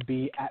is going to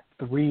be at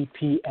 3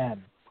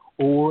 p.m.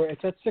 or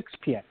it's at 6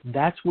 p.m.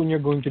 That's when you're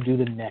going to do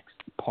the next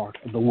part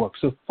of the work.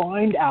 So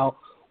find out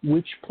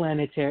which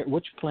planet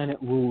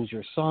rules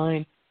your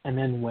sign, and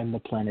then when the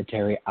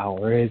planetary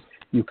hour is.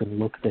 You can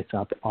look this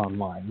up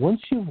online.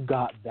 Once you've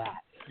got that,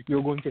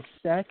 you're going to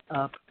set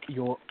up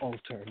your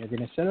altar. You're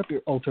going to set up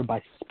your altar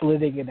by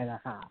splitting it in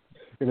half.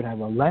 You're going to have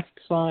a left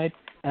side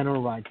and a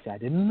right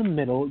side. In the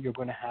middle, you're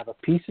going to have a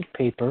piece of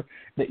paper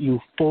that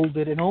you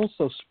folded and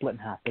also split in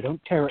half. But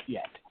don't tear it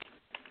yet.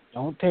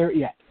 Don't tear it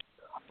yet.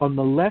 On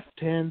the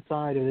left-hand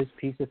side of this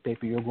piece of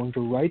paper, you're going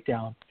to write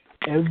down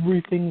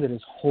everything that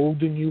is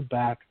holding you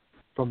back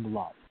from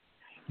love.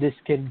 This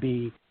can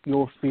be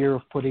your fear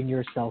of putting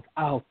yourself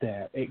out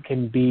there. It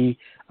can be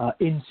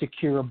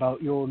insecure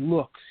about your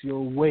looks,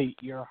 your weight,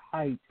 your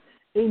height,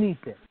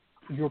 anything.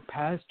 Your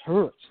past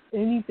hurts.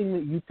 Anything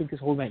that you think is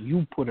holding back,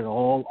 you put it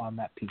all on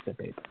that piece of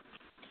paper.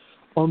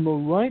 On the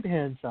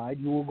right-hand side,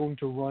 you are going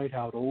to write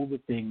out all the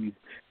things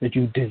that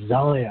you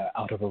desire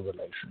out of a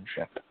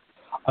relationship.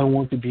 I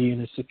want to be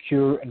in a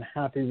secure and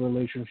happy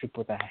relationship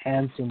with a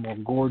handsome or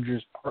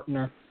gorgeous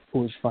partner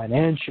who is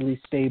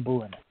financially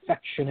stable and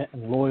affectionate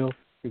and loyal.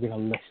 You're going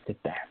to list it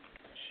there.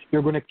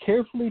 You're going to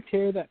carefully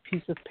tear that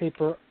piece of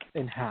paper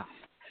in half.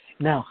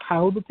 Now,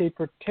 how the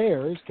paper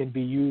tears can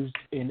be used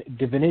in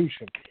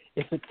divination.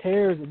 If it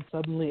tears and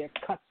suddenly it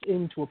cuts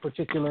into a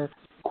particular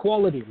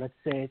quality, let's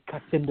say it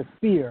cuts into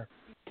fear,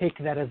 take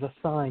that as a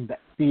sign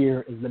that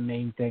fear is the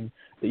main thing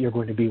that you're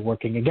going to be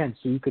working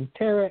against. So you can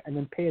tear it and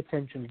then pay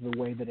attention to the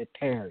way that it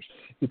tears.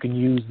 You can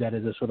use that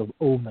as a sort of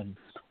omen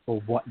or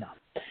whatnot.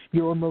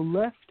 You're on the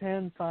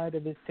left-hand side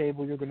of this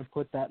table. You're going to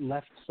put that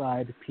left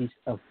side piece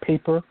of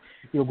paper.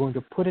 You're going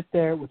to put it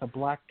there with a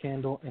black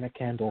candle and a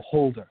candle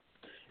holder.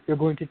 You're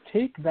going to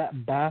take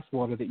that bath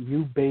water that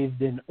you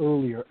bathed in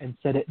earlier and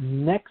set it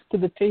next to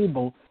the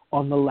table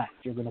on the left.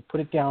 You're going to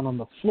put it down on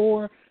the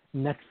floor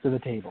next to the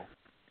table.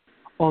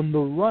 On the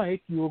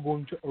right, you are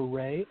going to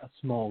array a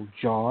small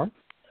jar,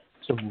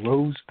 some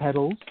rose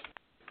petals,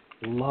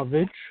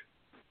 lovage,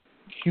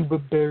 cuba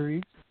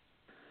berries,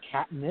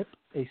 catnip,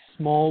 a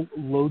small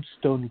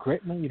lodestone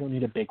grit. No, you don't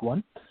need a big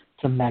one.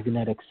 Some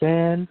magnetic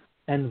sand,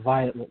 and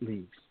violet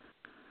leaves.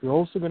 You're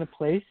also going to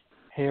place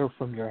hair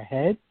from your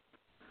head,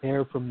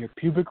 hair from your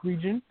pubic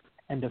region,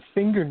 and a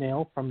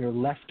fingernail from your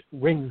left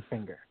ring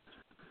finger,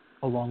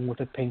 along with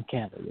a pink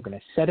candle. You're going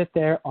to set it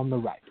there on the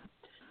right.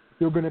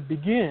 You're going to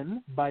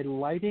begin by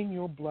lighting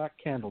your black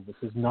candle. This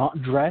is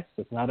not dressed.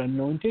 It's not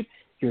anointed.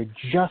 You're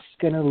just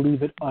going to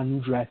leave it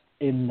undressed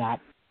in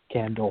that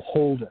candle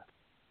holder.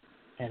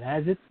 And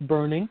as it's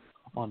burning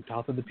on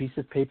top of the piece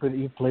of paper that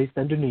you've placed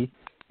underneath,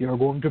 you're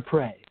going to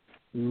pray,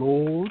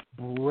 Lord,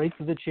 break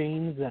the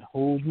chains that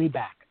hold me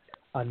back.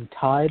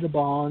 Untie the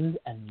bonds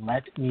and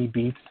let me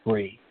be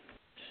free.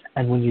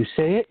 And when you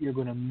say it, you're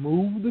going to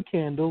move the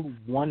candle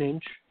 1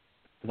 inch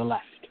to the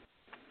left.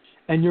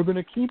 And you're going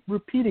to keep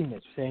repeating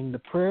this, saying the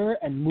prayer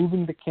and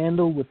moving the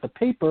candle with the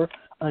paper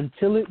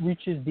until it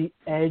reaches the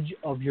edge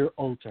of your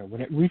altar.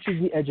 When it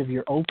reaches the edge of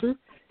your altar,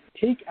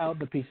 take out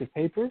the piece of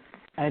paper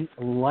and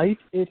light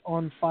it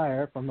on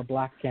fire from the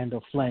black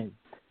candle flame.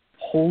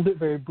 Hold it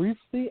very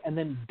briefly and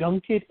then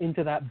dunk it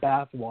into that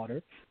bath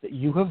water that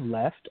you have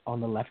left on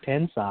the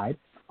left-hand side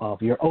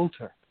of your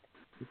altar.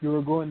 You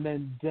are going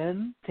to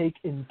then take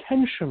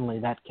intentionally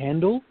that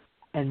candle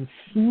and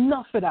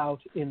snuff it out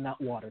in that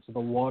water. So the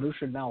water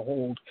should now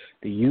hold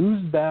the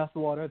used bath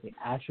water, the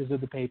ashes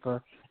of the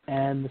paper,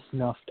 and the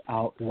snuffed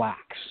out wax.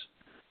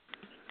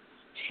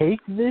 Take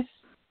this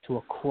to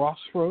a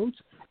crossroads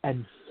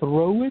and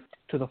throw it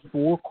to the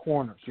four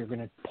corners. You're going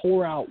to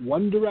pour out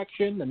one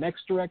direction, the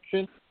next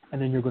direction,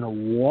 and then you're going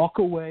to walk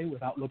away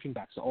without looking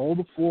back. So all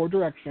the four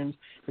directions,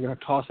 you're going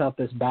to toss out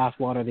this bath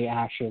water, the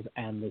ashes,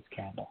 and this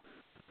candle.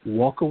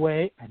 Walk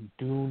away and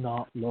do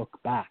not look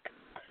back.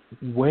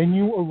 When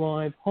you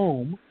arrive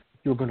home,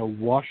 you're going to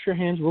wash your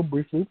hands real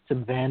briefly with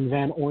some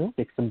Van oil.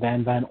 Take some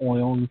Van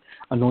oil and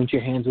anoint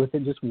your hands with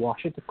it. Just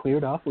wash it to clear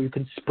it off, or you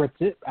can spritz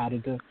it. Add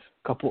it to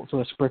a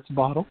spritz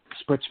bottle.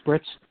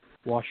 Spritz.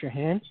 Wash your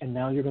hands, and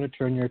now you're going to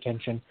turn your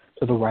attention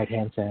to the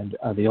right-hand side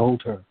of the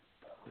altar.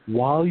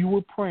 While you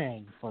were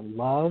praying for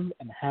love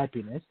and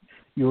happiness,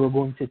 you are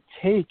going to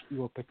take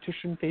your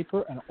petition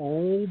paper and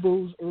all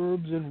those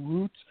herbs and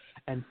roots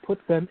and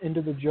put them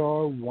into the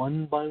jar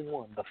one by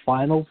one. The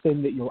final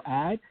thing that you'll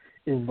add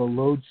is the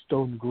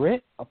lodestone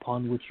grit,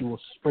 upon which you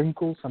will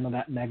sprinkle some of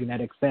that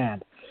magnetic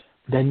sand.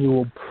 Then you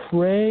will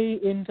pray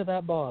into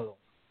that bottle.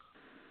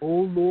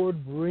 Oh,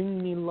 Lord,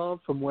 bring me love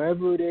from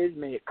wherever it is.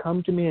 May it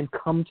come to me and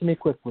come to me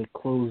quickly.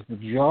 Close the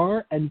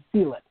jar and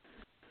seal it.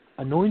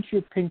 Anoint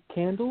your pink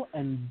candle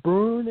and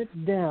burn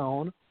it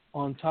down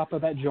on top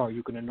of that jar.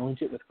 You can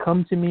anoint it with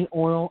Come to Me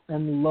oil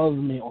and Love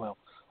Me oil.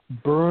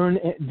 Burn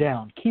it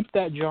down. Keep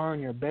that jar in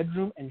your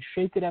bedroom and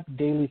shake it up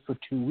daily for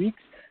 2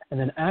 weeks. And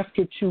then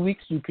after 2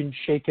 weeks, you can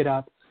shake it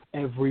up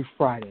every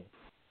Friday.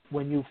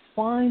 When you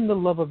find the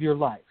love of your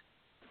life,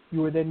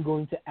 you are then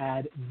going to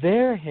add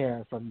their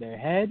hair from their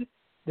head,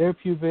 their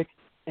pubic,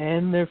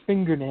 and their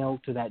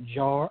fingernail to that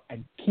jar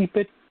and keep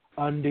it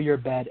under your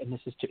bed. And this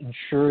is to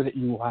ensure that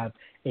you will have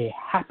a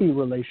happy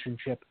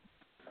relationship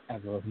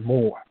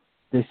evermore.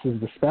 This is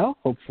the spell.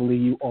 Hopefully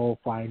you all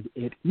find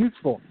it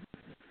useful.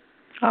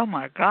 Oh,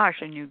 my gosh.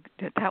 And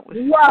that was...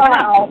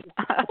 Wow.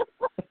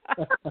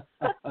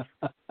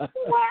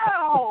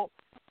 Wow.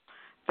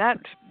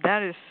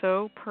 That is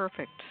so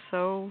perfect.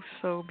 So,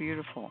 so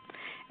beautiful.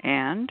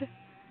 And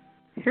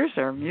here's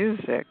our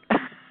music.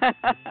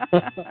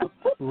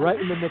 Right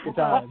in the nick of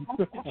time.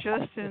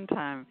 Just in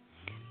time.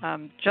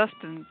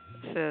 Justin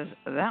says,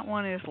 that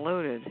one is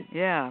loaded.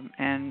 Yeah,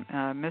 and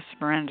Miss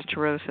Miranda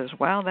Thoreau says,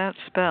 wow, that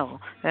spell.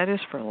 That is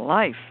for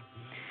life.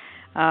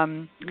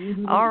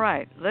 All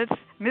right,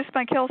 Miss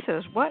Michael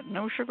says, what,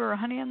 no sugar or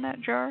honey in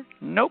that jar?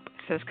 Nope,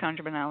 says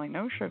ConjureMan Alley,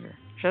 no sugar.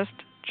 Just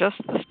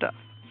the stuff.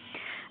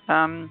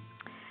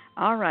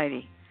 All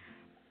righty.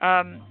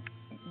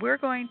 We're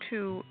going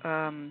to...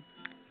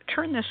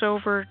 turn this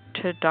over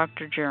to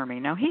Dr. Jeremy.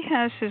 Now, he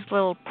has his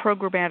little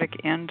programmatic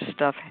end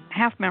stuff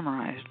half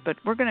memorized, but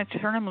we're going to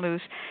turn him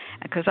loose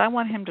because I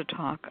want him to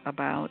talk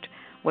about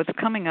what's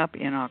coming up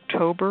in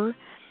October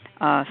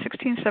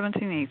 16th,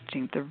 17th,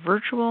 18th, the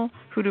virtual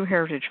Hoodoo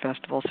Heritage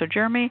Festival. So,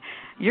 Jeremy,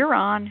 you're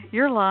on.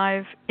 You're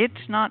live. It's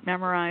not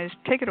memorized.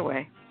 Take it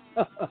away.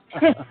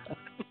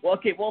 Well,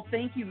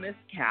 thank you, Miss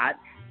Cat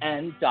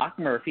and Doc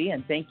Murphy,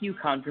 and thank you,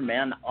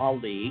 ConjureMan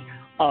Ali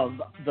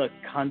of the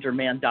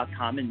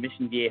ConjureMan.com in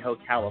Mission Viejo,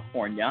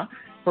 California,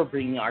 for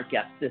bringing our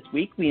guest this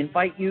week. We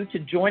invite you to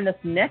join us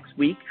next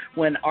week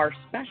when our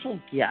special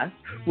guest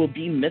will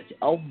be Miss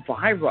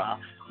Elvira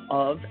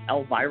of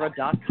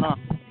Elvira.com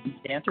in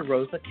Santa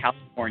Rosa,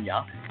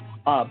 California,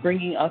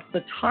 bringing us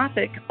the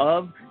topic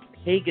of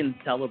pagan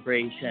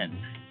celebration,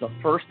 the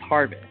first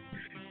harvest.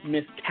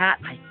 Miss Cat,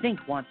 I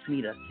think, wants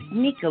me to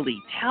sneakily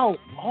tell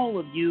all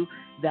of you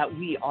that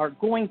we are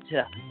going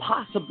to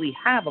possibly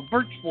have a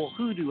virtual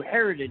Hoodoo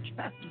Heritage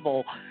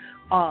Festival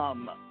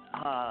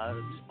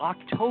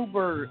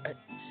October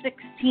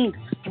 16th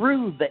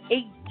through the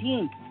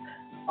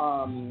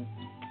 18th.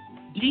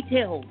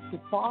 Details to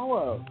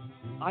follow.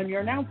 I'm your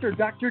announcer,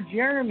 Dr.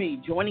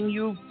 Jeremy, joining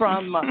you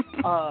from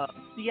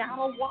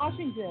Seattle,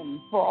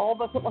 Washington. For all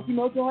of us at Lucky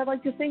Mojo, I'd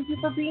like to thank you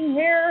for being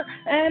here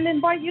and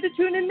invite you to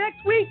tune in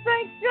next week.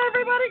 Thanks,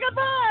 everybody.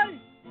 Goodbye.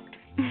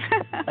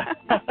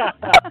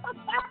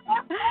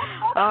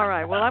 All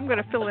right. Well, I'm going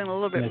to fill in a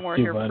little bit more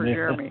here for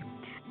Jeremy.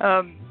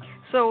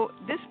 So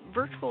this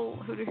virtual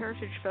Hoodoo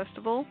Heritage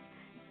Festival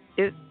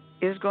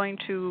is going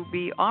to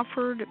be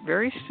offered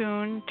very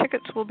soon.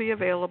 Tickets will be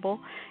available.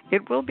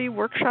 It will be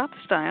workshop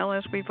style,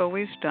 as we've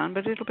always done,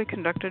 but it'll be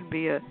conducted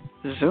via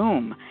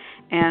Zoom.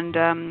 And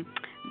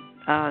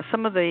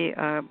some of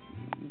the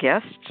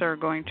guests are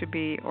going to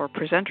be, or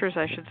presenters,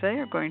 I should say,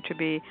 are going to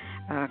be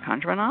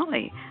ConjureMan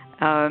Ali.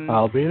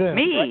 I'll be there.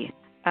 Me,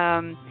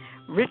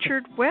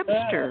 Richard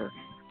Webster,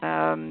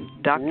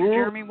 Dr.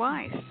 Jeremy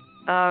Weiss,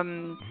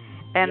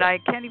 and I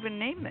can't even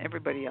name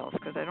everybody else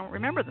because I don't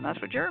remember them. That's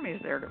what Jeremy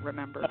is there to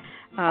remember.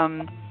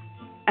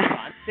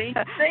 Saint,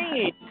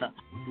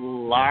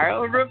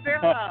 Lara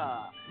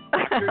Rivera,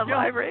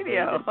 Live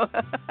radio.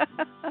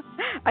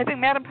 I think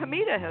Madame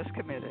Pamita has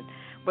committed,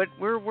 but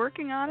we're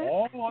working on it.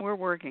 We're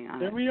working on it.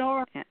 There we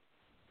are. Yeah.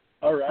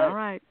 All right. All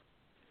right.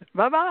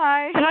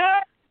 Bye-bye.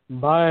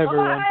 Bye,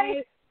 everyone.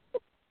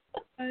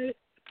 Bye.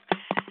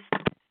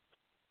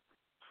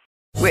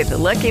 With the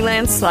Lucky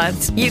Land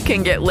Slots, you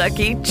can get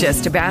lucky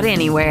just about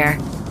anywhere.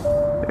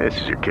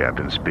 This is your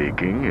captain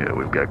speaking.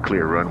 We've got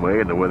clear runway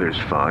and the weather's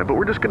fine, but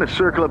we're just going to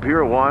circle up here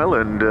a while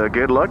and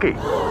get lucky.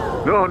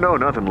 No,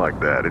 nothing like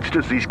that. It's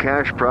just these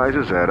cash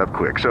prizes add up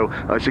quick. So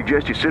I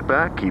suggest you sit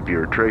back, keep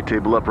your tray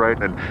table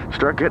upright, and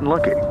start getting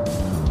lucky.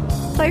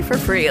 Play for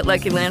free at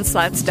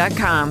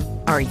LuckyLandSlots.com.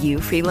 Are you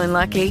feeling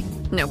lucky?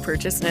 No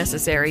purchase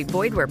necessary.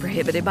 Void where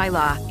prohibited by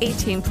law.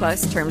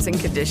 18+ terms and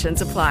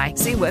conditions apply.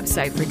 See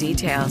website for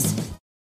details.